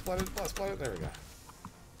 Blast bladed, blast bladed. There we go.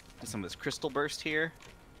 Some of this crystal burst here.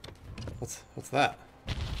 What's that?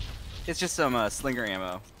 It's just some slinger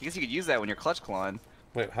ammo. I guess you could use that when you're clutch clawing.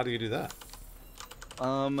 Wait, how do you do that? I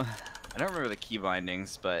don't remember the key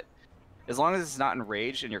bindings, but as long as it's not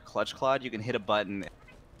enraged and you're clutch clawed, you can hit a button,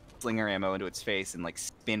 slinger ammo into its face, and like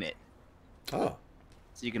spin it. Oh.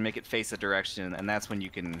 So you can make it face a direction, and that's when you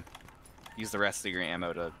can use the rest of your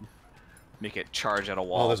ammo to make it charge at a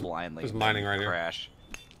wall there's- blindly. there's and mining then right here. crash.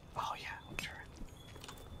 Oh yeah, I'm sure.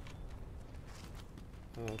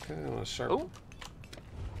 Okay, I'm gonna sharp. Oh.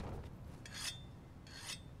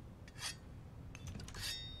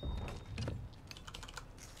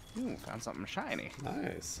 Ooh, found something shiny.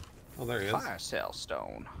 Nice. Oh, there he is. Fire cell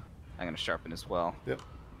stone. I'm gonna sharpen as well. Yep.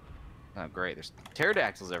 Oh, great. There's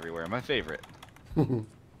pterodactyls everywhere. My favorite.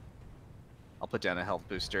 I'll put down a health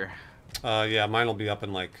booster. Yeah, mine will be up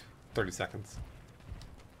in like 30 seconds.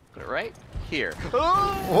 Put it right here.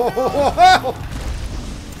 Oh!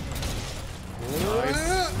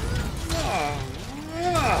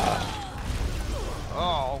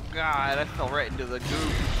 Oh god, I fell right into the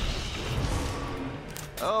goop.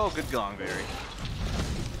 Oh, good gong, Barry.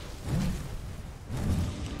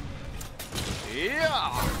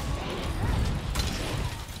 Yeah.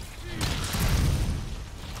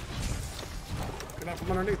 Get out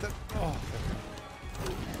from underneath it. Oh.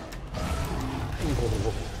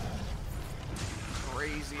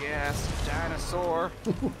 Crazy ass dinosaur.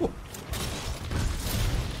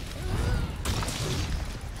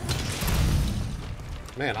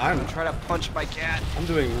 Man, I'm Try to punch my cat.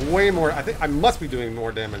 doing way more. I think I must be doing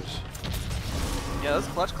more damage. Yeah, those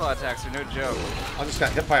clutch claw attacks are no joke. I just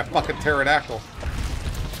got hit by a fucking pterodactyl.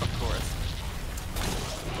 Of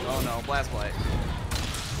course. Oh no, blast blight.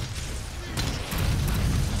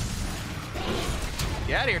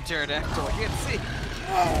 Get out of here, pterodactyl. I can't see.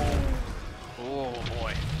 Oh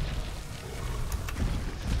boy.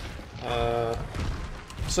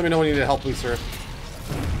 Just let me know when you need help, please, sir.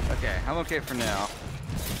 Okay, I'm okay for now.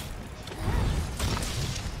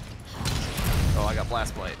 Oh, I got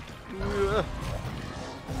blast blade.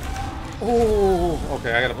 Oh,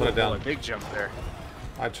 okay, I gotta put it down. Big jump there.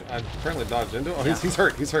 I apparently dodged into it. Oh, he's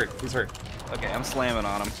hurt. He's hurt. He's hurt. Okay, I'm slamming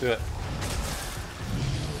on him. Do it.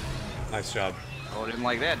 Nice job. Oh, didn't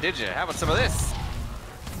like that, did you? How about some of this?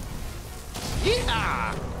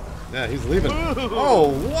 Yeah! Yeah, he's leaving. Oh,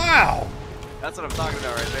 wow! That's what I'm talking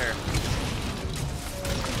about right there.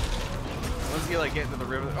 Once you like get into the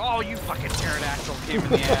river, oh, you fucking pterodactyl came in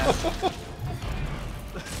the ass.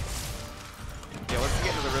 Yeah, once you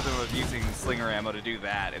get into the rhythm of using slinger ammo to do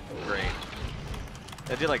that, it's great.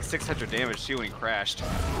 That did like 600 damage too when he crashed.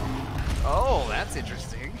 Oh, that's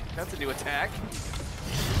interesting. That's a new attack.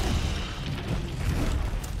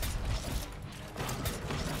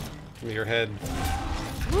 Give me your head.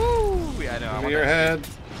 Woo! Yeah, I know. Give me your head.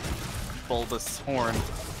 Bulbous horn.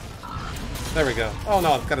 There we go. Oh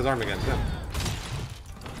no, I've got his arm again. Yeah.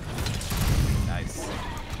 Nice.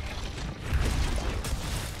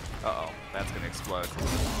 Uh-oh, that's gonna explode.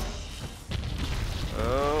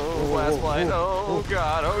 Oh, blast blade. Oh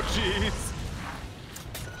god, oh jeez.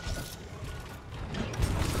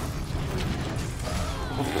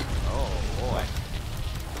 Oh boy.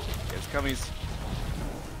 It's cummies.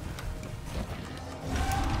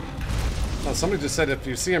 Oh, somebody just said if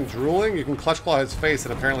you see him drooling, you can clutch claw his face,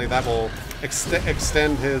 and apparently that will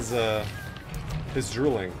extend his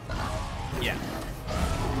drooling. Yeah.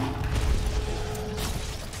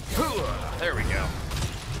 There we go.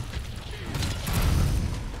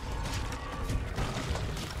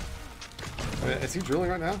 Is he drooling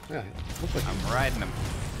right now? Yeah. Looks like I'm riding him.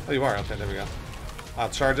 Oh, you are? Okay, there we go. I'll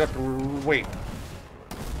charge up and wait.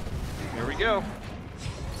 Here we go.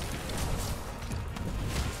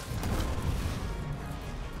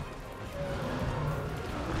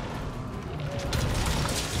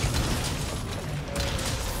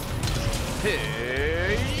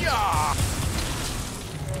 Hey-ya!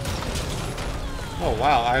 Oh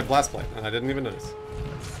wow, I have blast blade, and I didn't even notice.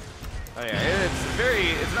 Oh yeah,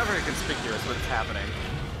 it's not very conspicuous what's happening.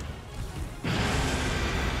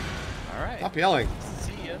 Alright. Stop yelling.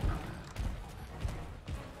 See ya.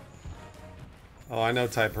 Oh, I know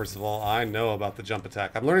Ty Percival. I know about the jump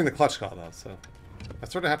attack. I'm learning the clutch claw though, so I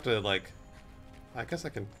sort of have to like. I guess I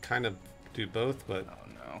can kind of do both, but. Oh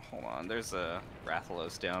no, hold on. There's a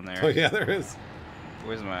Rathalos down there. Oh yeah, there is.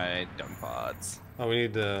 Where's my dung pods? Oh, we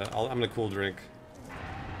need. I'm gonna cool drink.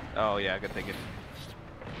 Oh yeah, good thinking.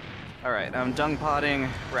 Alright, I'm dung potting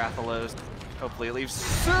Rathalos. Hopefully it leaves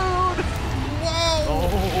soon! Whoa!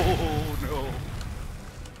 Oh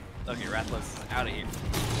no. Okay, Rathalos is out of here.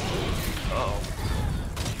 Uh-oh.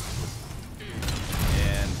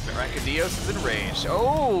 And Brachydios is enraged.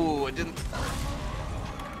 Oh, it didn't...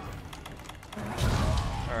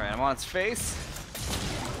 Alright, I'm on its face.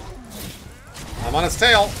 I'm on its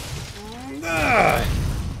tail. Right.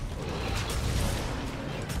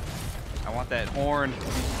 I want that horn.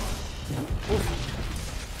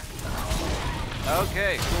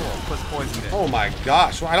 Okay, cool. Plus poisoned it. Oh my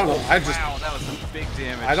gosh! Well, I don't know. I just. Wow, that was some big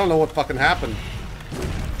damage. I don't know what fucking happened.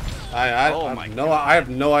 I have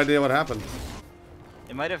no idea what happened.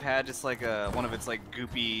 It might have had just like one of its like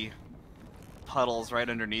goopy puddles right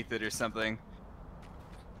underneath it or something.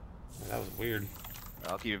 That was weird.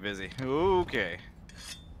 I'll keep it busy. Okay.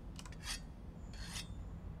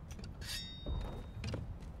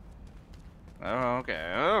 Oh,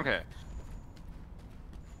 okay, okay.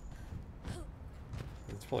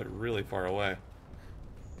 It's probably really far away.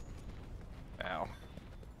 Ow.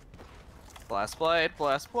 Blast blade,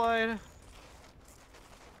 blast blade.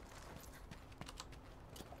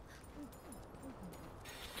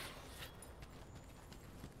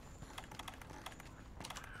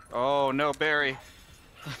 Oh no, Barry.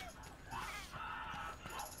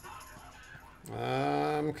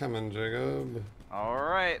 I'm coming, Jacob. All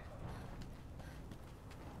right.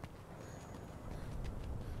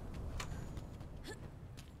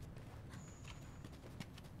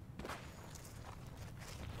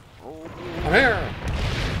 I'm here.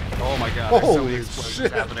 Oh my god, there's so many Holy explosions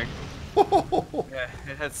shit. happening. Yeah,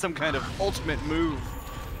 it had some kind of ultimate move.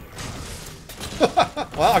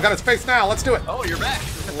 Well, I got its face now. Let's do it. Oh, you're back.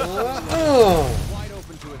 Oh, Wide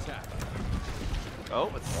open to attack.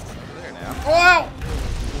 Oh, it's over there now. wow.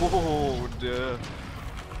 Oh, duh.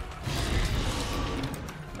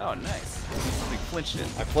 Oh, nice. Something flinched it.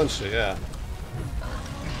 I flinched it, yeah.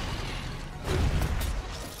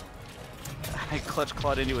 I clutch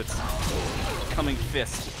clawed into its upcoming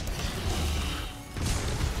fist.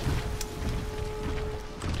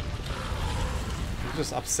 He's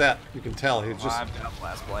just upset. You can tell. He's Oh, just. I've got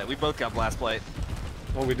Blast Blight. We both got Blast Blight.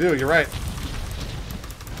 Oh, we do. You're right.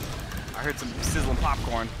 I heard some sizzling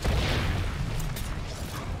popcorn.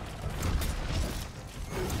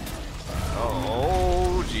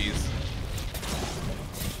 Oh, jeez.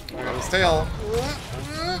 I got his tail.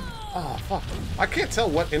 Oh, fuck. I can't tell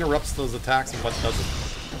what interrupts those attacks and what doesn't.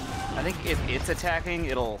 I think if it's attacking,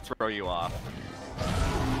 it'll throw you off.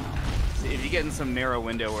 So if you get in some narrow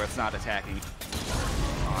window where it's not attacking.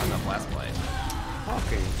 Oh, I'm not Blast Blight.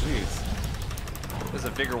 Fucking jeez. There's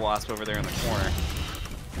a bigger wasp over there in the corner.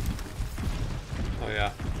 Oh,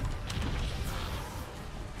 yeah.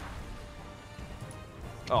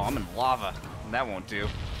 Oh, I'm in lava. That won't do.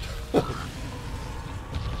 Do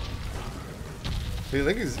you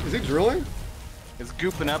think is he drilling? It's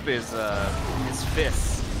gooping up his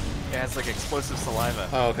fists. It has like explosive saliva.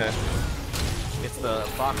 Oh, okay. It's the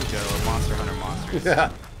Bakugo of Monster Hunter monsters.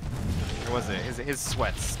 Yeah. Or was it? His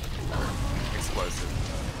sweat's explosive.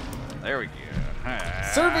 There we go.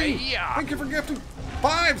 Survey! Yeah. Thank you for gifting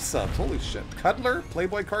 5 subs. Holy shit. Cuddler,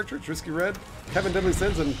 Playboy Cartridge, Risky Red, Kevin Deadly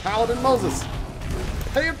Sins, and Paladin Moses.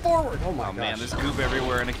 Pay it forward! Oh my Oh gosh. man, there's goop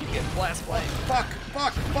everywhere and I keep getting Blast Blight. Fuck,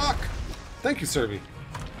 fuck, fuck! Thank you, Survey.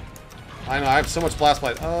 I know, I have so much Blast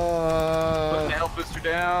Blight. Putting the health booster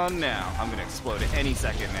down now. I'm gonna explode at any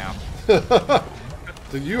second now.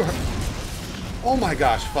 Do you... Oh my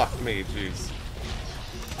gosh, fuck me, jeez.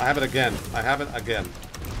 I have it again. I have it again.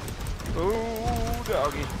 Ooh,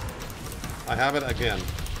 doggy. I have it again.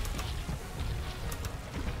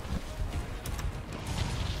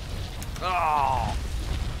 Oh.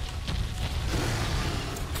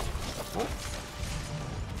 Oh.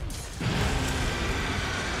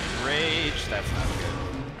 Rage. That's not good.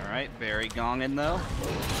 All right, Barry gonging though.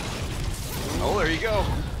 Oh, there you go.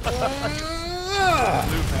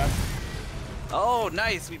 Oh,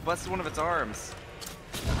 nice. We busted one of its arms.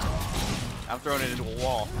 I'm throwing it into a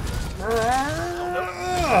wall.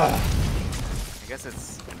 I guess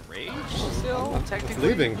it's enraged still, technically. It's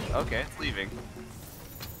leaving. Okay, it's leaving.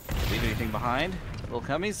 Leave anything behind? Little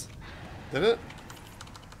cummies? Did it?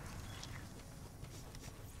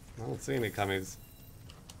 I don't see any cummies.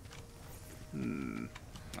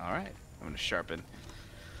 Alright, I'm gonna sharpen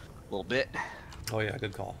a little bit. Oh yeah,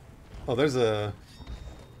 good call. Oh, there's a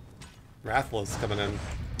Rathless coming in.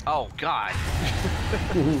 Oh god!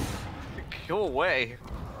 Go away!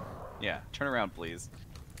 Yeah, turn around please.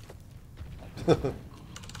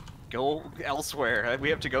 Go elsewhere. We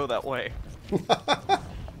have to go that way.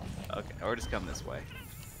 Okay, or just come this way.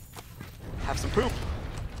 Have some poop!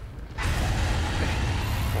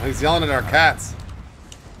 Oh, he's yelling at our cats.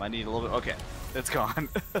 Might need a little bit. Okay, it's gone.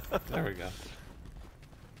 There we go.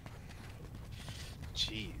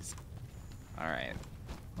 Jeez. Alright.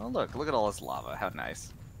 Well, look at all this lava. How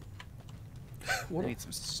nice. What I need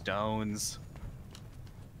some stones.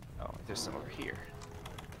 Oh, there's some over here.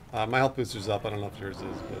 my health booster's up. I don't know if yours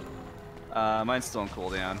is, but... Mine's still on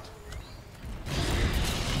cooldown.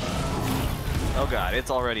 Oh god, it's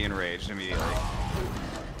already enraged immediately.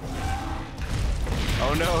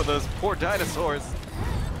 Oh no, those poor dinosaurs!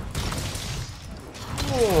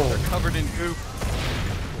 They're covered in goop.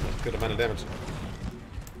 Good amount of damage.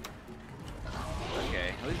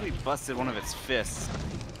 Okay, at least we busted one of its fists.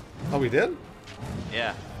 Oh, we did?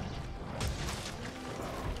 Yeah.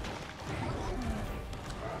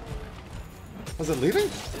 Was it leaving?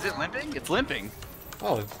 Is it limping? It's limping.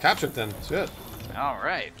 Oh, it's captured then. Shit.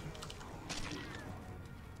 Alright.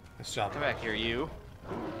 Nice job. Come back here, you.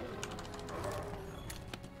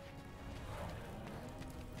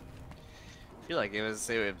 I feel like it was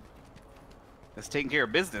taking care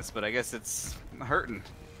of business, but I guess it's hurting.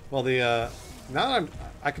 Well, the now that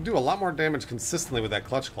I can do a lot more damage consistently with that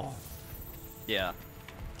clutch claw. Yeah.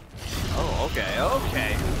 Oh, okay,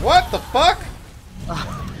 okay. What the fuck?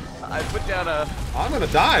 I put down a I'm gonna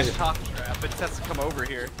die. top trap. It has to come over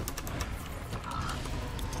here.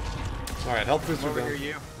 All right, health booster Come over down.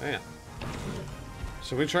 here, you. Man.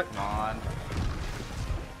 Should we try? Come on.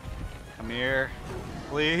 Come here,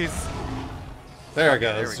 please. There it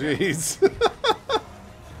Okay, goes. there we go. Jeez.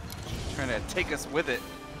 Trying to take us with it.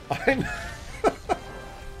 I know.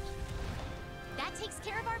 That takes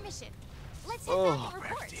care of our mission. Let's head Oh, back and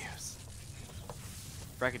report. Brachydios.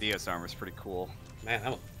 Brachydios armor is pretty cool. Man,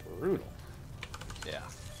 that was brutal. Yeah.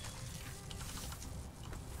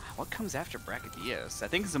 What comes after Brachydios? I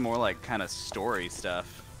think it's more like kind of story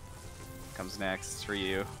stuff. Comes next for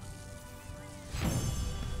you.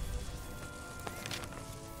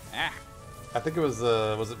 Ah. I think it was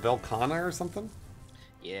it Velcana or something?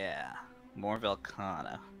 Yeah. More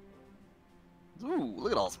Velcana. Ooh,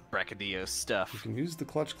 look at all this Brachydio You stuff. can use the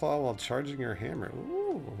clutch claw while charging your hammer.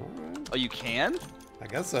 Ooh, alright. Oh, you can? I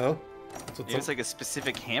guess so. That's what's Yeah, it's like a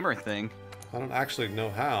specific hammer thing. I don't actually know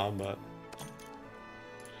how, but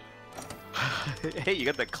Hey, you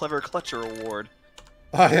got the Clever Clutcher award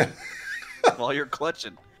oh yeah. while you're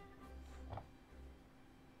clutching.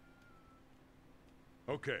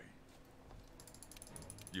 Okay.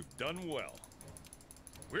 You've done well.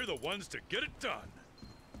 We're the ones to get it done.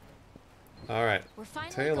 All right. We're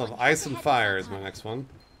finally Tale of going Ice head and to head Fire with is my Velcana. next one.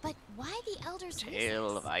 But why the elders? Tale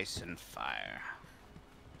use of this? Ice and Fire.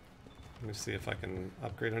 Let me see if I can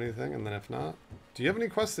upgrade anything, and then if not, do you have any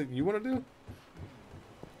quests that you want to do?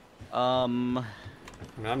 I mean,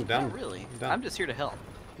 I'm down. Not really. I'm down. I'm just here to help.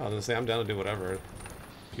 I was gonna say I'm down to do whatever.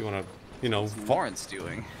 If you want to, you know, What's Lawrence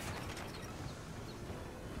doing?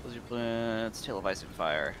 What's your plan? It's Tale of Ice and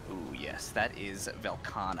Fire. Ooh, yes, that is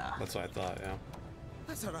Velcana. That's what I thought. Yeah.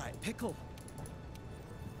 That's alright, Pickle.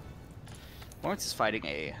 Lawrence is fighting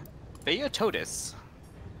a Barioth.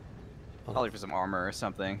 Oh. Probably for some armor or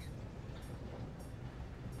something.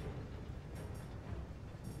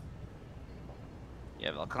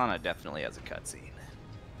 Yeah, Velcana definitely has a cutscene.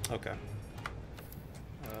 Okay.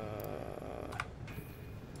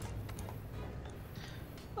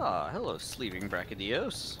 Ah, hello, sleeving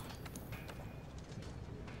Brachydios.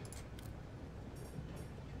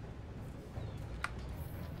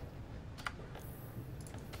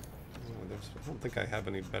 I don't think I have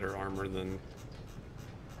any better armor than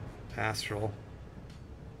Astral.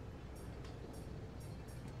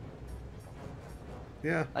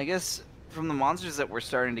 Yeah. I guess from the monsters that we're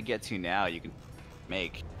starting to get to now, you can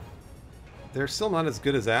make. They're still not as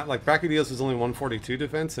good as that. Like, Brachydios is only 142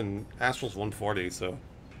 defense, and Astral's 140, so...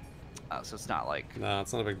 So it's not like. No,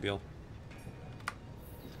 it's not a big deal.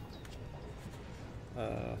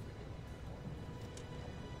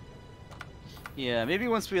 Yeah, maybe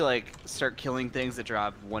once we like start killing things that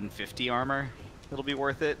drop 150 armor, it'll be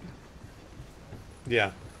worth it.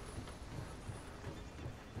 Yeah.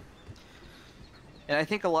 And I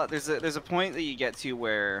think a lot there's a point that you get to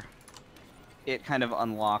where it kind of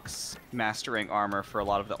unlocks mastering armor for a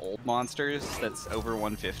lot of the old monsters that's over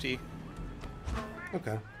 150.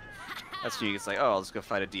 Okay. That's when you get like, oh, I'll just go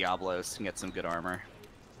fight a Diablos and get some good armor.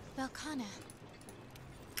 Velcana.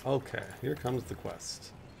 Okay, here comes the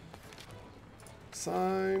quest.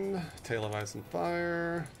 Sign, Tale of Ice and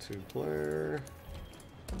Fire, to Blair.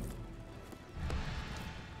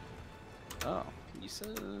 Oh, you said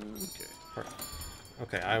okay. Perfect.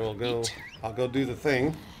 Okay, I will go. Neat. I'll go do the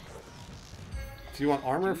thing. If you want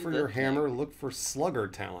armor Do for the your thing. hammer, look for Slugger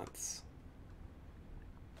talents.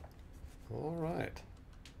 All right.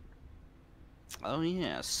 Oh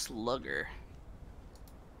yeah, Slugger.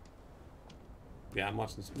 Yeah, I'm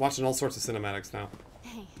watching all sorts of cinematics now.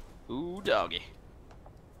 Hey, Ooh, doggy.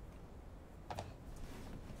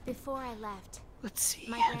 before I left, Let's see.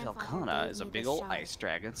 My grandfather Velcana gave is a me big this old shard. ice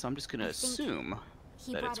dragon, so I'm just gonna I think assume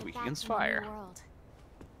he that brought it's it weak back against from the New fire. World.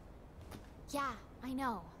 Yeah, I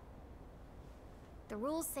know. The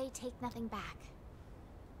rules say take nothing back.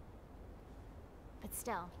 But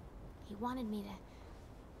still, he wanted me to...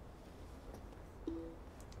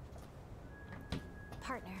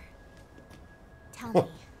 Partner, tell me.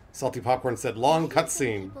 Salty Popcorn said, why long do you think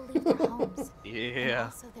cutscene. people leave their homes, and Yeah.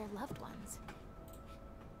 also their loved ones,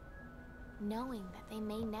 knowing that they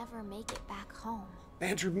may never make it back home?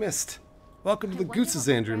 Andrew Mist. Welcome to I the wonder Gooses,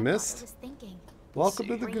 what my Andrew grandfather Mist. was thinking. Welcome see.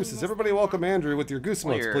 to the Bringing Gooses. this Everybody thing welcome back. Andrew with your goose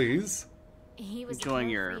Well, notes, you're- please. He was Enjoying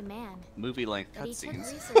a your carefree man, movie-length but he took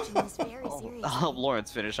cutscenes. researching this very I'll seriously. help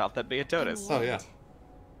Lawrence finish off that In Barioth. the Oh, yeah. end,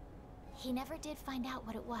 he never did find out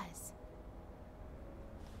what it was.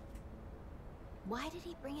 Why did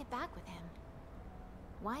he bring it back with him?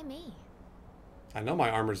 Why me? I know my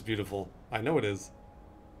armor's beautiful. I know it is.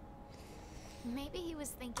 Maybe he was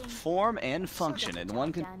thinking, Form and "She'll function get in the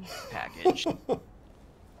one job done." package.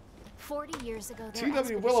 40 years ago, their TW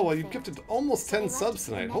expedition Willow, you failed, gifted almost so 10 they left subs it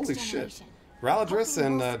to the tonight. next Holy shit. generation, Raladris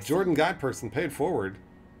hoping we'll and succeed. Jordan Guy Person paid forward.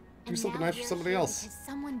 Do And something now nice for we're somebody here else. because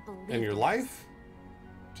someone believed In your in us. life?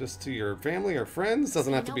 Just to your family or friends?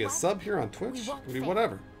 Doesn't You have to know be a what? sub here on Twitch. won't Could be fail.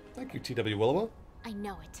 whatever. Thank you, TW Willow. I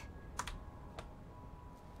know it.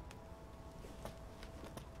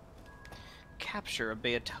 Capture a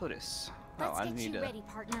Barioth. Let's I get need you to ready,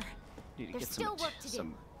 partner. need to There's get still work to do.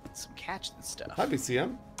 some catch and stuff. Hi,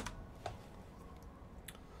 BCM.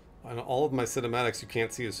 On all of my cinematics, you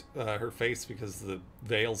can't see her face because the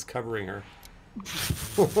veil's covering her.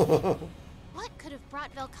 What could have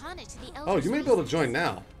brought Velcana to the Elders? Oh, you may be able to join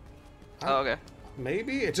now. Oh, okay.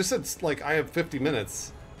 Maybe? It just said, like, I have 50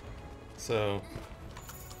 minutes. So...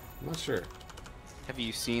 I'm not sure. Have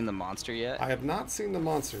you seen the monster yet? I have not seen the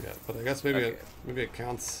monster yet, but I guess maybe Okay. maybe it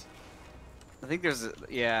counts. I think there's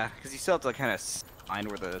yeah, because you still have to kind of find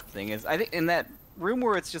where the thing is. I think in that room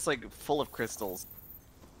where it's just like full of crystals.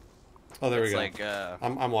 Oh, there we It's go. like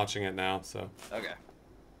I'm watching it now, so okay.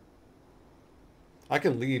 I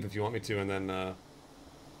can leave if you want me to, and then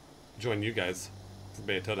join you guys for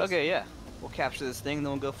Barioth. Okay, yeah. We'll capture this thing,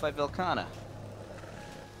 then we'll go fight Velkhana.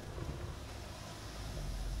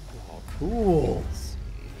 Oh, cool.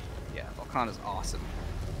 Yeah, Velkhana's awesome.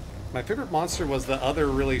 My favorite monster was the other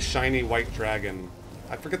really shiny white dragon.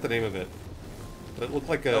 I forget the name of it, but it looked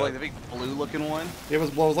like a. Oh, like the big blue-looking one. It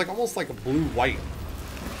was like almost like a blue-white.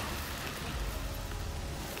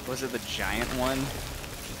 Was it the giant one?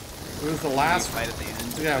 It was the last. Fight at the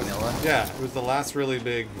end. Yeah, Vanilla. yeah. It was the last really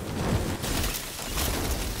big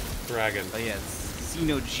dragon. Oh yeah,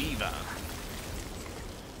 Xenojiva.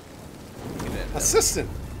 Look at it. Assistant.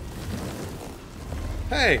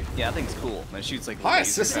 Hey, Yeah, that thing's cool. Man, it shoots like Hi, lasers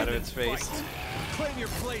assistant. out of its face. Claim your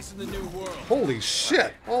place in the new world. holy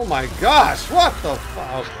shit! Oh my gosh! What the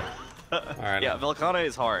fuck? Okay. All right. Yeah, Velkhana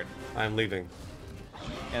is hard, I'm leaving.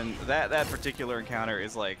 and that particular encounter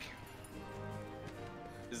is like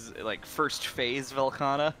first phase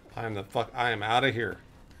Velkhana. I am out of here.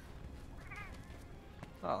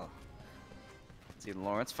 Oh. See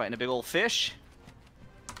Lawrence fighting a big old fish.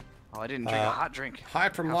 Oh, I didn't drink a hot drink. Hi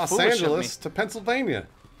from How Los foolish of Angeles me. to Pennsylvania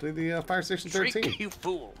to the fire station 13. Drink, you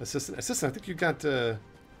fool. Assistant, I think you got gifted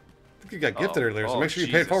Oh, earlier, so oh, make sure you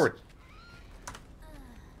pay it Jesus. forward.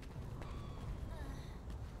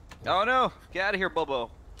 Oh no! Get out of here, Bobo.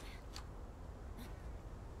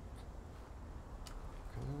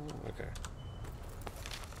 Oh, okay.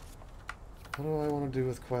 What do I want to do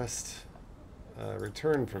with quest?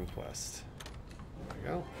 Return from quest. There we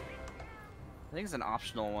go. I think it's an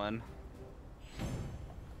optional one.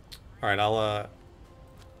 All right, I'll.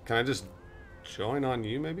 Can I just join on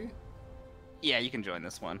you, maybe? Yeah, you can join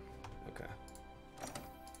this one. Okay.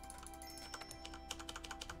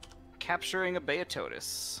 Capturing a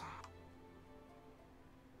Barioth.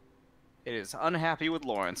 It is unhappy with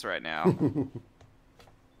Lawrence right now.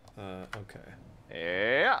 Okay.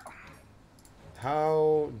 Yeah.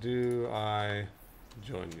 How do I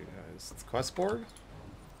join you guys? It's quest board.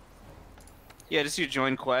 Yeah, just do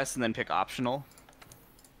join quest and then pick optional.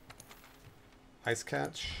 Ice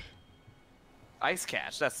catch. Ice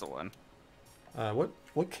catch, that's the one.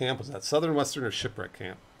 What camp was that? Southern, Western, or shipwreck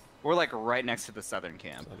camp? We're like right next to the southern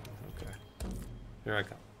camp. Okay. Here I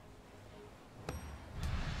come.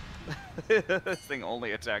 This thing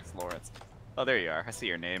only attacks Lawrence. Oh, there you are. I see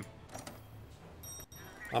your name.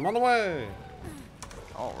 I'm on the way.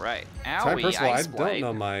 All right. Time Owie, first of all, I Ice don't Blade.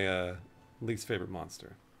 know my least favorite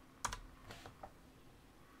monster.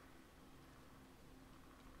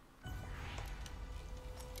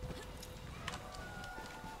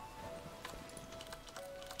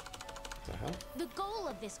 The hell? The goal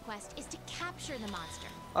of this quest is to capture the monster.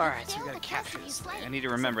 All right, so Fail we gotta the quest capture if you this slay thing. it, I need to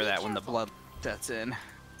so remember be that when the careful. blood sets in.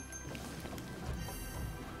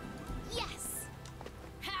 Yes.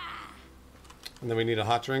 Ha! And then we need a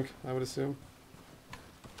hot drink, I would assume.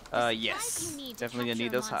 Supplies Yes. you need to Definitely gonna capture need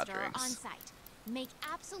a those hot monster are on drinks. site. Make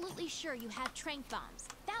absolutely sure you have trank bombs.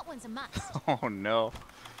 That one's a must. Oh no.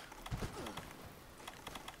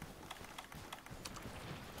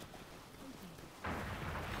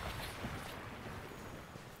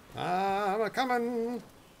 I'm a coming.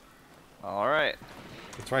 All right.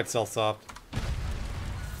 That's right, Cellsoft.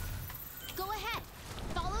 Go ahead.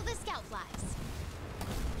 Follow the scout flies.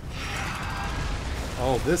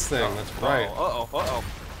 Oh, this thing. That's right. Uh-oh, uh-oh.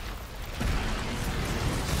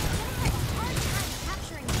 Hard time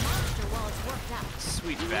capturing the monster while it's worked up.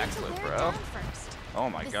 Sweet You need to backflip, wear it bro. down first. Oh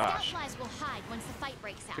my The gosh. scout flies will hide once the fight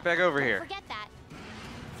breaks out. Get back over Don't here. Forget that.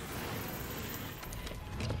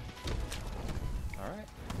 All right.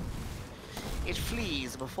 It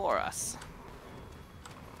flees before us.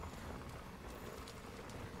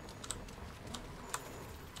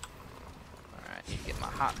 All right, need to get my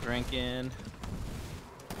hot drink in.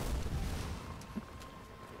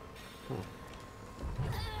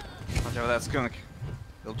 Watch out for that skunk.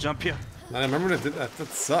 He'll jump you. I remember to do that. That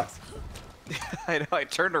sucks. I know, I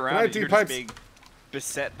turned around Good night, and you're D-pipes. just being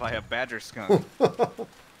beset by a badger skunk.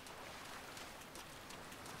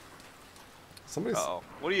 Somebody, Uh-oh.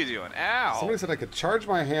 What are you doing? Ow! somebody said I could charge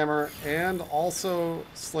my hammer and also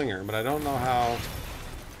slinger, but I don't know how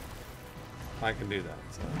I can do that.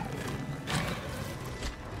 So.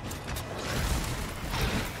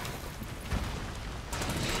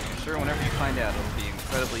 I'm sure whenever you find out, it'll be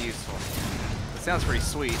incredibly useful. It sounds pretty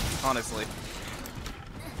sweet, honestly.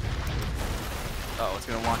 Oh, it's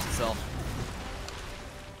gonna launch itself.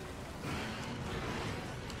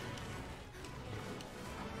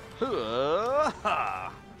 Wow.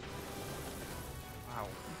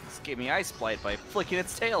 This gave me ice blight by flicking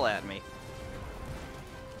its tail at me.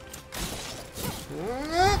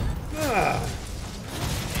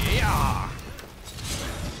 Yeah.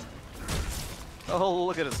 Oh,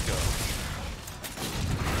 look at us go.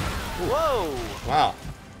 Whoa! Wow.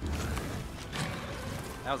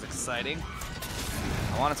 That was exciting.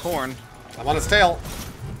 I want its horn. I'm on its tail.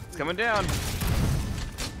 It's coming down.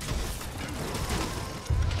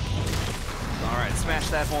 Alright, smash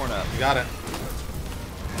that horn up. You got it.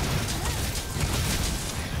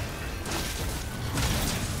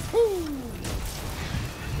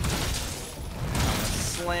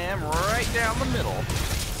 Slam right down the middle.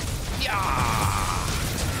 Yeah!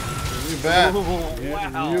 You bet. Ooh,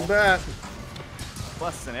 wow. You bet.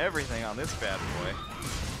 Busting everything on this bad boy.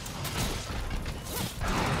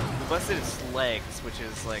 We busted its legs, which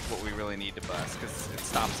is like what we really need to bust, because it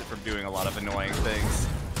stops it from doing a lot of annoying things.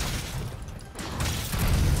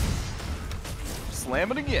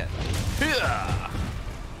 Slam it again. Yeah!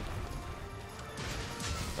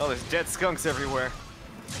 Oh, there's dead skunks everywhere.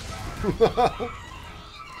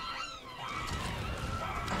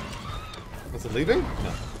 Was it leaving?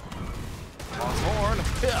 No. Lost horn.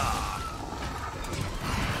 Yeah!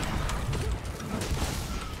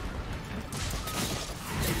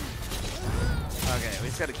 Okay, we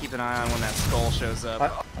just gotta keep an eye on when that skull shows up. I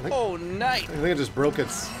think, Oh, nice! I think it just broke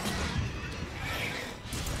its...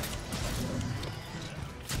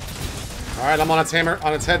 Alright, I'm on its hammer,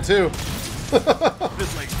 on its head too.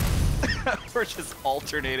 Just like, we're just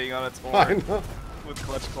alternating on its I horn know. with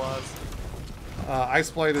clutch claws.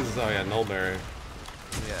 Ice Blade is, oh yeah, Nullberry.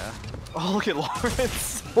 Yeah. Oh, look at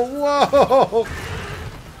Lawrence! Whoa!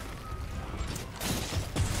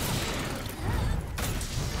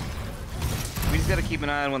 We just gotta keep an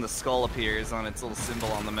eye on when the skull appears on its little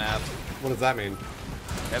symbol on the map. What does that mean?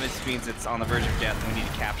 That just means it's on the verge of death and we need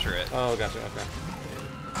to capture it. Oh, gotcha, okay.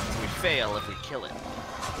 So we fail if we kill it.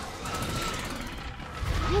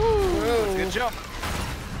 Woo! Let's get a jump!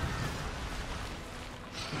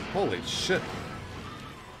 Holy shit.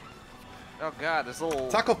 Oh god, there's little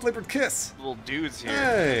Taco flavored kiss! dudes here.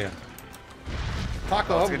 Hey!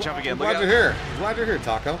 Taco, let's get jump again. I'm Look glad out. you're here. I'm glad you're here,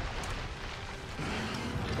 Taco.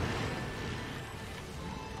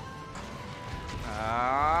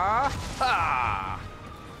 Ha!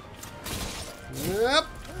 Yep.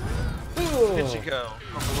 Did you go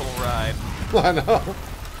on the little ride? I know.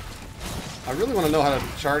 I really want to know how to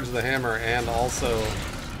charge the hammer and also...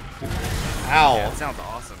 Ow! Yeah, it sounds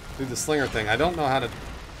awesome. Do the slinger thing. I don't know how to...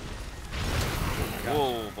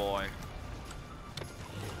 Whoa, boy.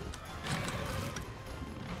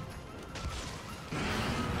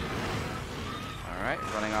 Alright,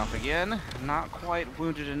 running off again. Not quite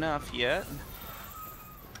wounded enough yet.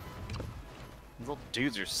 These little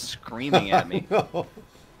dudes are screaming at me. No.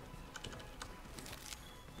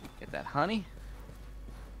 Get that honey.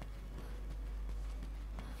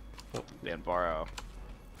 Oh. Banbaro.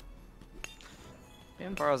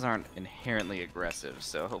 Banbaros aren't inherently aggressive,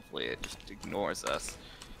 so hopefully it just ignores us.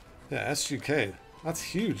 Yeah, SGK. That's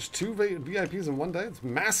huge. 2 VIPs in one day? It's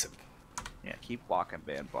massive. Yeah, keep walking,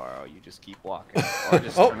 Banbaro. You just keep walking. Or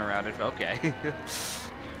just turn around and... Okay.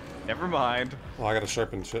 Never mind. Oh, I gotta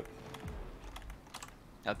sharpen shit.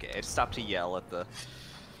 Okay, stop to yell at the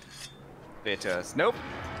Betos. Nope.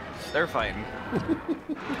 They're fighting.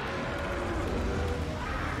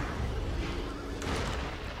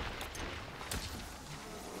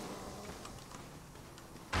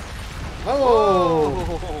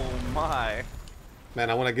 Oh! Oh my.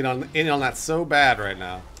 Man, I want to get in on that so bad right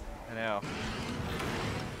now. I know.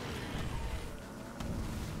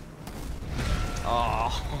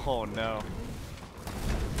 Oh no.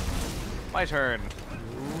 My turn.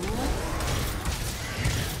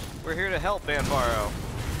 We're here to help, Banbaro.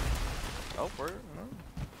 Oh, we're...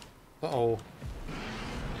 Uh-oh.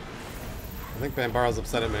 I think Banbaro's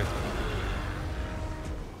upset at me.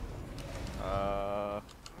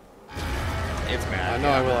 It's mad. I know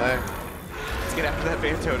I will, eh? Let's get after that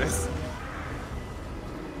Bantotus.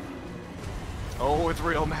 Oh, it's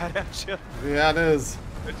real mad at you. Yeah, it is.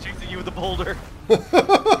 It's chasing you with a boulder.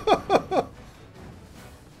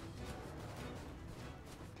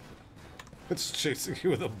 It's chasing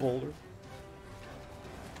you with a boulder.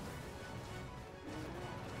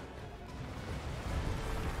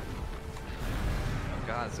 Oh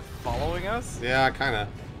god, is it following us? Yeah, kinda.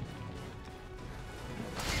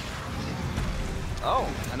 Oh,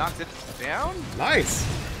 I knocked it down? Nice!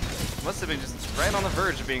 Must have been just right on the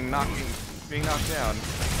verge of being knocked down.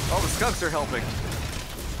 Oh, the skunks are helping.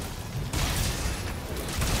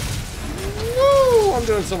 Woo! I'm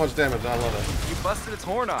doing so much damage. I love it. You busted its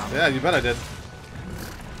horn off. Yeah, you bet I did.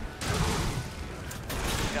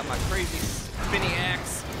 Got my crazy spinny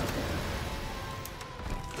axe.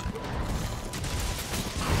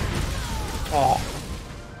 Oh.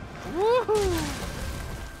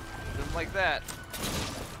 Woohoo! Just like that.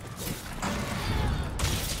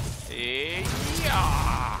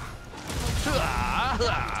 Yeah.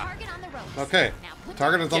 Target on the ropes. Okay. Now put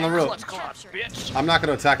Target is on the Yeah, rope. clutch claws, bitch. I'm not going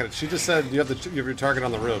to attack it. She just said you have your target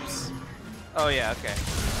on the ropes. Oh yeah, okay.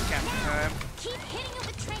 Capture time. Keep hitting it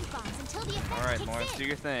with trank bombs until the effect All right, kicks Morris, in. do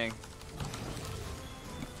your thing.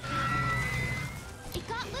 It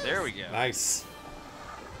got loose. There we go. Nice.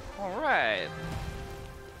 All right.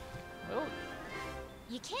 Well,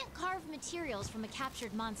 You can't carve materials from a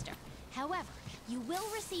captured monster. However, you will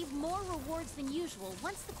receive more rewards than usual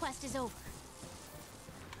once the quest is over.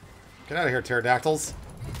 Get out of here, pterodactyls.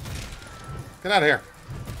 Get out of here.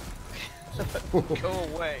 go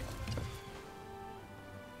away.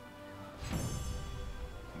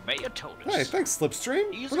 Barioth. Hey, thanks,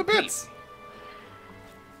 Slipstream, Easy for the bits.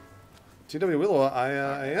 GW Willow,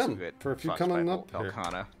 I am. For a few coming up here.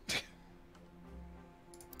 Velcana.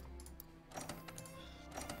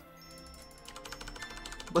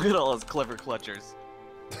 Look at all those clever clutchers.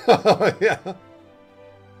 Oh, yeah.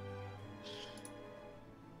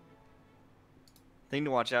 Thing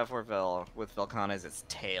to watch out for with Velcana is its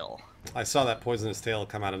tail. I saw that poisonous tail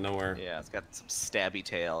come out of nowhere. Yeah, it's got some stabby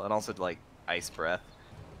tail and also like ice breath.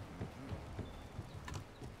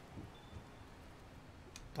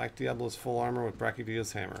 Black Diablo's full armor with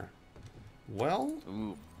Brachydia's hammer. Well,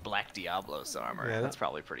 Ooh, Black Diablo's armor. Yeah, That's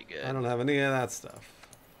probably pretty good. I don't have any of that stuff.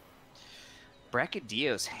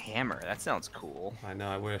 Brachydia's hammer. That sounds cool. I know,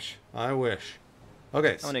 I wish. I wish.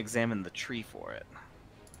 Okay, I so, want to examine the tree for it.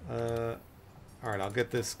 alright, I'll get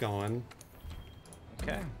this going.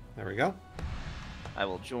 Okay. There we go. I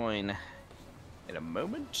will join in a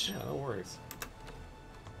moment. Yeah, no worries.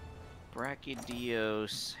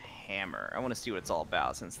 Brachydios hammer. I want to see what it's all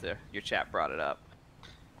about since your chat brought it up.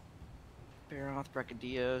 Barioth,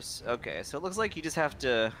 Brachydios. Okay, so it looks like you just have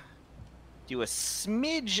to do a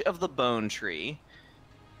smidge of the bone tree,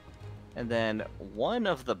 and then one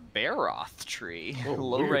of the Barioth tree, Oh,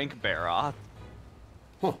 low rank Barioth,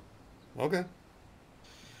 Huh. Okay.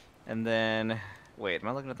 and then wait, am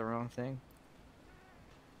I looking at the wrong thing?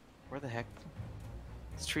 Where the heck?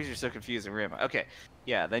 These trees are so confusing. Where am I? Okay,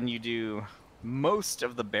 yeah. Then you do most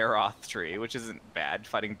of the Barioth tree, which isn't bad.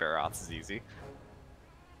 Fighting Barioths is easy.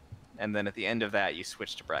 And then at the end of that, you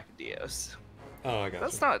switch to Brachydios. Oh, I got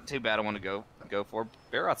That's you. not too bad. I want to go for.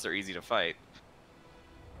 Barioths are easy to fight.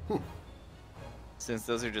 Since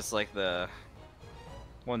those are just like the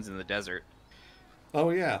ones in the desert. Oh,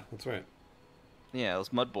 yeah, that's right. Yeah,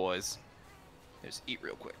 those mud boys. They just eat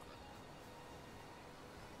real quick.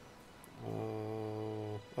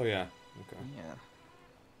 Oh, yeah. Okay. Yeah.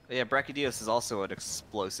 But yeah, Brachydios is also an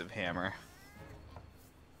explosive hammer.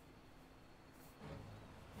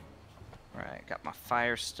 Alright, got my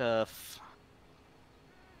fire stuff.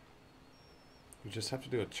 You just have to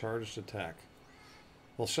do a charged attack.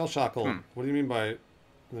 Well, Shell Shockle, what do you mean by and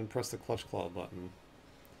then press the clutch claw button?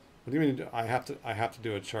 What do you mean I have to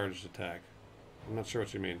do a charged attack? I'm not sure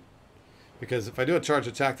what you mean. Because if I do a charged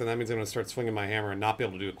attack, then that means I'm going to start swinging my hammer and not be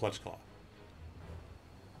able to do a clutch claw.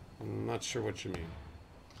 I'm not sure what you mean.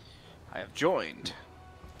 I have joined.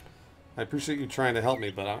 I appreciate you trying to help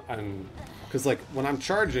me, but I'm... Because, like, when I'm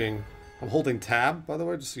charging, I'm holding tab, by the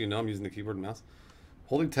way, just so you know, I'm using the keyboard and mouse.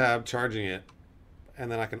 Holding tab, charging it,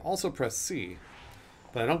 and then I can also press C.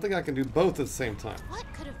 But I don't think I can do both at the same time. What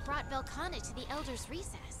could have brought Velcana to the Elder's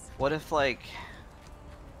Recess? What if, like...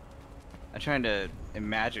 I'm trying to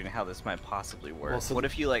imagine how this might possibly work. Well, so what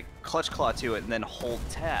if you, like, clutch claw to it and then hold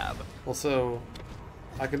tab? Well, so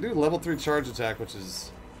I can do level 3 charge attack, which is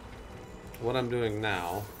what I'm doing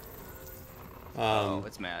now. Oh,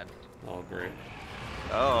 it's mad. Oh, great.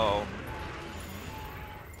 Oh.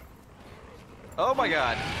 Oh my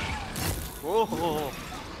god. Whoa.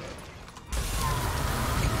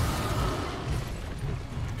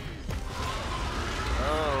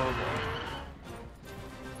 Oh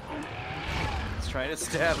boy. It's trying to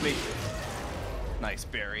stab me. Nice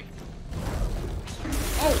berry.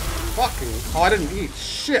 Oh, fucking... Oh, I didn't eat.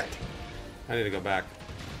 Shit. I need to go back.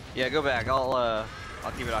 Yeah, go back. I'll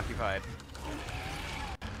keep it occupied.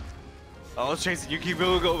 Oh, it's chasing you. Keep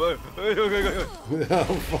going. Go. Oh,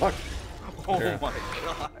 fuck. Oh Here. my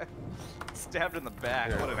god. Stabbed in the back.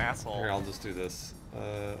 Here. What an asshole. Here, I'll just do this.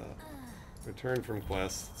 Return from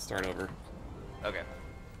quest. Start over. Okay.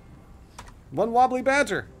 One wobbly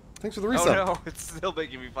badger. Thanks for the Oh resub. no, it's still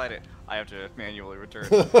making me fight it. I have to manually return.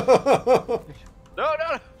 No,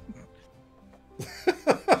 no!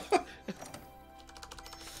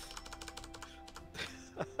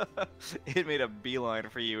 It made a beeline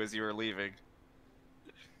for you as you were leaving.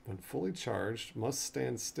 When fully charged, must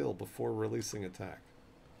stand still before releasing attack.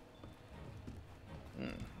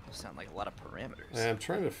 Sound like a lot of parameters. I'm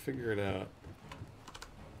trying to figure it out.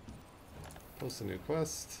 Post a new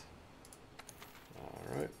quest.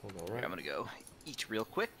 Alright, we'll go right. I'm gonna go eat real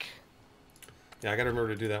quick. Yeah, I gotta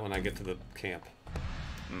remember to do that when I get to the camp.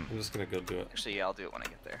 I'm just gonna go do it. Actually, yeah, I'll do it when I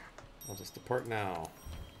get there. I'll just depart now.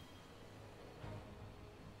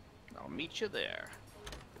 I'll meet you there.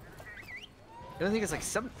 The other thing is, like,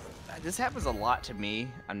 this happens a lot to me.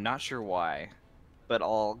 I'm not sure why, but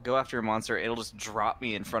I'll go after a monster. It'll just drop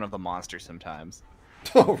me in front of the monster sometimes.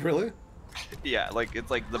 Oh, really? Yeah, like it's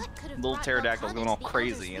like the little pterodactyl's going all Volcanics, the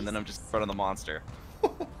crazy, elder and then I'm just in front of the monster.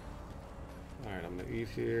 Alright, I'm gonna eat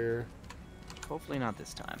here. Hopefully not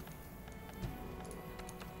this time.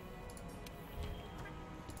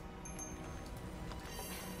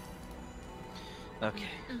 Okay,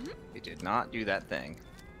 it did not do that thing.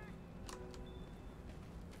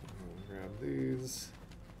 Grab these.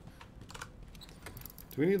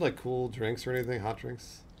 Do we need like cool drinks or anything? Hot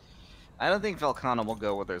drinks? I don't think Velcana will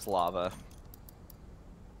go where there's lava.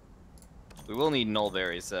 We will need null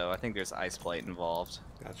berries, though. I think there's ice plate involved.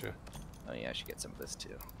 Gotcha. Oh yeah, I should get some of this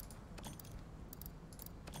too.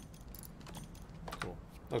 Cool.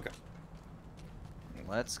 Okay.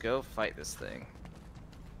 Let's go fight this thing.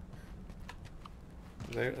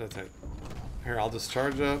 There, that's it. Here, I'll just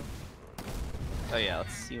charge up. Oh yeah,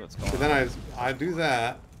 let's see what's going So on. then I do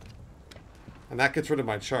that, and that gets rid of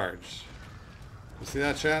my charge. You see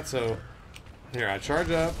that, chat? So here, I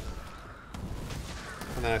charge up,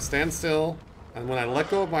 and then I stand still, and when I let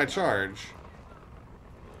go of my charge,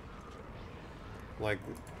 like,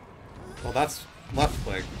 well, that's left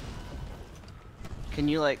click. Can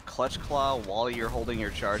you like clutch claw while you're holding your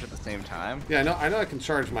charge at the same time? Yeah, I know I can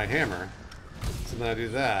charge my hammer, so then I do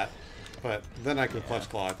that, but then I can clutch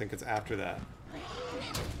claw. I think it's after that.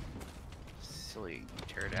 Silly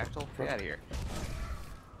pterodactyl, get out of here.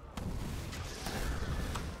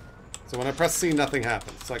 So when I press C, nothing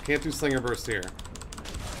happens. So I can't do Slinger Burst here.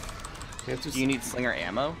 Can't do. Do you need slinger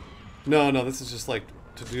ammo? No, this is just like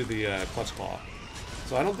to do the clutch claw.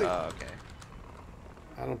 So I don't think. Oh, okay.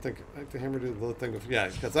 I don't think the hammer do the little thing with, yeah,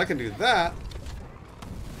 because I can do that.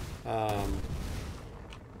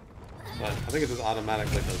 But I think it just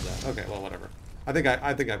automatically does that. Okay, well, whatever. I think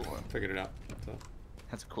I figured it out. So.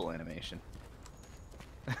 That's a cool animation.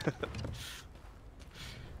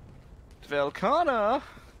 Velcana,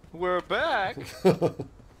 we're back. Oh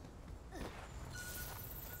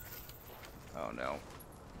no.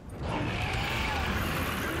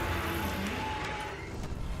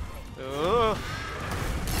 Ugh.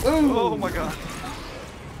 Ooh, Oh my god.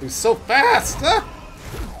 he's so fast! Ah!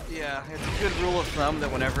 Yeah, it's a good rule of thumb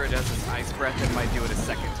that whenever it does its ice breath, it might do it a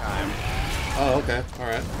second time. Oh, okay, all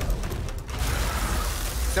right.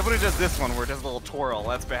 Except when it does this one, where it does a little twirl.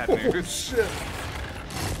 That's bad Oh news. shit!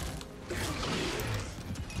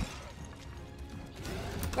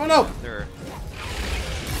 Oh no! There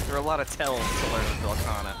are a lot of tells to learn with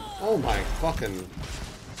Velcana. Oh my fucking.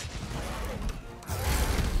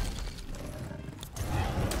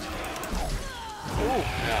 Oh,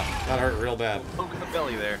 Yeah, that hurt real bad. poke in the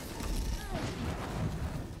belly there.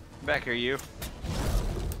 Back here, you.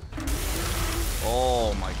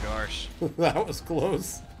 Oh my gosh. That was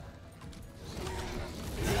close.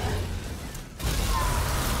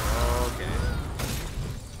 Okay.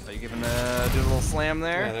 Are you giving do a little slam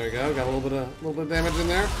there? Yeah, there we go. Got a little bit of damage in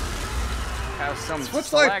there. Have some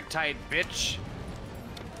Switch light. stalactite, bitch.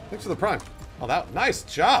 Thanks for the prime. Oh, that nice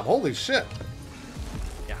job. Holy shit.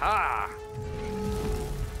 Yaha!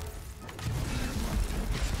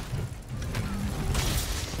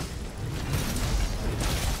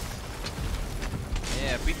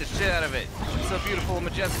 Yeah, beat the shit out of it. It's so beautiful and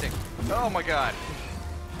majestic. Oh my god.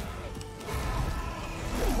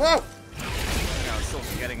 Whoa! Now it's still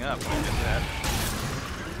getting up when I did that.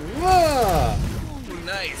 Whoa! Ooh,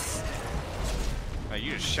 nice. Oh,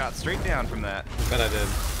 you just shot straight down from that. I bet I did.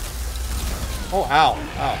 Oh, ow.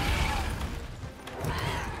 Ow.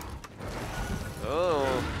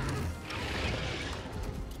 Oh.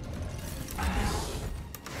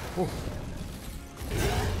 Ooh.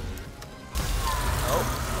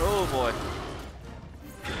 Oh boy.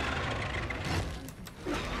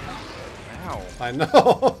 Ow. I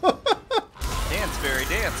know. Dance, fairy,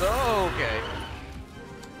 dance. Oh, okay.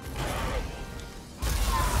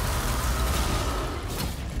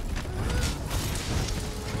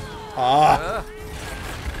 Ah.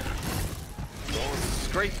 Oh,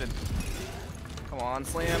 scraping. Come on,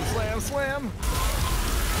 slam, slam, slam.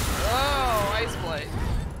 Oh, ice blade.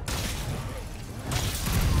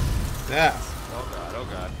 Yeah. Oh god, oh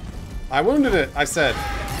god. I wounded it, I said.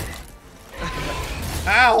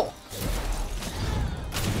 Ow!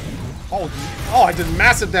 Oh, I did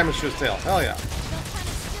massive damage to his tail. Hell yeah.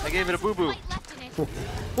 I gave it a boo-boo.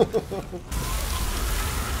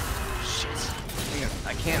 Shit.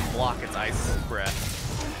 I can't block its ice breath.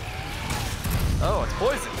 Oh, it's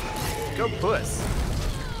poison. Go puss.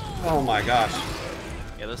 Oh my gosh.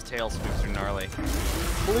 Yeah, those tail spooks are gnarly.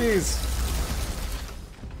 Please.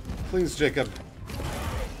 Please, Jacob.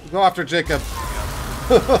 Go after Jacob.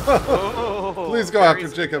 Oh, Please go Barry's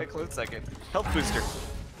after Jacob. a close second. Health booster.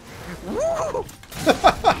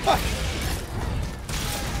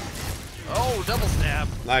 Oh, double stab.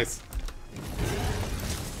 Nice.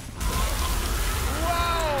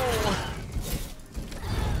 Whoa!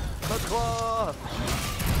 A claw.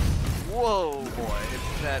 Whoa, boy.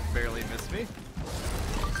 That barely missed me.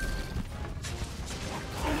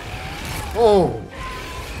 Oh.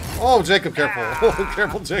 Oh, Jacob, careful. Oh,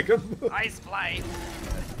 careful, Jacob. Ice blade.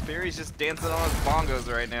 Barry's just dancing on his bongos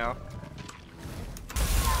right now.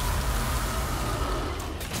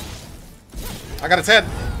 I got its head.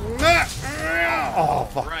 Oh,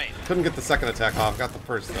 fuck. Right. Couldn't get the second attack off. Got the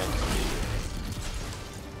first, though.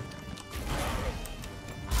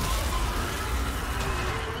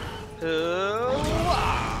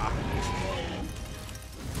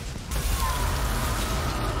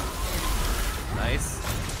 Nice.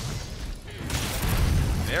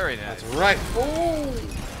 Very nice. That's right. Oh.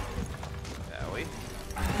 Owie.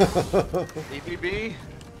 EPB.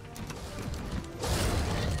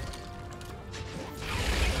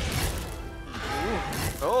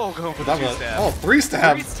 Oh, going for the two stab. Oh, 3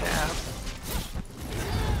 stab. 3 stab.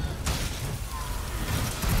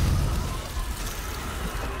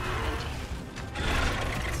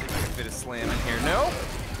 Let's see if I can fit a slam in here. No.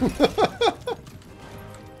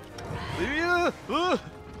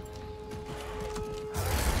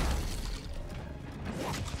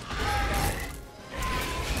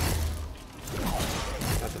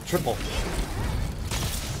 That's a triple.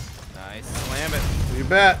 Nice. Slam it. You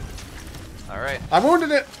bet. All right. I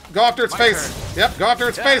wounded it. Go after its My face. turn. Yep, go after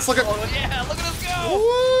its face. Look at. Oh, yeah, look at us go.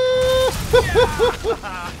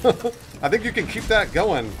 Woo! I think you can keep that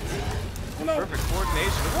going. Perfect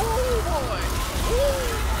coordination. Woo, boy.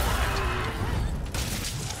 Woo.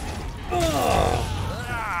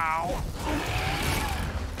 Ow.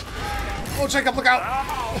 Oh, Jacob, look out!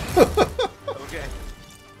 Okay.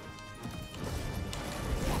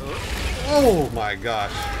 Oh my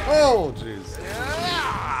gosh. Oh, jeez.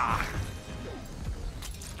 Ah.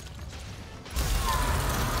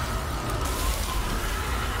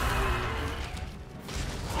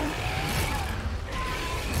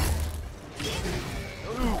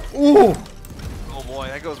 Ooh! Oh boy,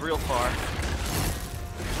 that goes real far.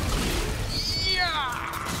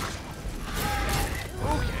 Yeah.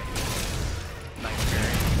 Okay. Nice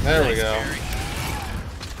berry. There we Nice go. berry.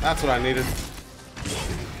 That's what I needed.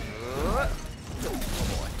 Oh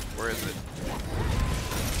boy, where is it?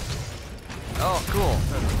 Oh, cool.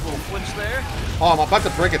 That's a little flinch there. Oh, I'm about to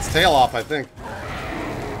break its tail off, I think.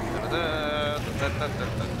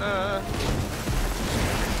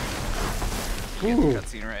 Getting Ooh. a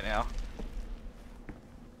cutscene right now.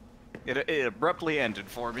 It abruptly ended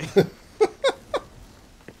for me.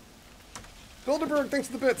 Bilderberg, thanks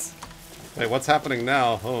for the bits. Wait, what's happening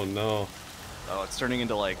now? Oh no. Oh, it's turning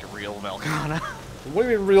into like real Velkhana. What do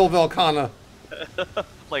you mean real Velkhana?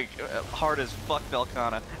 Like hard as fuck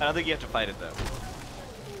Velkhana. I don't think you have to fight it though.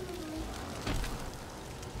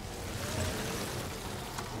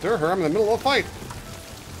 Durher, I'm in the middle of a fight.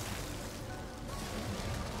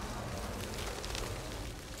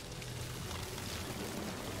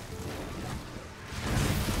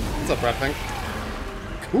 What's up, Redfink?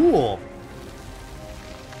 Cool.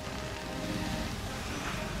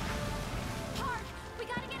 Park, we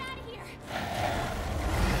gotta get out of here.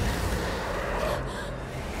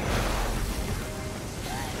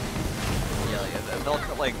 Yeah, that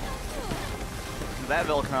like that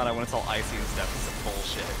Velkhana when it's all icy and stuff is some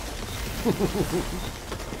bullshit.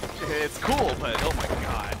 It's cool, but oh my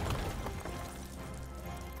god.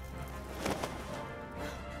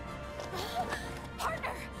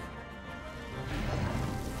 Partner!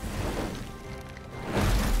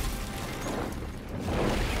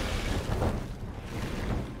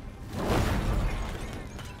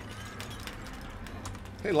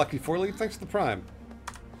 Hey, Lucky Four Leaf, thanks for the prime.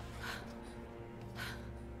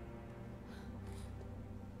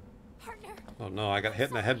 Partner! Oh no, I got hit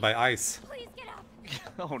in the head by ice. Please get up.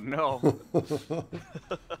 Oh no.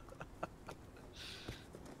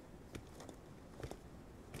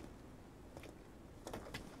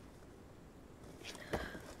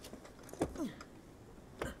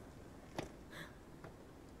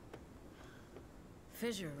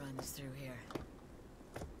 Fissure runs through here.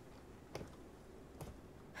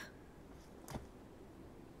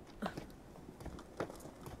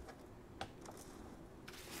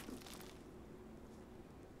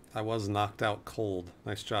 I was knocked out cold.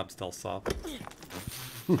 Nice job, Stealth Soft.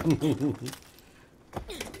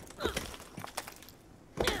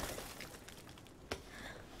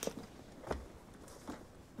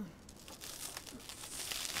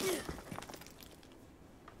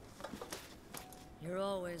 You're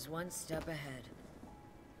always one step ahead.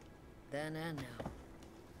 Then and now.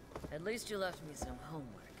 At least you left me some homework.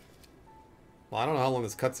 Well, I don't know how long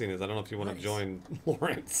this cutscene is. I don't know if you want to Nice. join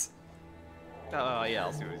Lawrence. Oh yeah,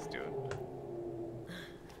 I'll see what he's doing.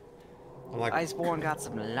 I'm like, Iceborne got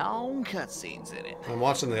some long cutscenes in it. I'm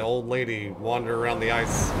watching the old lady wander around the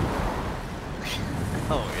ice.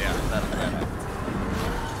 Oh yeah, that.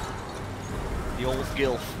 The old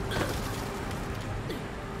gilf.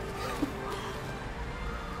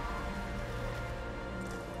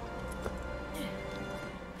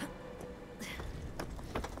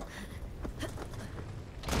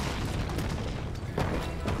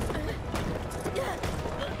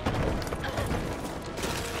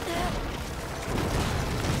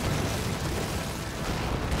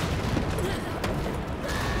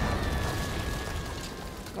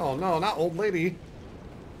 Oh no, not old lady.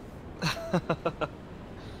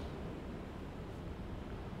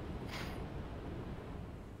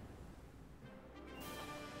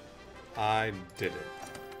 I did it.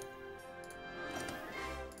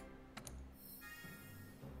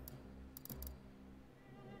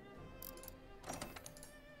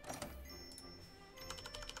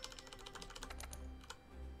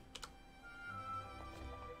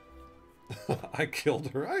 I killed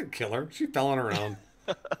her. I didn't kill her. She fell on her own.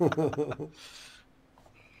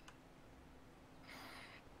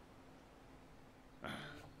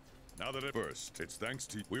 Now that it burst, it's thanks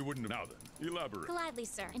to we wouldn't. Now then, elaborate. Gladly,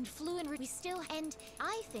 sir. And fluent we still, and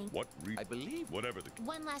I think What I believe. whatever the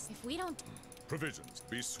one last. If we don't, provisions,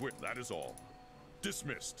 be swift. That is all.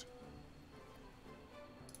 Dismissed.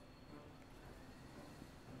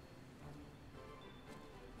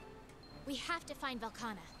 we have to find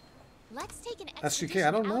Velcana. Let's take an SGK,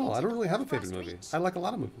 I don't know. out I into don't the really have a Hoarfrost favorite movie. Reach. I like a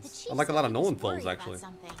lot of The movies. chief I like a lot of said he was Nolan films, worried about actually.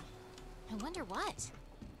 something. I wonder what.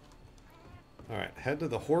 Alright, head to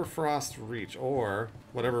the Hoarfrost Reach, or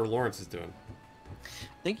whatever Lawrence is doing.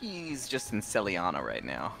 I think he's just in Celiana right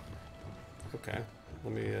now. Okay,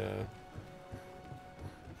 let me,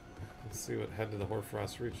 let's see what head to the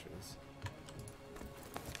Hoarfrost Reach is.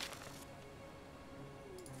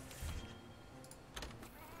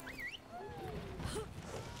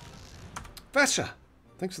 Vesha!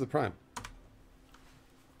 Thanks for the prime.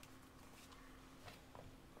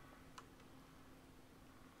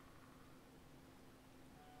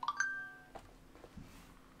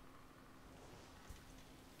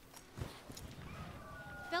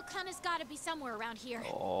 Velcana's gotta be somewhere around here.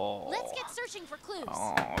 Oh. Let's get searching for clues.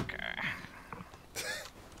 Oh, okay.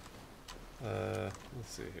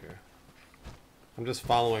 Let's see here. I'm just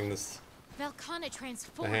following this, Velcana the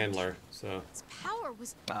transformed. handler, so. Its power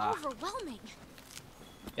was Ah. overwhelming.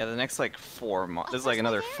 Yeah, the next like four. Oh, There's like where's my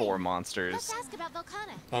another bearing? 4 Let's monsters ask about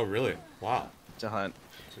Velcana. Oh, really? Wow. to hunt.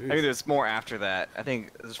 Jeez. I think there's more after that. I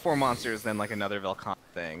think there's 4 monsters, then like another Velcana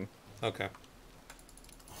thing. Okay.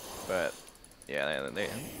 But yeah,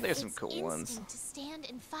 there's some Its cool ones. instinct to stand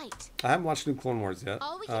and fight. I haven't watched New Clone Wars yet.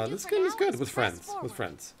 All we can do This for game is now good is with press friends. forward. With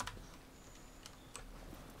friends.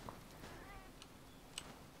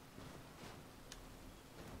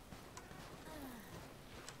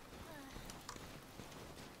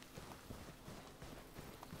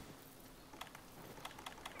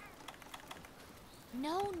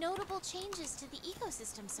 No notable changes to the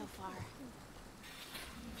ecosystem so far.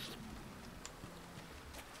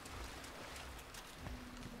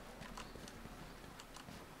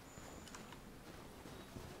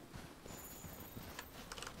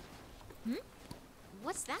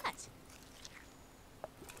 What's that?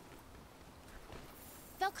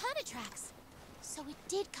 Velcana tracks. So it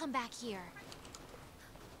did come back here.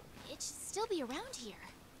 It should still be around here.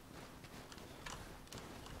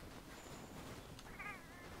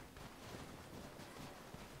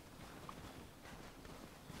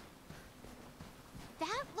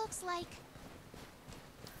 That looks like...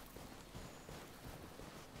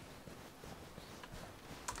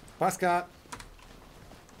 Bye, Scott.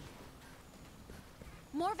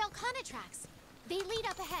 Velcana tracks. They lead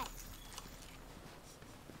up ahead.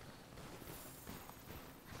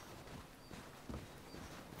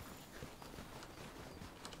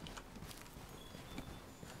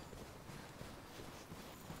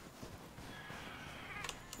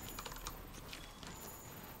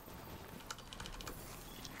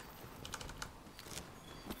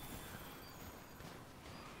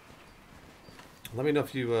 Let me know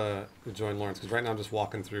if you join Lawrence, because right now I'm just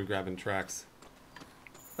walking through grabbing tracks.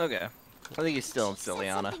 Okay. I think he's still in She said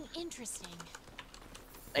Legiana. something interesting.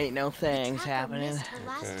 Ain't no The things tracker happening. missed her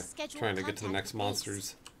last Okay. scheduled Trying to get to the contact next with base.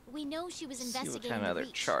 monsters. We know she was See what investigating kind of the other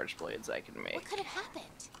breach. charge blades I can What make. could have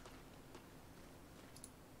happened?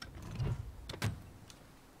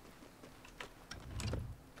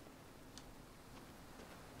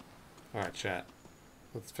 Alright, chat.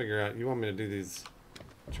 Let's figure out. You want me to do these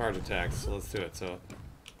charge attacks, so let's do it. So,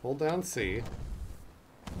 hold down C.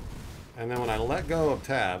 And then when I let go of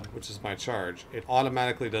tab, which is my charge, it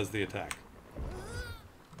automatically does the attack.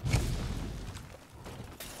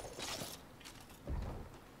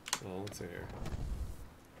 So, let's see here.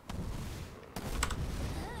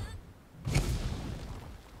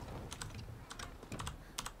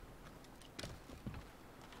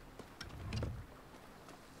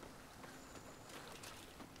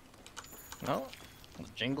 Oh, the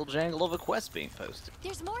jingle jangle of a quest being posted.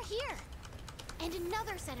 There's more here. And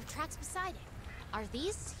another set of tracks beside it. Are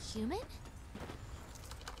these human?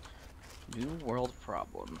 New world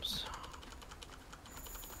problems.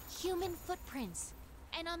 Human footprints.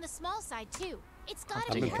 And on the small side, too. It's gotta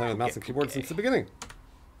I've be been her. playing with mouse and keyboard since the beginning.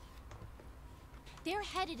 They're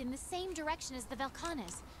headed in the same direction as the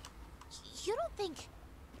Velcanas. You don't think...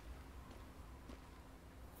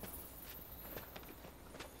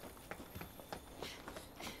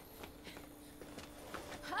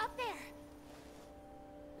 Up there!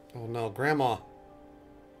 Oh no, Grandma.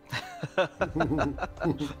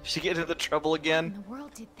 She get into trouble What in again? the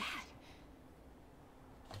world did that?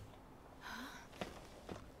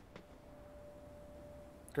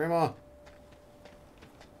 Grandma.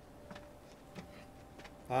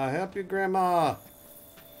 I help you, Grandma.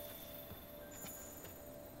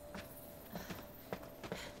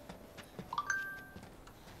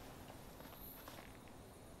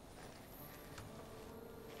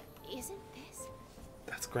 Isn't this...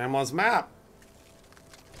 That's Grandma's map.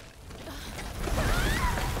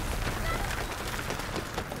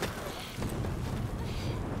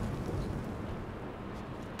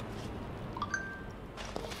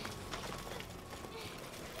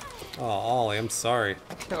 Oh, Ollie, I'm sorry.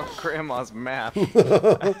 Oh, Grandma's map.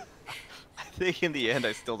 I think in the end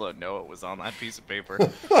I still don't know what was on that piece of paper.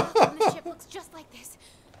 the ship looks just like this.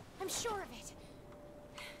 I'm sure of it.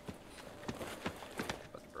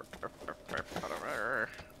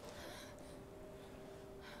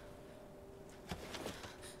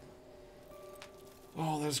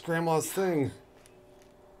 Oh, there's Grandma's thing.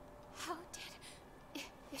 How did...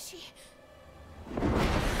 Is she...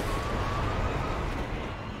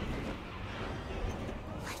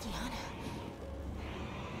 Legiana.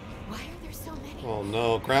 Why are there so many? Oh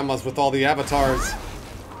no, Grandma's with all the avatars.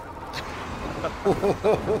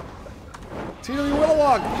 TW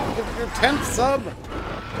Willowog, give your 10th sub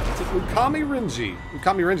to Ukami Renji.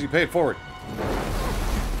 Ukami Renji, pay it forward.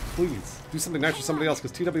 Please, do something nice for somebody else,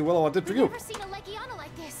 because TW Willowog did for We've you. never seen a Legiana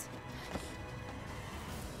like this.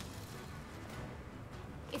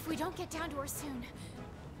 If we don't get down to her soon,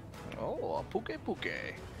 Oh, a puke puke.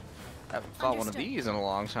 Haven't fought one of Understood. these in a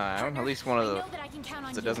long time. partner, At least one of I the know that I can count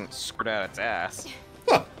on that you. doesn't squirt out its ass.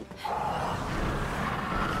 Wait,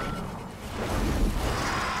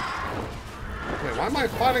 why am I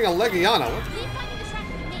fighting a Legiana? What? Leave finding the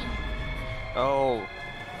tracker to me. Oh,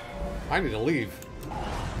 I need to leave.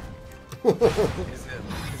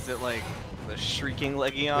 is it like the shrieking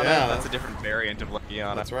Legiana? Yeah. That's a different variant of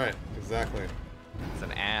Legiana. That's right, exactly. It's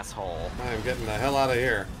an asshole. I am getting the hell out of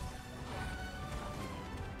here.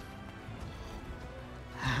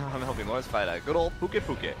 I'm helping Lawrence fight a good old puke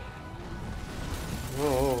puke.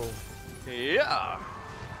 Oh. Yeah.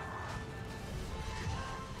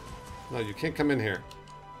 No, you can't come in here.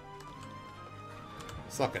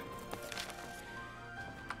 Suck it.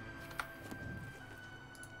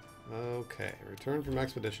 Okay, return from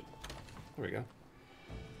expedition. There we go.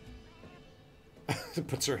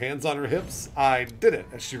 Puts her hands on her hips. I did it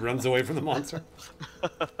as she runs away from the monster.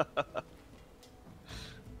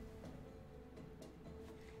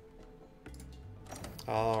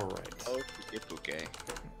 All right. Oh, puke puke.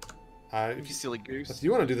 If You silly goose. if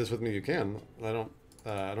you want to do this with me, you can. I don't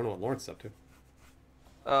know what Lawrence is up to.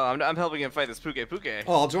 Oh, I'm helping him fight this puke puke.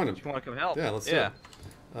 Oh, I'll join him. You want to come help? Yeah, let's yeah.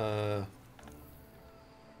 do it.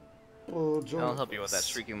 Oh, join I'll help you with that us.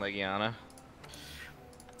 Shrieking Legiana.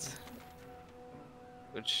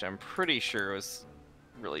 Which I'm pretty sure was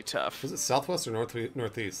really tough. Was it southwest or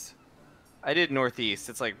northeast? I did northeast.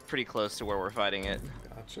 It's like pretty close to where we're fighting it.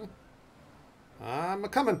 Gotcha. I'm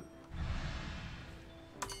a-coming.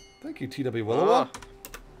 Thank you, TW Willowa.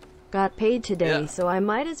 Got paid today, Yeah. so I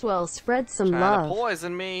might as well spread some Trying love. to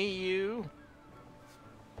poison me, you.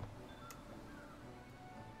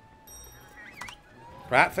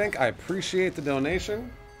 Ratfink, I appreciate the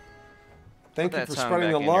donation. Thank Put you that for tongue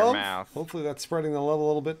spreading the back in your love. mouth. Hopefully that's spreading the love a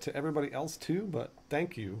little bit to everybody else too, but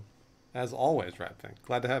thank you. As always, Ratfink.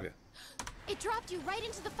 Glad to have you. It dropped you right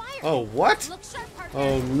into the fire. Oh, what? Look sharp, partner.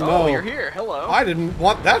 Oh, no. Oh, you're here. Hello. I didn't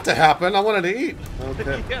want that to happen. I wanted to eat.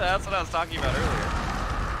 Okay. Yeah, that's what I was talking about earlier.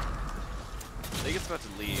 I think it's about to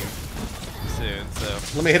leave soon,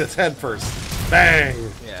 so Let me hit its head first. Bang!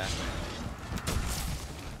 yeah.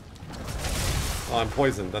 Oh, I'm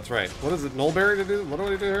poisoned. That's right. What is it? Nullberry to do? What do I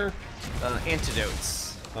do here?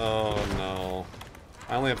 Antidotes. Oh, no.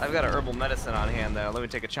 I only have... I've got a herbal medicine on hand though. Let me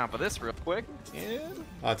take a chomp of this real quick. Yeah. Oh,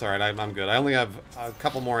 that's alright. I'm good. I only have a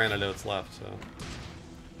couple more antidotes left, so...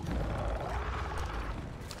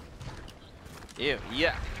 Ew,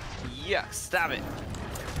 yuck. Yuck, stop it.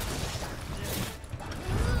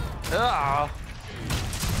 Oh.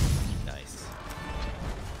 Nice.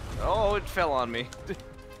 Oh, it fell on me.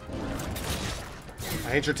 I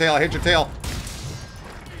hate your tail. I hate your tail.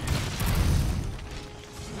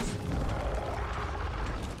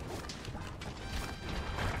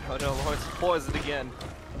 Oh no, it's poisoned again.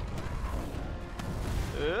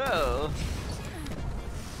 Oh.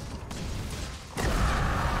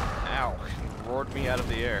 Ow. It roared me out of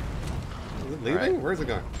the air. Is it leaving? Right. Where's it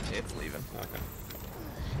going? It's leaving. Okay.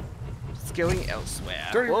 It's going elsewhere.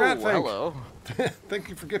 Dirty Whoa, rat fink. hello. Thank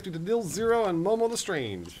you for gifting to Nil Zero and Momo the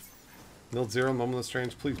Strange. Nil Zero, Momo the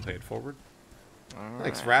Strange, please pay it forward.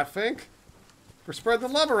 Thanks, Ratfink, for spreading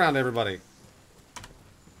the love around everybody.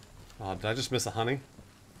 Oh, did I just miss a honey?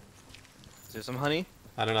 Is there some honey?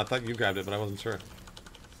 I don't know. I thought you grabbed it, but I wasn't sure.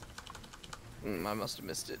 I must have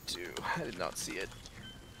missed it too. I did not see it.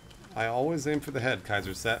 I always aim for the head,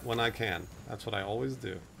 Kaiser Set, when I can. That's what I always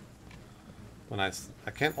do. When I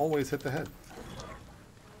can't always hit the head.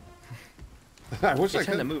 I wish They I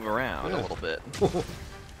tend to could. move around Yeah. a little bit.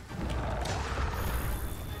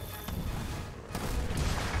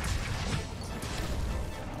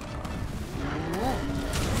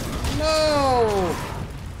 No!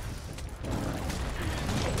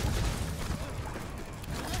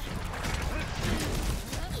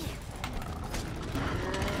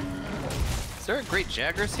 Is there a great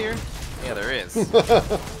Jagras here? Yeah, there is.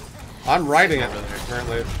 I'm riding it, Over there.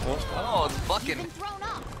 apparently. Oh. Oh, it's You've bucking. been thrown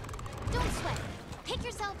off. Don't sweat. Pick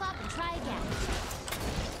yourself up and try again.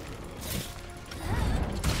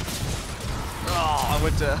 Oh, I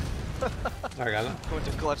went to I got it.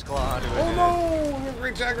 Clutch Claw. Oh no!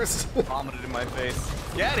 Great Jagras! Vomited in my face.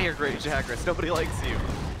 Get out of here, Great Jagras. Nobody likes you.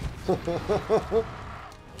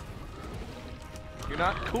 You're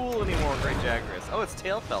not cool anymore, Great Jagras. Oh, its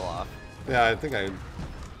tail fell off. Yeah, I think I...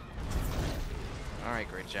 Alright,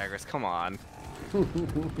 Great Jagras, come on.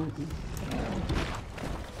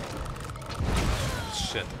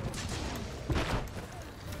 Shit.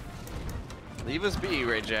 Leave us be,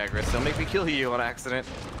 Great Jagras. Don't make me kill you on accident.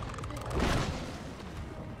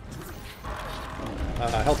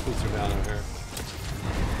 Health booster down over here.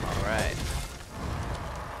 Alright.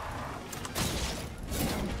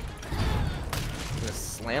 Gonna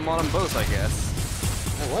slam on them both, I guess.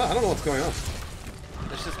 Oh, well, I don't know what's going on.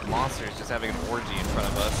 There's just monsters just having an orgy in front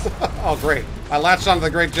of us. Oh, great. I latched onto the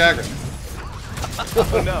Great Jagras.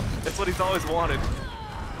 Oh no, that's what he's always wanted.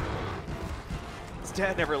 His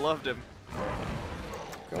dad never loved him.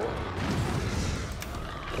 Go.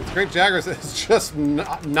 This Great Jagras is just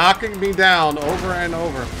knocking me down over and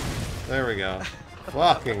over. There we go.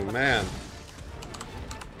 Fucking man.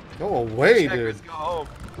 Go away, dude. Jagras, go home.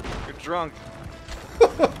 You're drunk.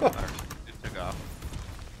 It took off.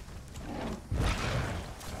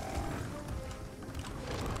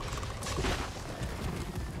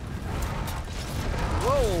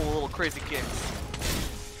 Whoa, little crazy kicks.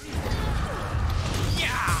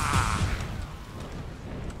 Yeah!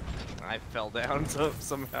 I fell down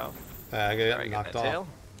somehow. I got Alright, get knocked that off. tail.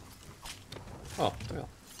 Oh, tail.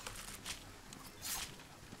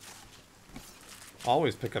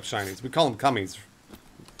 Always pick up shinies. We call them cummies.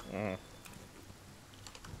 Mm.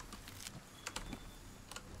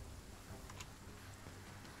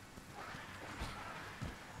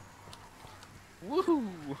 Woohoo!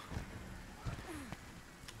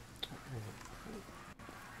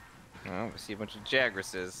 Oh, we see a bunch of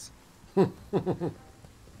Jagrases.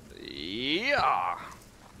 Yeah.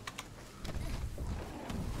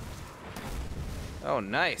 Oh,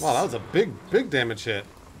 nice. Wow, that was a big damage hit.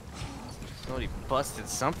 Somebody busted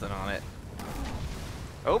something on it.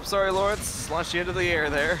 Oh, sorry, Lawrence. Launched you into the air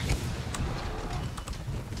there.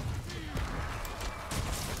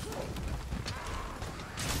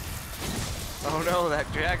 Oh no, that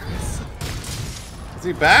Jagras. Is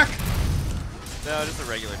he back? No, just a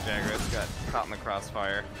regular Jagras. Got caught in the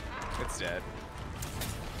crossfire. It's dead.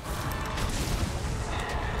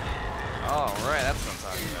 Oh, right, that's what I'm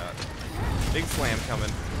talking about. Big slam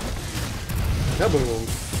coming. Kaboom.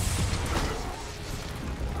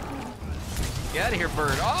 Get out of here,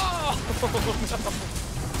 bird. Oh, no.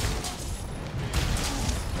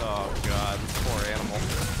 Oh, God, this poor animal.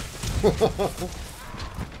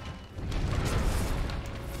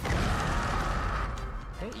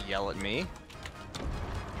 Don't yell at me.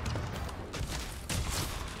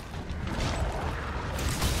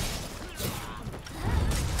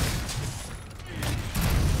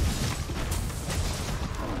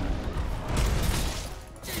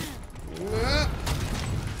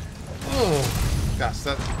 Oh, gosh,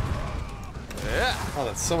 that. Yeah. Oh,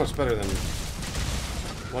 that's so much better than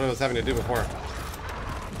what I was having to do before.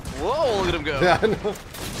 Whoa, look at him go. Yeah, I know.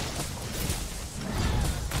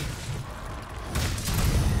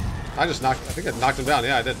 I think I knocked him down.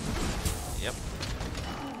 Yeah, I did. Yep.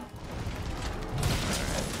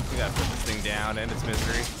 Alright, we gotta put this thing down, end its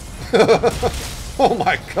misery. Oh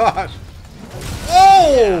my gosh.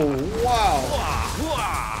 Oh, wow.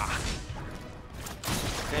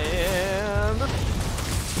 And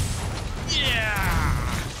yeah.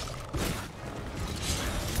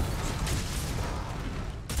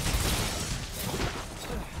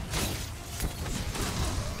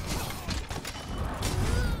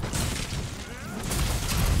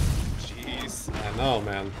 Jeez. I know,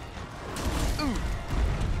 man.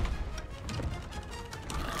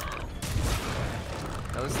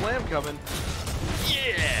 Another slam coming.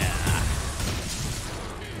 Yeah.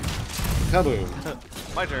 Kaboom.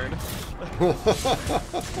 My turn.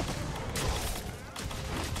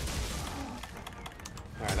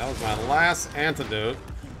 Alright, that was my last antidote.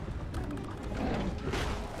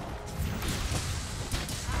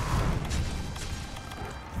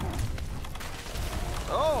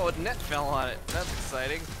 Oh, a net fell on it. That's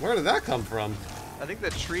exciting. Where did that come from? I think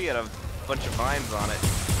the tree had a bunch of vines on it.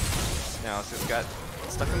 Now it's just got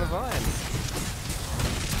stuck in the vines.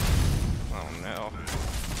 Oh no.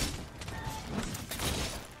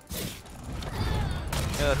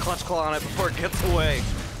 Clutch claw on it before it gets away.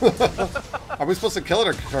 Are we supposed to kill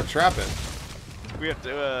it or trap it? We have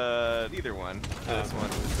to, either one. This one.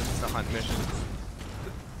 It's a hunt mission.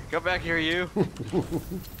 Come back here, you.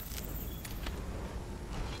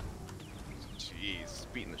 Jeez,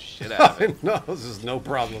 beating the shit out of it. I know, this is no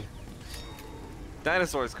problem.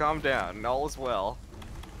 Dinosaurs, calm down. All is well.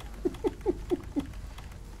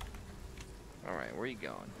 Alright, where are you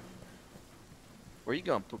going? Where are you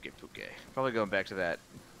going, Puke Puke? Probably going back to that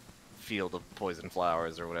field of poison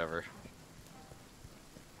flowers or whatever.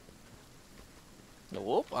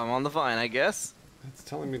 Whoop, I'm on the vine, I guess. It's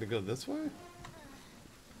telling me to go this way?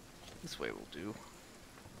 This way will do.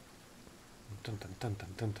 Dun, dun, dun, dun,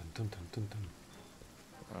 dun, dun, dun, dun, dun.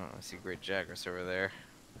 Oh, I see Great Jagras over there.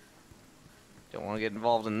 Don't want to get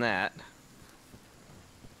involved in that.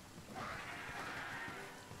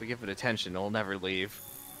 If we give it attention, it'll never leave.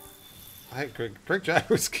 Greg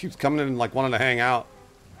Jaggers keeps coming in and like wanting to hang out.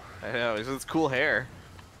 I know, it's cool hair.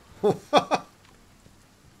 You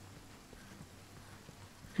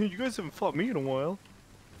guys haven't fought me in a while.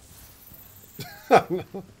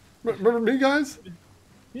 Remember me, guys?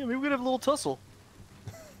 Yeah, maybe we could have a little tussle.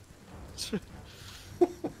 Come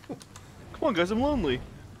on, guys, I'm lonely.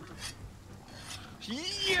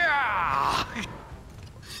 Yeah!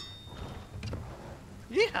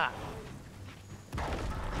 Yeah!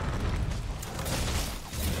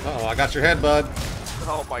 Uh oh, I got your head, bud.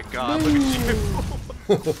 Oh my god, look at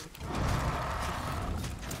you!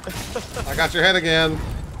 I got your head again.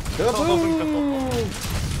 Oh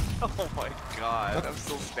my god, I'm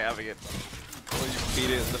still stabbing it. Oh, you beat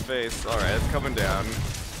it in the face. Alright, it's coming down.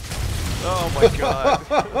 Oh my god.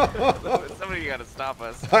 Somebody gotta stop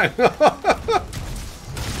us. I know.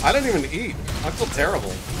 I didn't even eat. I feel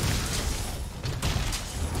terrible.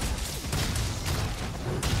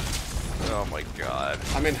 Oh my god.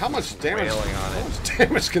 I mean, how much damage? Wailing on How it. much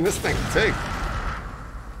damage can this thing take?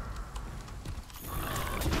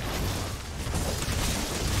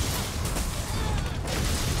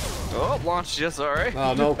 Oh, launched you, sorry.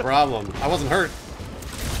 Oh, no problem. I wasn't hurt.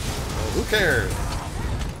 Who cares?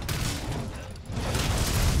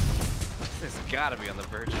 This guy gotta be on the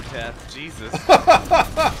verge of death. Jesus.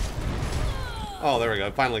 Oh, there we go.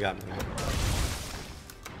 Finally got me.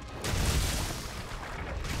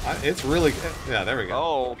 It's really... Yeah, there we go.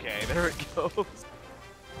 Oh, okay. There it goes.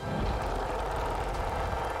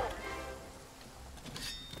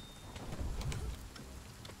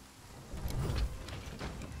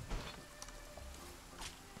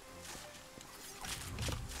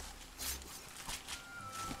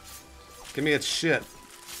 Give me its shit.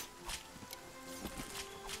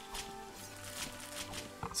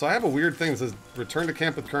 So I have a weird thing that says return to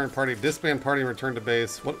camp with current party, disband party, and return to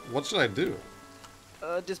base. What should I do?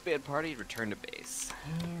 Disband party, return to base.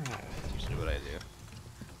 Alright. That's usually what I do.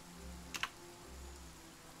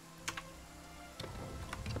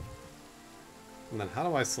 And then how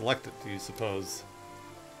do I select it, do you suppose?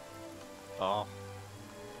 Oh.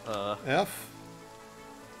 F?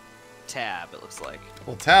 Tab, it looks like.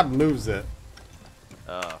 Well, tab moves it.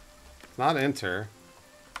 Oh. It's not enter.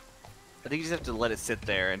 I think you just have to let it sit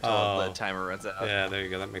there until Oh. the timer runs out. Yeah, there you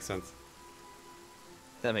go. That makes sense.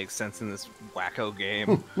 That makes sense in this wacko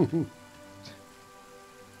game.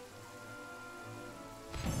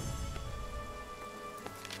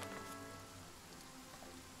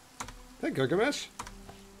 Hey, Gilgamesh.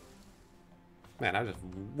 Man,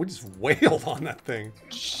 we just wailed on that thing.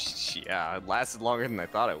 Yeah, it lasted longer than I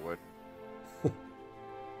thought it would.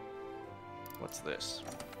 What's this?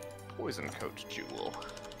 Poison coat jewel.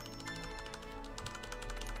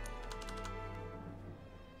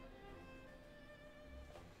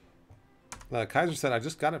 Kaiser said I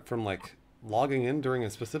just got it from like logging in during a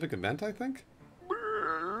specific event, I think.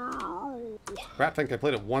 Rat think I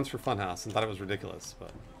played it once for Funhouse and thought it was ridiculous,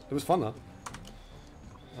 but it was fun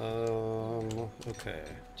though. Okay.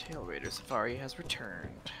 Tail Raider Safari has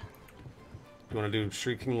returned. You want to do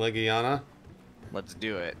Shrieking Legiana? Let's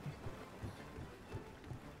do it.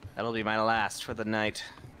 That'll be my last for the night.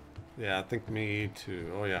 Yeah, I think me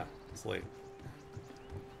too. Oh yeah, it's late.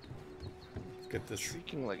 Let's get this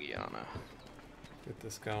Shrieking Legiana.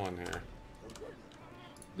 going here.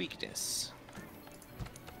 Weakness.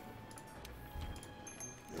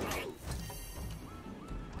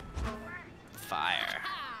 Fire.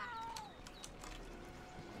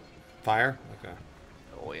 Fire? Okay.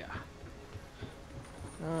 Oh yeah.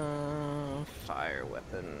 Fire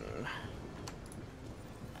weapon.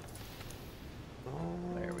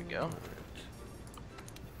 There we go.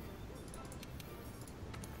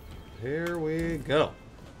 Here we go.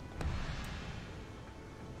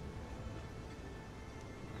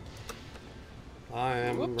 I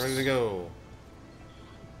am Whoops. ready to go.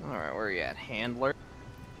 Alright, where are you at? Handler?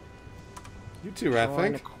 You too, Rat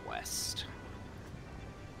Join a Fink. quest.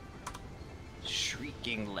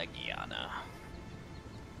 Shrieking Legiana.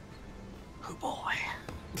 Oh boy.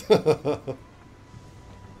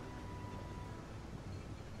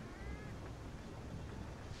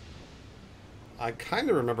 I kind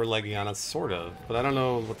of remember Legiana, sort of, but I don't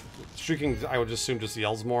know. What, Shrieking, I would assume, just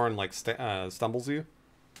yells more and like stumbles you.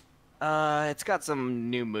 It's got some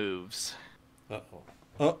new moves. Uh-oh.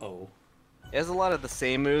 Uh-oh. It has a lot of the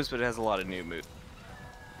same moves, but it has a lot of new moves.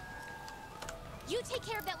 You take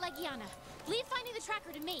care of that Legiana. Leave finding the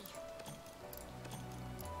tracker to me.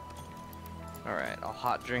 Alright, I'll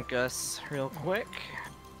hot drink us real quick.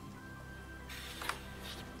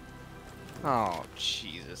 Oh,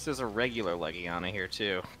 Jesus. There's a regular Legiana here,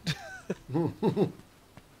 too. Which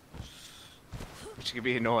can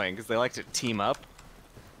be annoying, because they like to team up.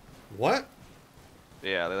 What?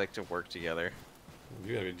 Yeah, they like to work together.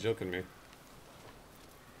 You gotta be joking me.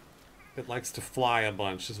 It likes to fly a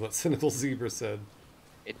bunch, is what Cynical Zebra said.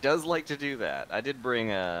 It does like to do that. I did bring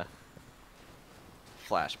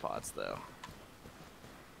flash pods, though.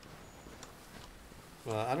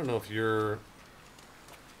 I don't know if your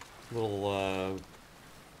little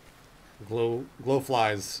glow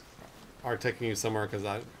flies are taking you somewhere,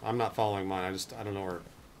 because I'm not following mine. I don't know where.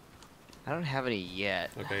 I don't have any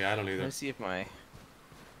yet. Okay, I don't either. Let's see if my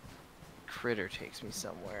critter takes me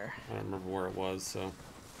somewhere. I don't remember where it was, so.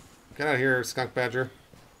 Get out of here, Skunk Badger.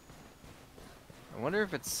 I wonder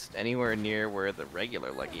if it's anywhere near where the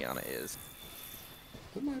regular Legiana is.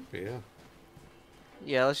 It might be, yeah.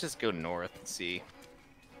 Yeah, let's just go north and see.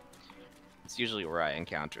 It's usually where I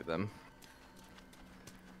encounter them.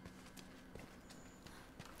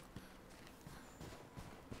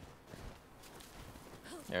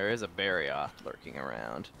 There is a Barioth lurking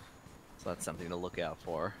around, so that's something to look out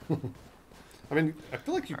for. I mean, I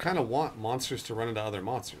feel like you kind of want monsters to run into other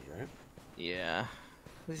monsters, right? Yeah,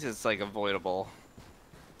 at least it's like avoidable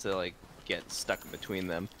to like get stuck in between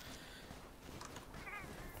them.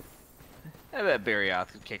 I bet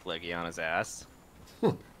Barioth could kick Legiana's ass.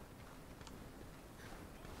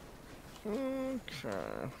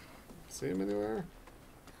 Okay. See him anywhere?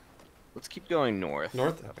 Let's keep going north.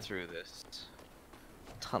 North? Up Okay. through this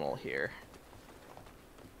tunnel here.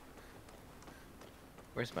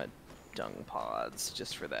 Where's my dung pods?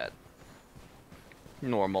 Just for that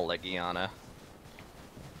normal Legiana.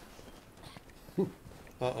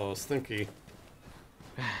 Uh-oh, stinky.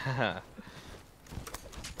 I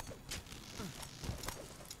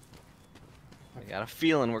got a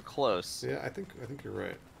feeling we're close. Yeah, I think you're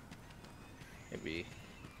right. Maybe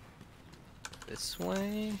this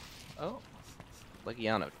way? Oh,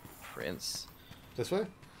 Legiana Prince. This way?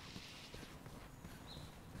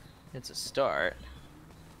 It's a start.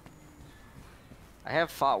 I have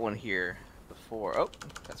fought one here before. Oh,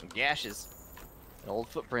 got some gashes. And old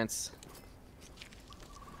footprints.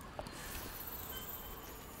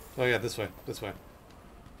 Oh yeah, this way. This way.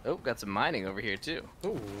 Oh, got some mining over here too.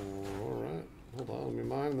 Oh, alright. Hold on, let me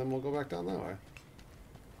mine, and then we'll go back down that way.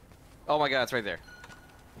 Oh my god, it's right there.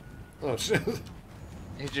 Oh shit.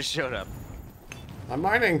 It just showed up. I'm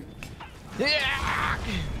mining! Yeah!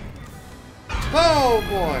 Oh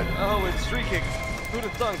boy! Oh, it's tree kick. Who'd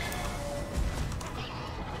have thunk?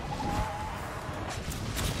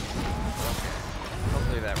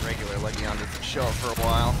 Hopefully that regular Legion doesn't show up for a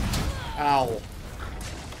while. Ow.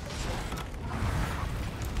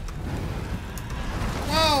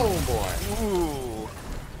 Oh boy. Ooh.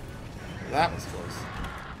 That was close.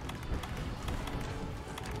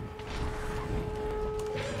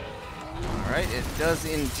 Alright, it does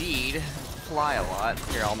indeed fly a lot.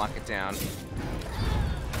 Here, I'll knock it down.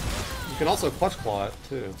 You can also clutch claw it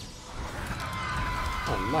too.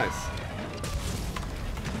 Oh, nice.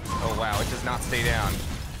 Oh wow, it does not stay down.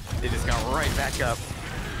 It just got right back up.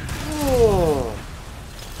 Oh.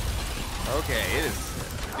 Okay, it is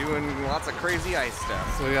doing lots of crazy ice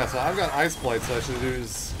stuff. So yeah, so I've got ice blade, so I should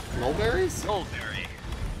use nullberries? Goldberry.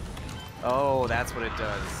 Oh, that's what it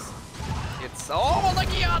does. It's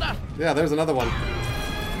Legiana! Yeah, there's another one.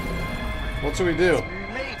 What should we do?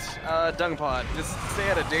 Mate, dung pod. Just stay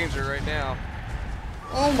out of danger right now.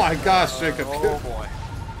 Oh my gosh, Jacob. Oh boy.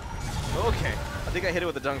 Okay, I think I hit it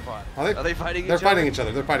with a dung pod. Are they fighting each other? They're fighting each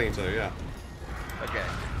other. They're fighting each other, yeah. Okay.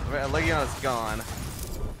 Legiana's gone.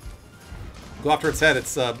 Go after its head,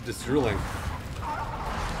 it's just drooling.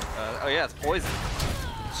 Oh yeah, it's poison.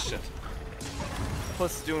 Shit.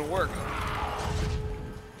 Plus it's doing work.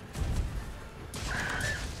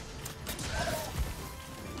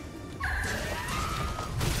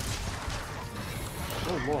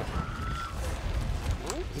 Oh boy.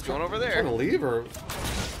 What's going over there? Trying to leave or? Confused.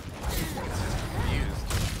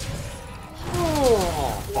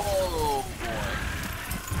 Oh, fuck. Oh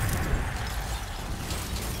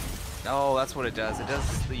boy. Oh, that's what it does. It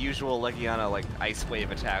does the usual Legiana like ice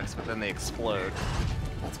wave attacks, but then they explode.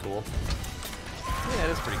 That's cool. Yeah, it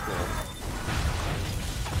is pretty cool.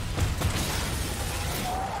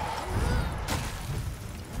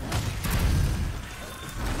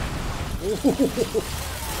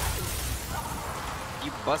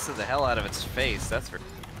 You busted the hell out of its face, that's for...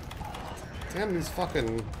 Damn these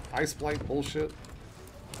fucking ice blight bullshit.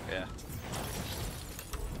 Yeah.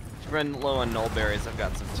 If you run low on null berries, I've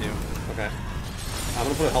got some too. Okay. I'm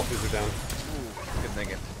gonna put a health user down. Ooh, good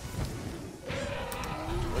thinking.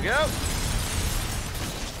 Look out!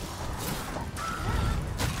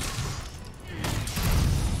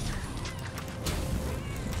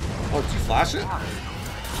 Oh, did you flash it?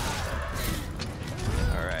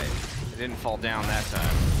 Alright. It didn't fall down that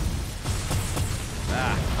time.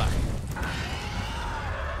 Ah, fuck.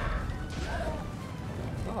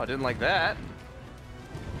 Oh, I didn't like that.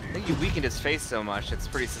 I think you weakened his face so much, it's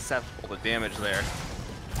pretty susceptible to damage there.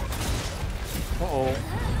 Uh-oh.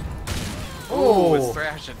 Oh, it's Oh!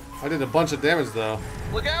 thrashing. I did a bunch of damage though.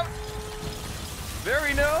 Look out!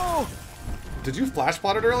 Very no! Did you flash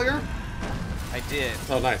plot it earlier? I did.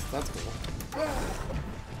 Oh, nice. That's cool.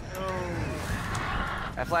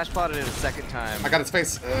 I flash plotted it a second time. I got its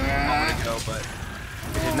face. a moment ago, but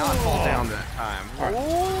it did not fall down that time. Alright.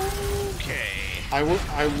 Okay. I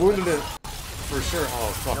wounded it for sure.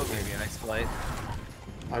 Oh, fuck That was me. maybe a nice flight.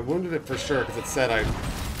 I wounded it for sure because it said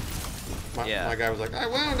Yeah. My guy was like, I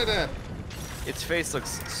wounded it. Its face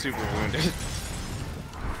looks super wounded.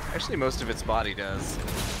 Actually, most of its body does,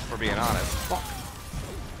 if we're being honest. Fuck.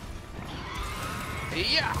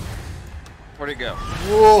 Yeah! Where'd it go?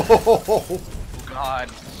 Whoa! Oh, God.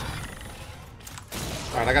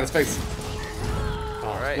 Alright, I got his face. Oh,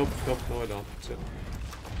 Alright. Nope, nope, no I don't. Shit.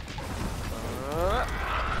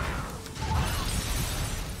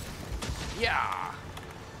 Yeah!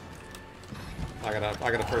 I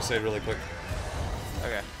gotta first aid really quick.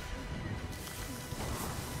 Okay.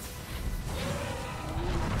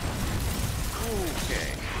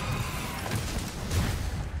 Okay.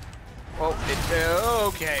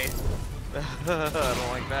 Oh, okay. I don't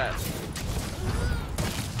like that.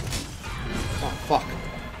 Oh, fuck.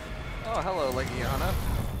 Oh, hello, Legiana.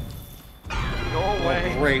 Go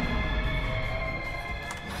away. Oh, great.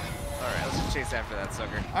 Alright, let's just chase after that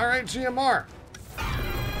sucker. Alright, GMR.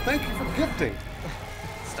 Thank you for gifting.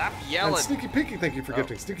 Stop And yelling. Sneaky Peeky, thank you for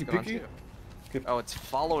gifting. it's Sneaky going Peeky. too. Oh, it's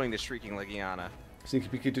following the Shrieking Legiana. Sneaky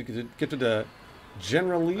Peeky gifted a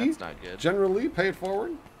generally. That's not good. Generally, pay it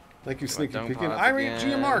forward. Thank you, Sneaky dung Peeky. And pots Irate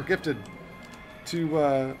again. GMR gifted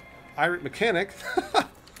to Irate Mechanic.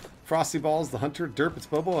 Frosty Balls, the Hunter, Derp, it's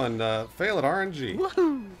Bobo, and Fail at RNG.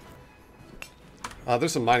 Woohoo!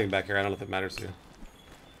 There's some mining back here. I don't know if it matters to you.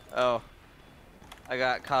 Oh. I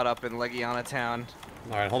got caught up in Legiana Town.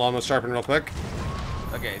 Alright, hold on. Let's sharpen real quick.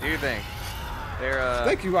 Okay, do your thing. They're,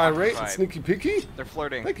 Thank you, Irate and occupied. Sneaky Peeky. They're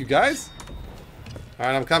flirting. Thank you, guys.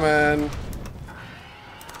 Alright, I'm coming.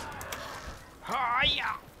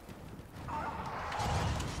 Hi-ya!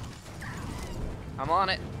 I'm on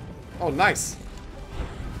it. Oh, nice.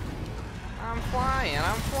 I'm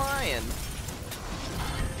flying.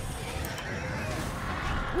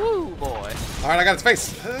 Woo, boy. Alright, I got its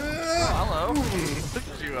face. Oh, hello. Look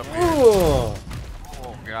at you up here. Oh.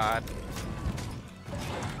 Oh, God.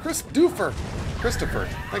 Christopher,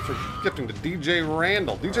 thanks for gifting to DJ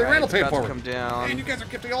Randall. DJ Alright, Randall it's paid about to forward. come down. Man, you guys are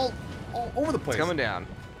gifting all over the place. It's coming down.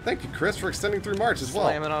 Thank you, Chris, for extending through March as well.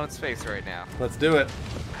 Slam it on its face right now. Let's do it.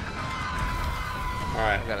 All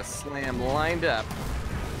right. I've got a slam lined up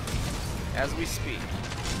as we speak.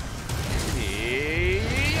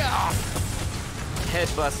 Yeah. Head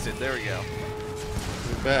busted. There we go.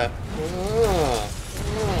 You bet.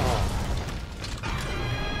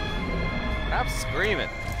 Stop screaming.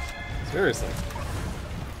 Seriously.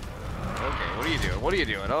 Okay, what are you doing? What are you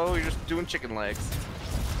doing? Oh, you're just doing chicken legs.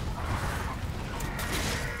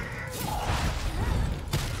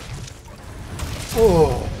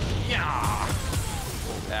 Oh. Yeah.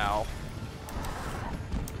 Ow.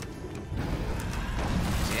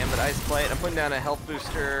 Damn it, Ice Plate. I'm putting down a health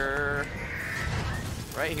booster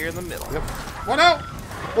right here in the middle. Yep. One out.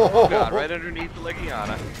 Oh god, right underneath the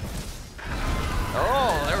Legiana.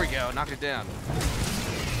 Oh, there we go. Knocked it down.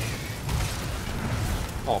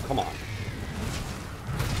 Oh, come on.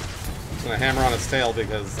 I'm gonna hammer on its tail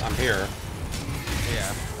because I'm here.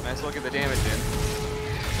 Yeah, might as well get the damage in.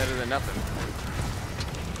 Better than nothing.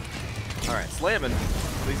 Alright, slamming.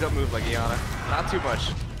 Please don't move, Legiana. Not too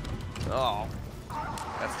much. Oh,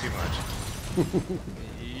 that's too much.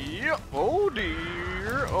 Yep. Oh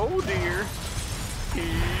dear. Oh dear.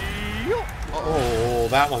 Yep. Oh,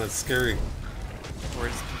 that one is scary. Where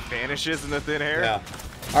it vanishes in the thin air. Yeah.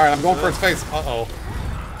 All right, I'm going for its face. Uh-oh.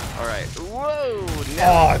 All right. Whoa.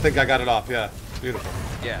 Oh, I think I got it off. Yeah. Beautiful.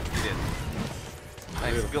 Yeah, you did.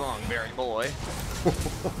 Nice Beautiful. gong, Barry boy.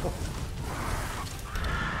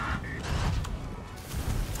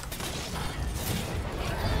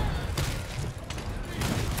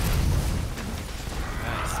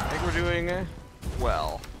 Nice. I think we're doing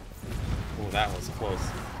well. Oh, that was close.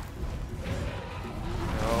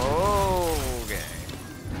 Okay.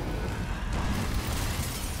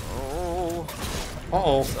 Oh,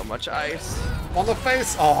 Uh-oh. so much ice. On the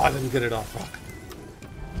face. Oh, I didn't get it off. Fuck.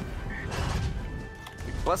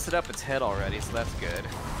 We busted up its head already, so that's good.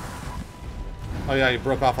 Oh, yeah, you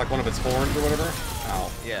broke off like one of its horns or whatever? Ow.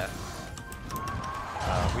 Yeah.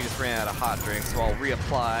 We just ran out of hot drinks, so I'll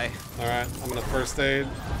reapply. All right, I'm gonna first aid.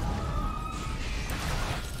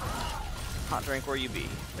 Hot drink where you be.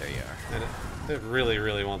 There you are. And it really,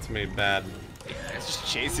 really wants me bad. Yeah, it's just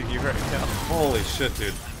chasing you right now. Holy shit,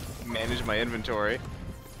 dude. Manage my inventory.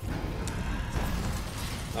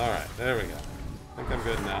 All right, there we go. I think I'm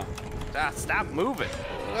good now. Ah, stop moving.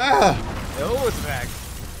 Ah! Oh, it's back.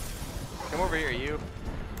 Come over here, you.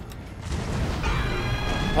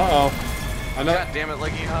 Uh-oh. I know. God damn it,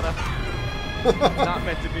 Legiana. Not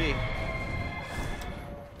meant to be.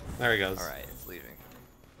 There he goes. Alright, it's leaving.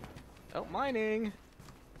 Oh, mining.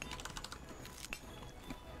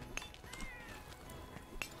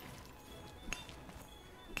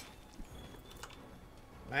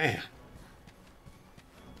 Man.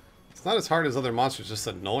 It's not as hard as other monsters, just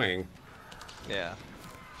annoying. Yeah.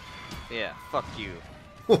 Yeah, fuck you.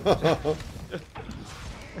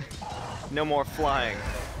 No more flying.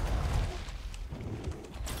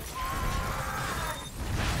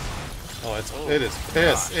 Oh, it is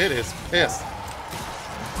pissed. gosh. It is pissed.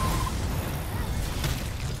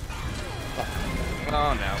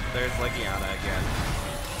 Oh no, there's Legiana again.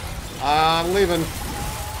 I'm leaving.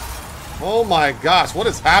 Oh my gosh, what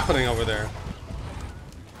is happening over there?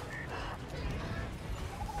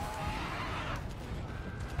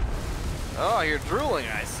 Oh, you're drooling,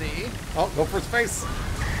 I see. Oh, go for its face.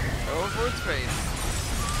 Go for its face.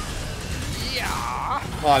 Yeah.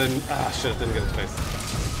 Oh, I didn't. Ah, shit, it didn't get its face.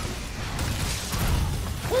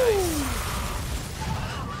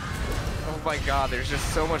 Oh my god, there's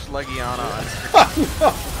just so much Legiana on screen.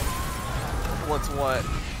 What's what?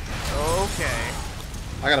 Okay.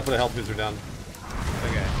 I gotta put a health booster down.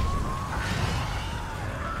 Okay.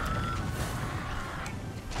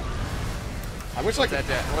 I wish I What's could.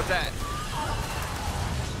 that? What's that?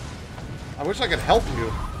 I wish I could help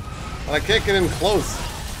you, but I can't get in close.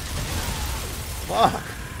 Fuck.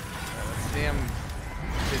 Damn.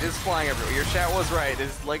 It is flying everywhere. Your chat was right.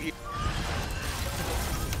 It's Leggy.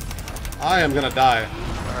 I am gonna die.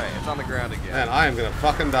 Alright, it's on the ground again. Man, I am gonna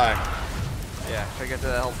fucking die. Yeah, try to get to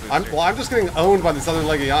the health booster. I'm just getting owned by this other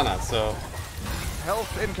Legiana, so.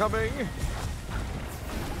 Health incoming!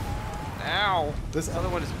 Ow! This This other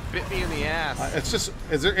one just bit me in the ass. It's just.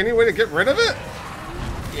 Is there any way to get rid of it?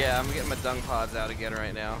 Yeah, I'm getting my dung pods out again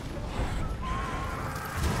right now.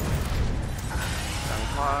 Dung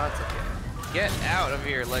pods. Okay. Get out of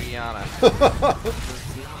here, Legiana.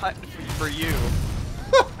 This is not for you.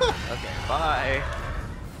 Okay, bye.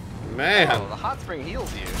 Man. Oh, the hot spring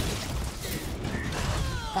heals you.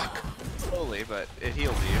 Fuck. Slowly, but it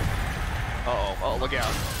heals you. Uh-oh. Oh, look out.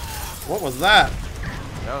 What was that?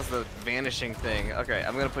 That was the vanishing thing. Okay,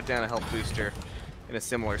 I'm gonna put down a health booster in a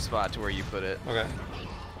similar spot to where you put it. Okay.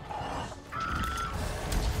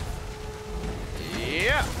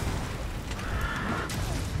 Yeah.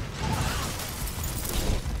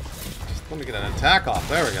 Just let me get an attack off.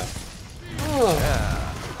 There we go. Oh,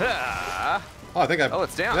 Ah. I think I. Oh,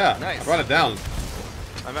 it's down. Yeah, Nice. I brought it down.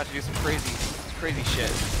 I'm about to do some crazy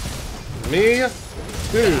shit. Me,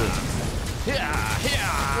 too. Yeah,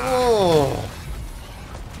 yeah. Oh.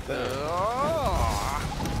 Oh.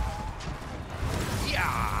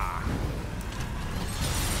 Yeah.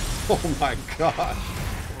 Oh my gosh.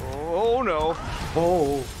 Oh no.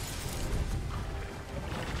 Oh.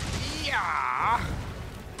 Yeah.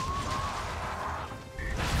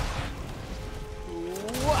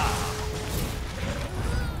 Wow.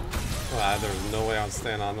 Ah, there's no way I'm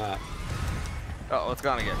staying on that. Oh, it's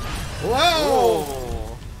gone again. Whoa!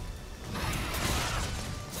 Oh.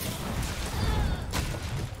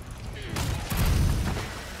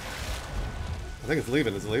 I think it's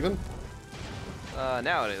leaving. Is it leaving?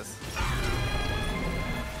 Now it is.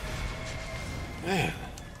 Man.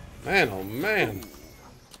 Man, oh man.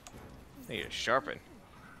 I need to sharpen.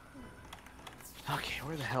 Okay,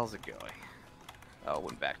 where the hell's it going? Oh, it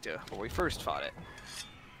went back to where we first fought it.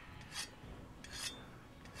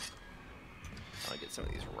 I want to get some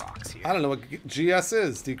of these rocks here. I don't know what GS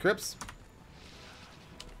is. Decrypts?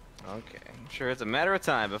 Okay, I'm sure it's a matter of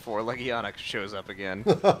time before Legiana shows up again.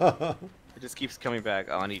 It just keeps coming back.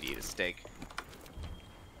 Oh, I need to eat a steak.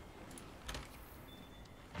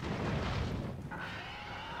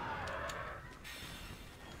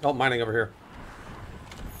 Oh, mining over here.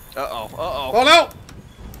 Uh-oh, uh-oh. Oh no!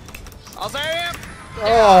 I'll save him!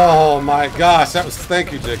 Oh my gosh, that was.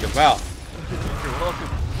 Thank you, Jacob. Wow. You're welcome.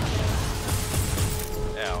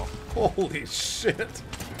 Ow. Holy shit.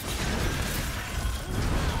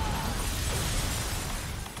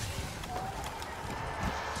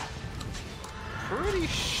 Pretty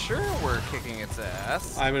sure we're kicking its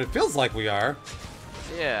ass. I mean, it feels like we are.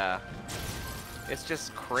 Yeah. It's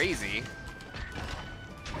just crazy.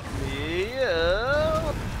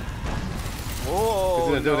 Yeah. Whoa. He's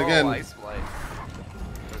gonna do it again. Ice Blight.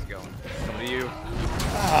 Where's it going? Coming to you.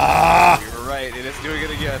 Ah! You were right. It is doing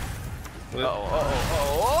it again. What-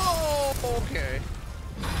 Oh, okay.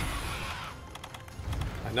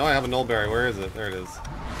 I know I have a nullberry. Where is it? There it is.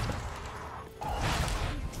 Oh,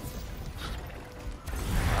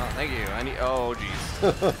 thank you. I need. Oh,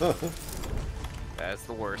 jeez. That's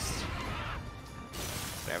the worst.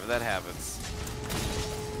 Whenever that happens.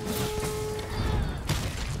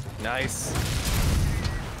 Nice.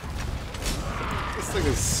 This thing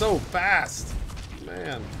is so fast.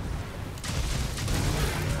 Man.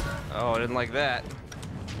 Oh, I didn't like that.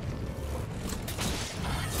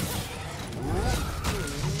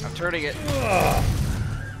 I'm turning it. Ugh.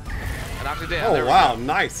 I knocked it down. Oh, There we wow. go.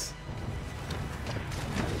 Nice.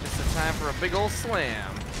 Just in time for a big old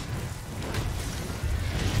slam.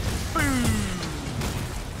 Boom.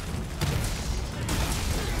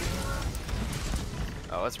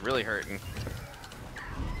 Oh, it's really hurting.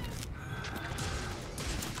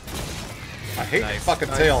 I hate your Nice. fucking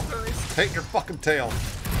Nice. tail. Nice. Hate your fucking tail.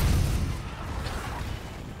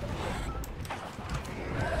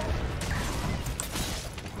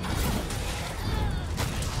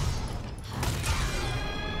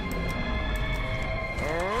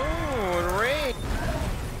 Oh, it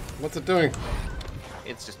What's it doing?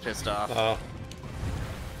 It's just pissed off. Oh.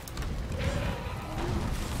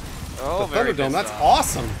 Oh, The very Thunderdome, pissed that's off.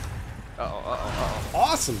 awesome. Uh-oh.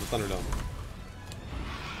 Awesome, the Thunderdome.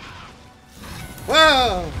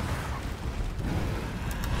 Whoa!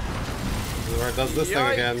 This is where it does this thing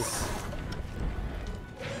again. Yikes.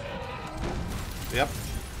 Yep.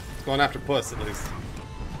 It's going after Puss, at least.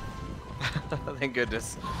 Thank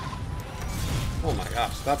goodness. Oh my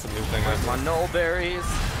gosh, that's a new thing. Where's my null berries?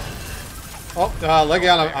 Oh,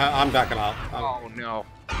 Legiana, I'm backing out. Oh no.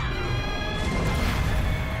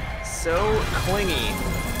 So clingy.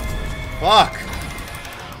 Fuck!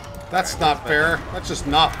 That's not fair. That's just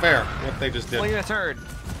not fair, what they just Fling did. a turd.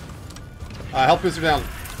 Help booster down.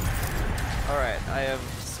 Alright, I have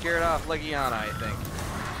scared off Legiana, I think.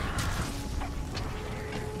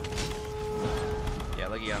 Yeah,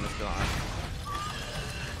 Legiana's gone.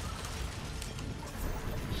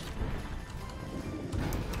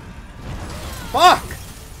 Fuck!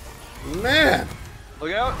 Man!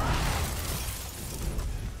 Look out!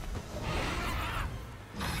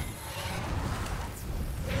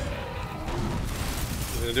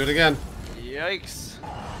 I'm gonna do it again. Yikes.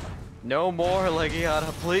 No more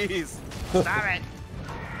Legiana, please. Stop it!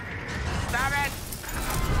 Stop it!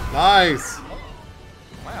 Nice!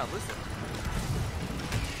 Wow, listen.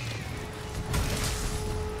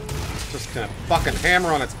 Just gonna fucking hammer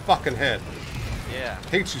on its fucking head. Yeah,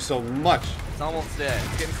 Hate you so much. it's almost dead.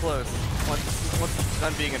 It's getting close. Once it's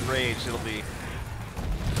done being enraged, it'll be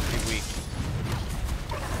weak.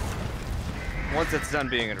 Once it's done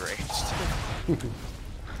being enraged.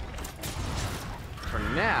 For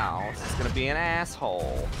now, it's just gonna be an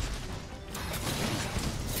asshole.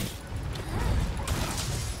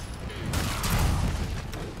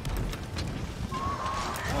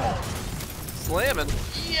 Slamming.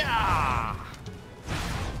 Yeah!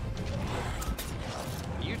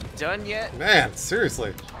 You done yet? Man,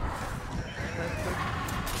 seriously.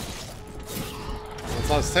 That's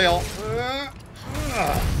on his tail.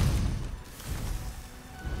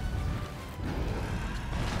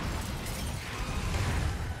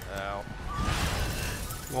 Oh.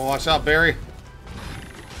 Well, watch out, Barry.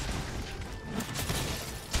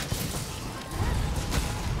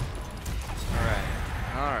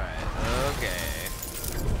 Alright, okay.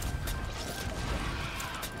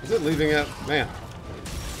 Is it leaving it? Man,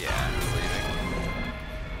 Yeah, it's leaving.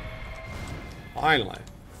 finally.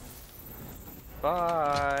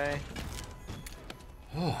 Bye.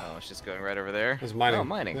 Oh, it's just going right over there. It's mining. Oh,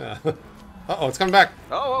 mining. Yeah. Uh-oh, it's coming back.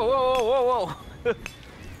 Oh, whoa, whoa, whoa, whoa, whoa.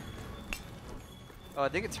 Oh, I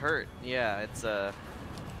think it's hurt. Yeah, it's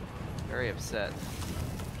very upset.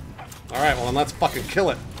 Alright, well then let's fucking kill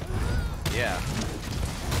it. Yeah.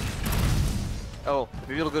 Oh,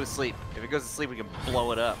 maybe it'll go to sleep. If it goes to sleep, we can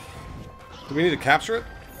blow it up. Do we need to capture it?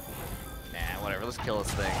 Nah, whatever. Let's kill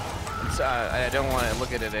this thing. I don't want to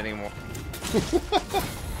look at it anymore.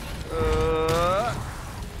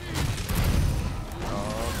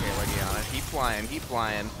 Okay, Legiana. Keep flying. Keep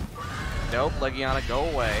flying. Nope, Legiana, go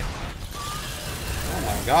away. Oh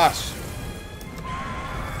my gosh.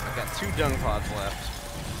 I've got 2 dung pods left.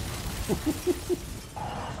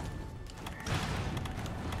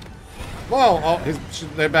 Whoa! Oh,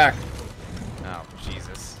 they're back. Oh,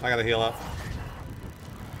 Jesus. I gotta heal up.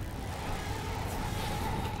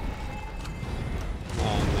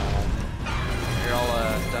 Oh Here,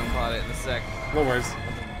 I'll dung pod it in a sec. no. No worries.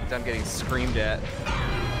 Done getting screamed at.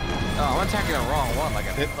 Oh, I'm attacking the wrong one like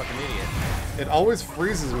a It- fucking idiot. It always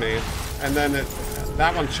freezes me, and then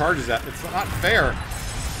that one charges at. It's not fair.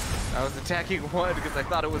 I was attacking one because I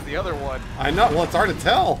thought it was the other one. I know. Well, it's hard to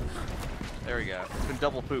tell. There we go. It's been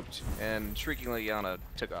double pooped, and Shrieking Legiana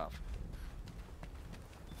took off.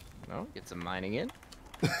 Oh, get some mining in.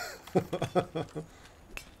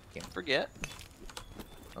 Can't forget.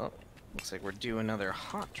 Oh, looks like we're due another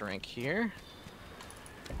hot drink here.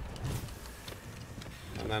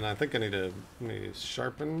 And then I think I need to maybe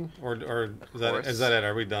sharpen, or is course. that it?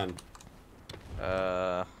 Are we done?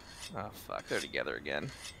 Oh fuck, they're together again.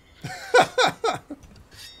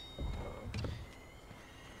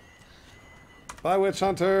 Bye, Witch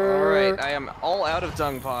Hunter. Alright, I am all out of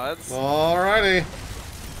dung pods. Alrighty.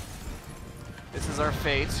 This is our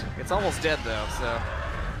fate. It's almost dead though, so.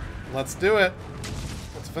 Let's do it.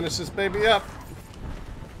 Let's finish this baby up.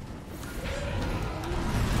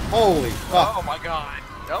 Holy fuck. Oh my god.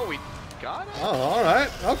 Oh, we got it? Oh, alright.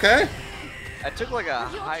 Okay. I took like a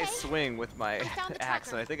Are you high okay? swing with my I found the axe,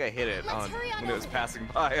 tracker. and I think I hit it Let's on hurry on when it was over. passing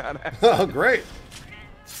by on axe. Oh, great.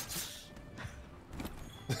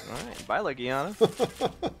 Alright, bye Legiana.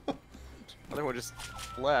 Other one just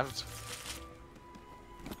left.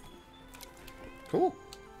 Cool.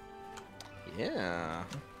 Yeah.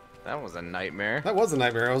 That was a nightmare. That was a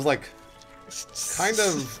nightmare. It was like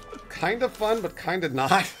kind of fun, but kind of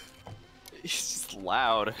not. It's just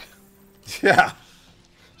loud. Yeah.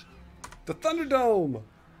 The Thunderdome.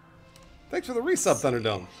 Thanks for the resub,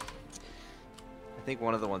 Thunderdome. I think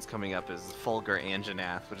one of the ones coming up is Fulgur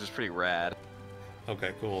Anjanath, which is pretty rad.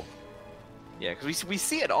 Okay, cool. Yeah, because we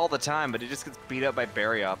see it all the time, but it just gets beat up by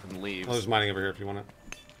Barioth and leaves. Oh, there's mining over here if you want it.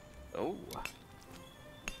 Oh.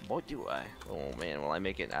 Boy, do I. Oh, man, will I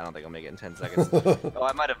make it? I don't think I'll make it in 10 seconds. Oh,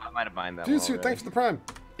 I might have mined that Dude, one already. thanks for the prime.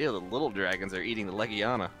 Ew, the little dragons are eating the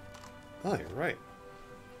Legiana. Oh, you're right.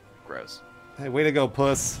 Gross. Hey, way to go,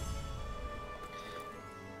 puss.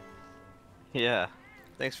 Yeah.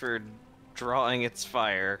 Thanks for drawing its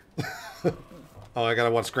fire. Oh, I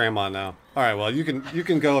gotta watch Grandma now. All right, well, you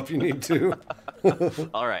can go if you need to.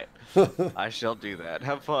 All right. I shall do that.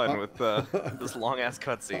 Have fun with this long-ass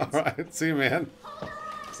cutscenes. All right, see you, man.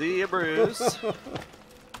 See ya, Bruce. All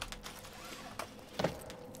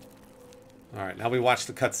right, now we watch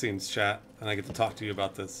the cutscenes, chat, and I get to talk to you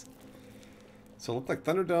about this. So it looked like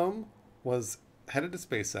Thunderdome was headed to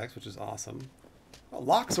SpaceX, which is awesome. Oh,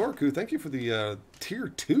 Locke Sorku, thank you for the tier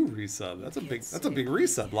 2 resub. That's a big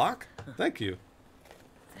resub, Locke. Thank you.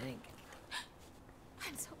 Thank.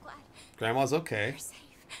 I'm so glad Grandma's okay. you're safe.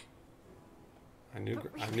 I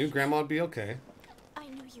knew Grandma would be okay. I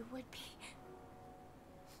knew you would be.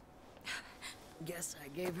 Guess I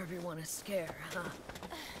gave everyone a scare, huh?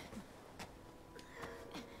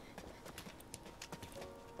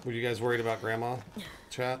 Were you guys worried about Grandma,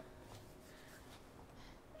 chat?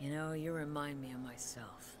 You know, you remind me of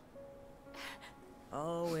myself.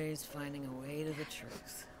 Always finding a way to the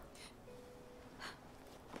truth.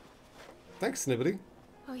 Thanks, Snibbity.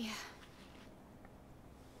 Oh yeah.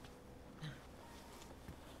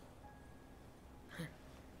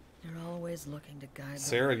 You're always looking to guide the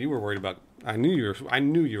Sarah, way. you were worried about. I knew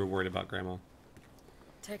you were worried about Grandma.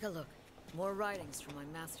 Take a look. More writings from my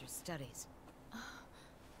master's studies.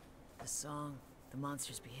 The song, the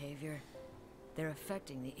monster's behavior, they're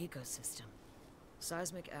affecting the ecosystem.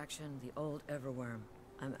 Seismic action, the old Everworm.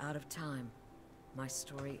 I'm out of time. My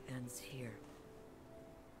story ends here.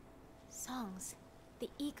 Songs, the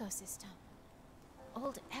ecosystem,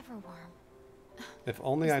 old Everworm. If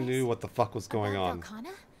only I knew what the fuck was going About on.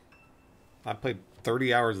 Velkhana? I played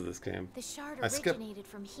 30 hours of this game. The shard I skipped- originated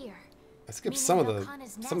from here. I skipped Meaning some of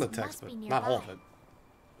Velkhana's the nest text, must be but not all of nearby. it.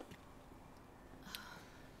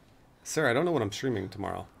 Sarah, I don't know what I'm streaming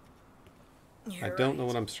tomorrow. I You're don't know right.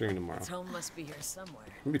 what I'm streaming tomorrow. Its home must be here somewhere.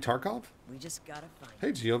 Maybe Tarkov? We just gotta find Hey,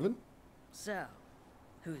 it. Giovin. So,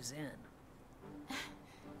 who's in?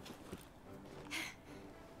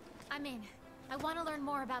 I'm in. I want to learn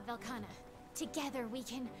more about Velkhana. Together we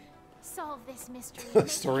can solve this mystery. and The make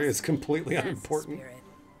story is history. completely That's the unimportant. spirit.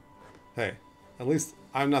 Hey, at least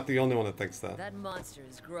I'm not the only one that thinks that. That monster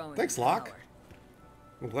is growing. Thanks, in Locke. power.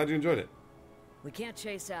 I'm glad you enjoyed it. We can't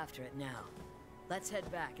chase after it now. Let's head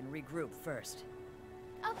back and regroup first.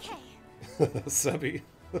 Okay. Subby.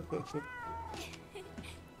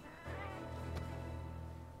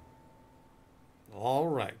 All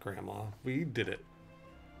right, Grandma, we did it.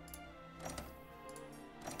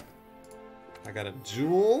 I got a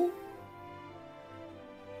jewel.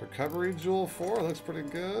 Recovery jewel 4 looks pretty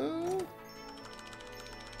good.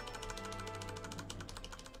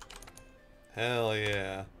 Hell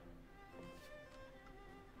yeah.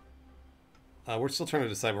 We're still trying to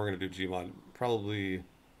decide what we're going to do Gmod. Probably...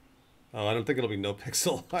 Oh, I don't think it'll be no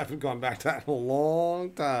pixel. I haven't gone back to that in a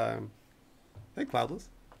long time. Hey, Cloudless.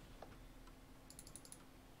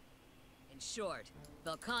 In short,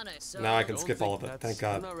 Velkhana is so... Now I can Don't skip all think of it. that's-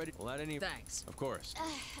 Thank I'm God. not ready. Well, at any... Thanks. Of course.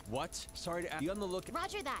 What? Sorry to ask. Be on the lookout.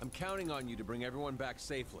 Roger that. I'm counting on you to bring everyone back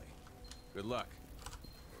safely. Good luck.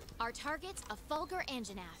 Our target's a Fulgur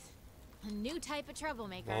Anjanath. A new type of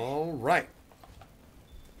troublemaker. All right.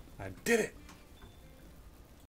 I did it.